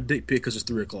send her a dick pic because it's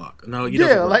 3:00. No, she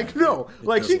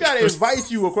got to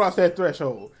invite you across that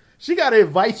threshold. She got to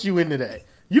invite you into that.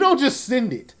 You don't just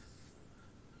send it.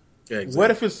 Yeah, exactly.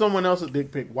 What if it's someone else's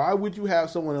dick pic? Why would you have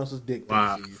someone else's dick pic?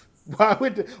 Wow. Steve?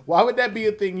 Why would that be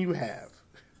a thing you have?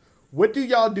 What do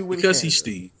y'all do in Canada? Because he's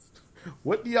Steve.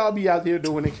 What do y'all be out here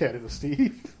doing in Canada,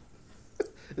 Steve?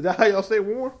 Is that how y'all stay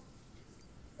warm?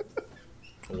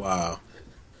 Wow.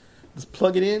 Just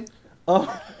plug it in.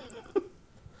 But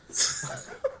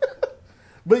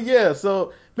yeah,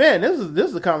 so man, this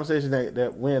is a conversation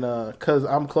that went because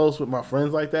I'm close with my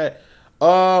friends like that.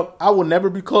 I will never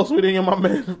be close with any of my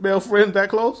male friends that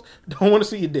close. Don't want to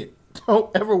see your dick. Don't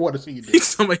ever want to see your dick.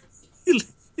 He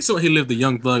lived the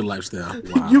young thug lifestyle.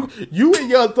 Wow. You and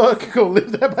Young Thug can go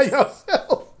live that by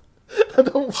yourself.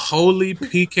 Holy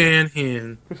pecan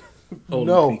hen.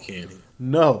 Pecan hen.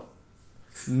 No.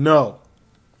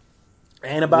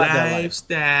 Ain't about that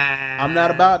lifestyle. I'm not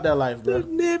about that life, bro.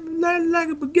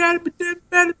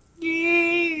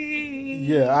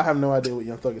 Yeah, I have no idea what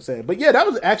Young Thug is saying. But yeah, that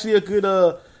was actually a good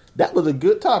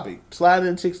topic. Slide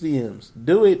in chicks DMs.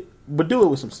 Do it, but do it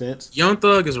with some sense. Young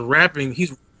Thug is rapping.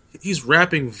 He's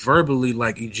rapping verbally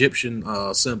like Egyptian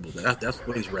symbols. That's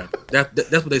what he's rapping.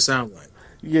 That's what they sound like.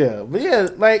 Yeah, but yeah,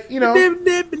 like, yeah,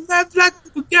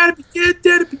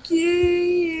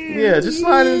 just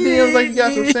slide in the DMs like you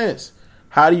got some sense.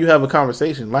 How do you have a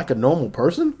conversation like a normal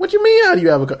person? What you mean? How do you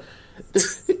have a?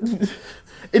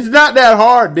 It's not that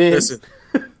hard, Ben. Listen,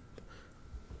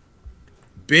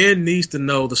 Ben needs to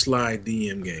know the slide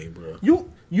DM game, bro.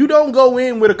 You don't go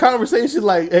in with a conversation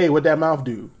like, "Hey, what that mouth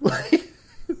do?" Like,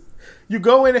 you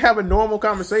go in and have a normal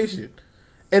conversation,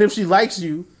 and if she likes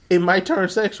you, it might turn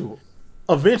sexual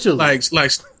eventually. Like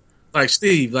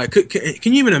Steve, like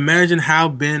can you even imagine how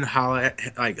Ben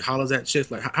hollers at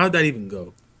chicks? Like, how'd that even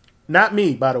go? Not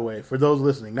me, by the way, for those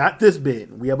listening. Not this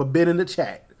Ben. We have a Ben in the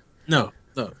chat. No.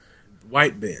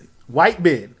 White Ben. White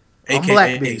Ben. AKA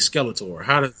Black Ben. Skeletor.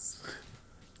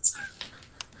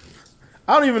 I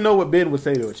don't even know what Ben would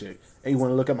say to a chick. Hey, you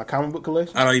want to look at my comic book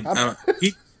collection?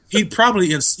 He'd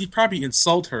probably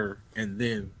insult her and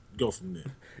then go from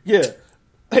there. Yeah.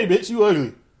 Hey, bitch, you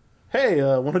ugly. Hey,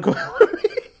 want to go out with me?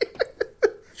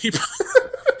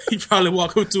 He probably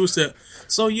walk up to her and say,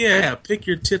 "So yeah, pick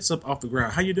your tits up off the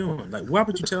ground. How you doing?" Like, why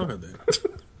would you tell her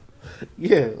that?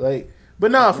 Yeah, like,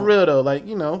 but nah, for real though, like,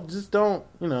 just don't,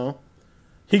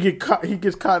 he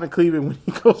gets caught in cleavage when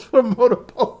he goes for a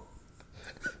motorboat.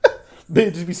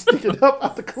 Bitch just be sticking up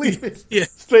out the cleavage,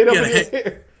 straight up in his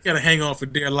hair. Gotta hang on for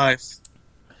dear life.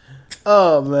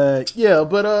 Oh man, yeah,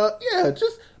 but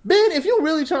just Ben, if you're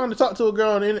really trying to talk to a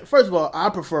girl, and first of all, I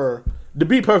prefer, to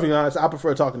be perfectly honest,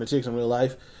 talking to chicks in real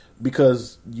life.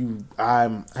 Because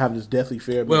I have this deathly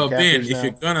fear. Well, Ben,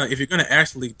 if you're gonna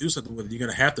actually do something with it, you're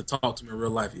gonna have to talk to me in real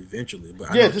life eventually.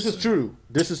 But this is true.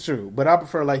 This is true. But I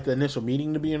prefer like the initial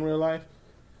meeting to be in real life.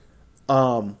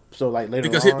 So like later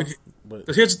on.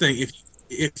 Because here's the thing: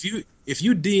 if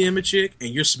you DM a chick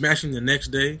and you're smashing the next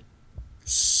day,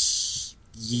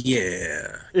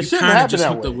 yeah, it shouldn't happen that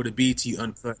way. Hooked up with a BT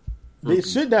uncut. It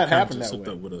should not happen that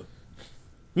way.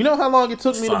 You know how long it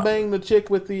took me to bang the chick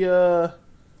with the?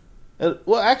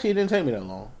 Well, actually, it didn't take me that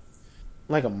long.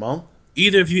 Like a month.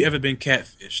 Either of you ever been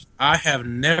catfished? I have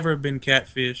never been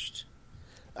catfished.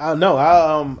 No,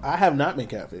 I have not been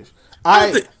catfished.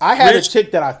 I had a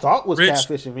chick that I thought was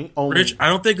catfishing me. Rich, I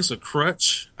don't think it's a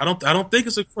crutch. I don't think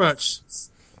it's a crutch.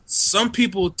 Some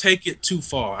people take it too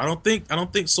far. I don't think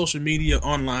social media,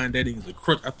 online dating is a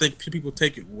crutch. I think people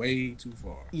take it way too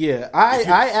far. Yeah,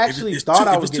 I actually thought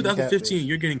I was getting 2015. catfished.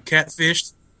 You're getting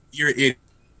catfished. You're an idiot.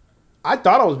 I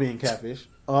thought I was being catfished.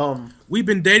 We've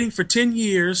been dating for 10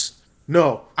 years.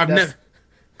 No, I've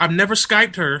never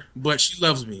Skyped her, but she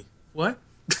loves me. What?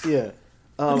 Yeah.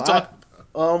 What are you talking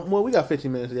about? Well, we got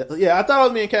 15 minutes. Yeah, I thought I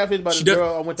was being catfished by this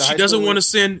girl I went to high school with. She doesn't want to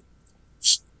send.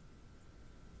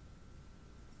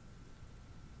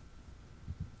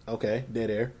 Okay, dead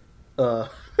air.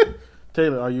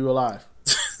 Taylor, are you alive?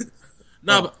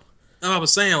 No, I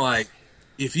was saying, like,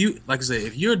 if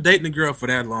you're dating a girl for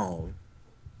that long,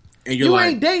 and you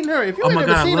ain't dating her. If you ain't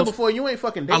never seen her before, you ain't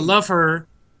fucking dating. I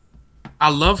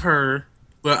love her,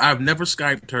 but I've never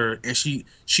Skyped her, and she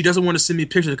doesn't want to send me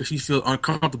pictures because she feels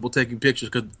uncomfortable taking pictures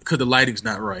because the lighting's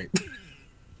not right.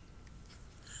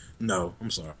 No, I'm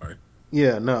sorry.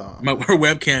 Yeah, no. Her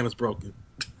webcam is broken.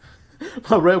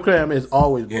 My webcam is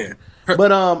always broken. Yeah.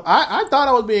 But I thought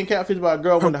I was being catfished by a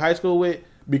girl I went to high school with,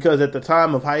 because at the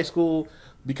time of high school,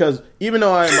 because even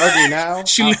though I'm ugly now,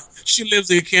 she lives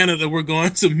in Canada. We're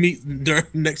going to meet during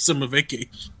next summer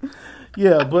vacation.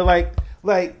 Yeah, but like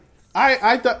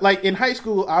I thought, like, in high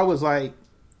school I was like,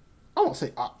 I won't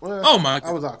say awkward. Oh my God,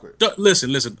 I was awkward.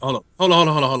 Listen, hold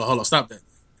on, stop that.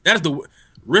 That is the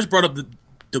Rich brought up the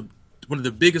one of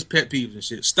the biggest pet peeves and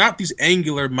shit. Stop these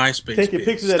angular MySpace. Taking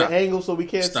pictures at an angle so we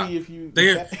can't see if you.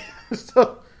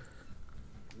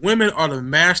 Women are the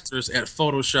masters at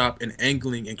Photoshop and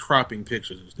angling and cropping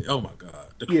pictures. Oh my God,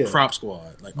 the crop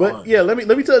squad. Like, but let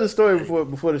me tell the story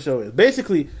before the show is.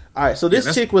 Basically, all right. So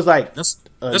this chick was like, let's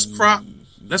crop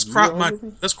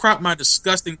my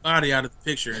disgusting body out of the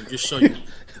picture and just show you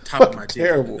the top of my dick.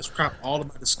 Terrible. Let's crop all of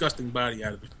my disgusting body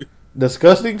out of it.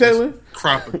 Disgusting, Taylor?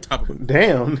 Crop on top of it.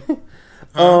 Damn.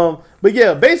 But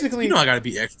yeah, basically, I gotta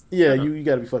be extra. Yeah, you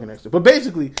gotta be fucking extra. But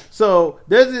basically, so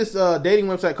there's this dating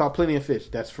website called Plenty of Fish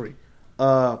that's free.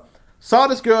 Saw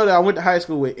this girl that I went to high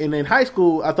school with, and in high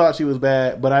school I thought she was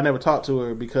bad, but I never talked to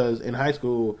her because in high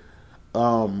school,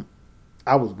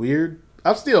 I was weird.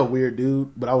 I'm still a weird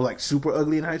dude, but I was like super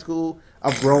ugly in high school.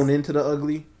 I've grown into the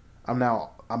ugly. I'm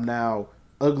now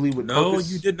ugly with purpose. No,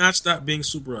 you did not stop being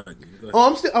super ugly.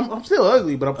 Oh, I'm still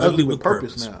ugly, but I'm ugly with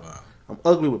purpose now. Wow. I'm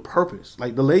ugly with purpose.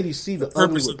 Like, the ladies see the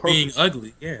ugly with purpose. Being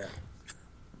ugly, yeah.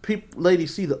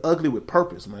 Ladies see the ugly with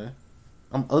purpose, man.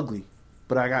 I'm ugly,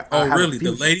 but I have really? A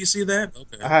future. The ladies see that?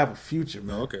 Okay. I have a future,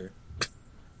 man. Okay.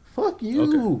 Fuck you.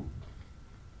 Okay.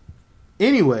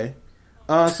 Anyway,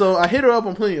 so I hit her up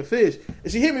on Plenty of Fish, and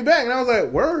she hit me back, and I was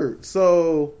like, "Word."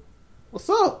 So, what's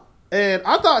up? And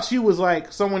I thought she was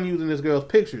like someone using this girl's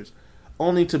pictures,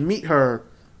 only to meet her,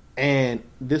 and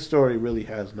this story really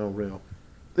has no real.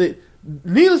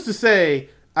 Needless to say,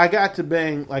 I got to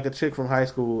bang like a chick from high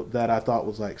school that I thought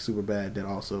was like super bad, that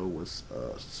also was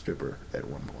a stripper at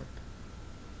one point.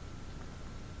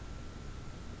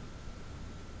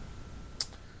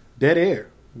 Dead air.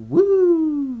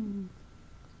 Woo!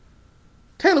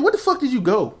 Taylor, where the fuck did you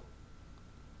go?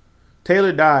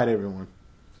 Taylor died, everyone.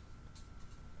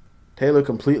 Taylor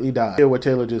completely died. Where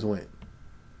Taylor just went.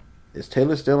 Is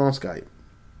Taylor still on Skype?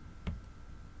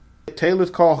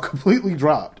 Taylor's call completely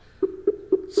dropped.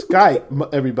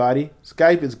 Skype, everybody.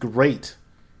 Skype is great.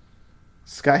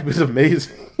 Skype is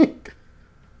amazing.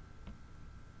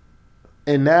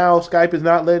 And now Skype is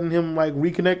not letting him like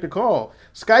reconnect the call.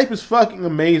 Skype is fucking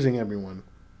amazing, everyone.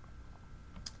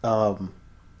 Let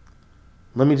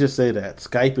me just say that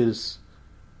Skype is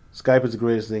the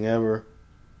greatest thing ever.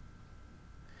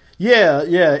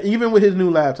 Yeah, even with his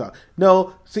new laptop.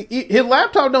 No, see, his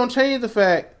laptop don't change the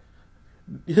fact.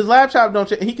 His laptop don't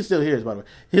change. He can still hear us, by the way.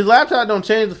 His laptop don't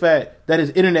change the fact that his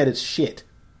internet is shit.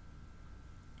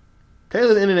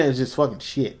 Taylor's internet is just fucking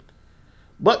shit.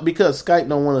 But because Skype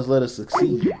don't want us to let us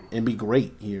succeed and be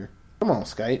great here. Come on,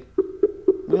 Skype.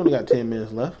 We only got 10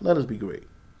 minutes left. Let us be great.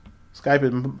 Skype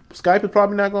is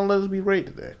probably not going to let us be great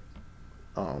today.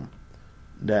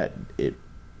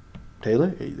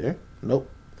 Taylor, are you there?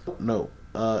 Nope. No.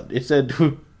 It said,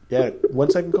 yeah,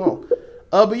 1 second call.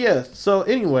 But yeah, so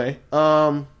anyway,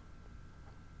 well,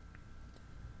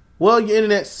 your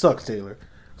internet sucks, Taylor.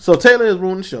 So Taylor has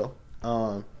ruined the show.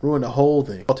 Ruined the whole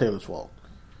thing. All Taylor's fault.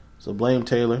 So blame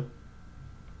Taylor.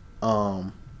 But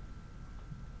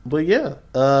yeah,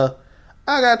 I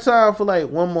got time for like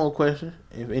one more question.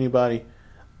 If anybody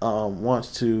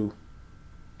wants to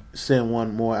send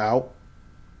one more out.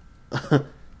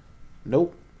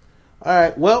 Nope.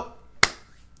 Alright, well,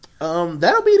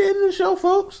 that'll be the end of the show,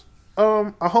 folks.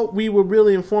 I hope we were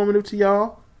really informative to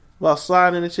y'all about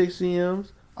sliding the chick's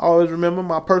DMs. Always remember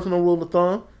my personal rule of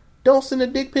thumb: don't send a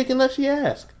dick pic unless you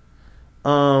ask.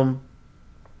 You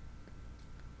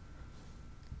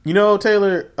know,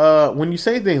 Taylor, when you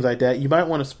say things like that, you might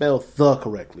want to spell "the"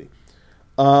 correctly.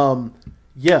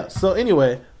 Yeah. So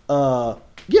anyway,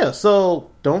 yeah,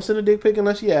 so don't send a dick pic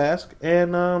unless you ask,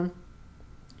 and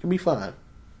you'll be fine,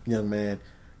 young man.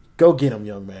 Go get him,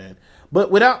 young man. But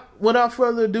without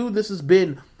further ado, this has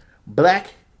been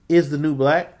Black is the New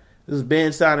Black. This is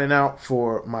Ben signing out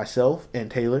for myself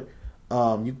and Taylor.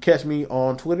 You can catch me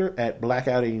on Twitter at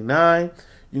Blackout89.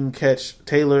 You can catch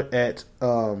Taylor at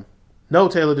no,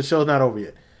 Taylor, the show's not over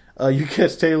yet. You can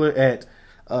catch Taylor at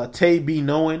Tay B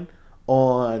Knowing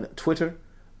on Twitter.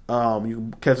 You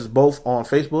can catch us both on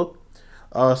Facebook.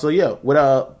 So yeah,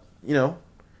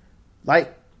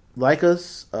 like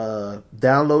us,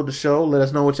 download the show, let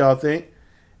us know what y'all think,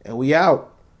 and we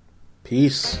out.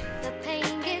 Peace.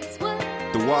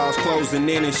 The walls closing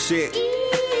in and shit.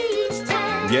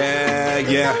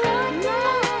 Yeah.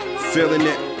 Feeling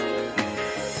it.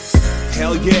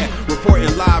 Hell yeah,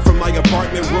 reporting live from my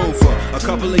apartment room for a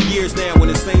couple of years now, when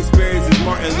the same spirits as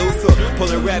Martin Luther,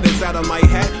 pulling rabbits out of my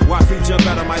hat, watch me jump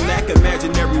out of my lack,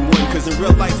 imagine everyone, cause in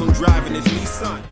real life I'm driving this Nissan.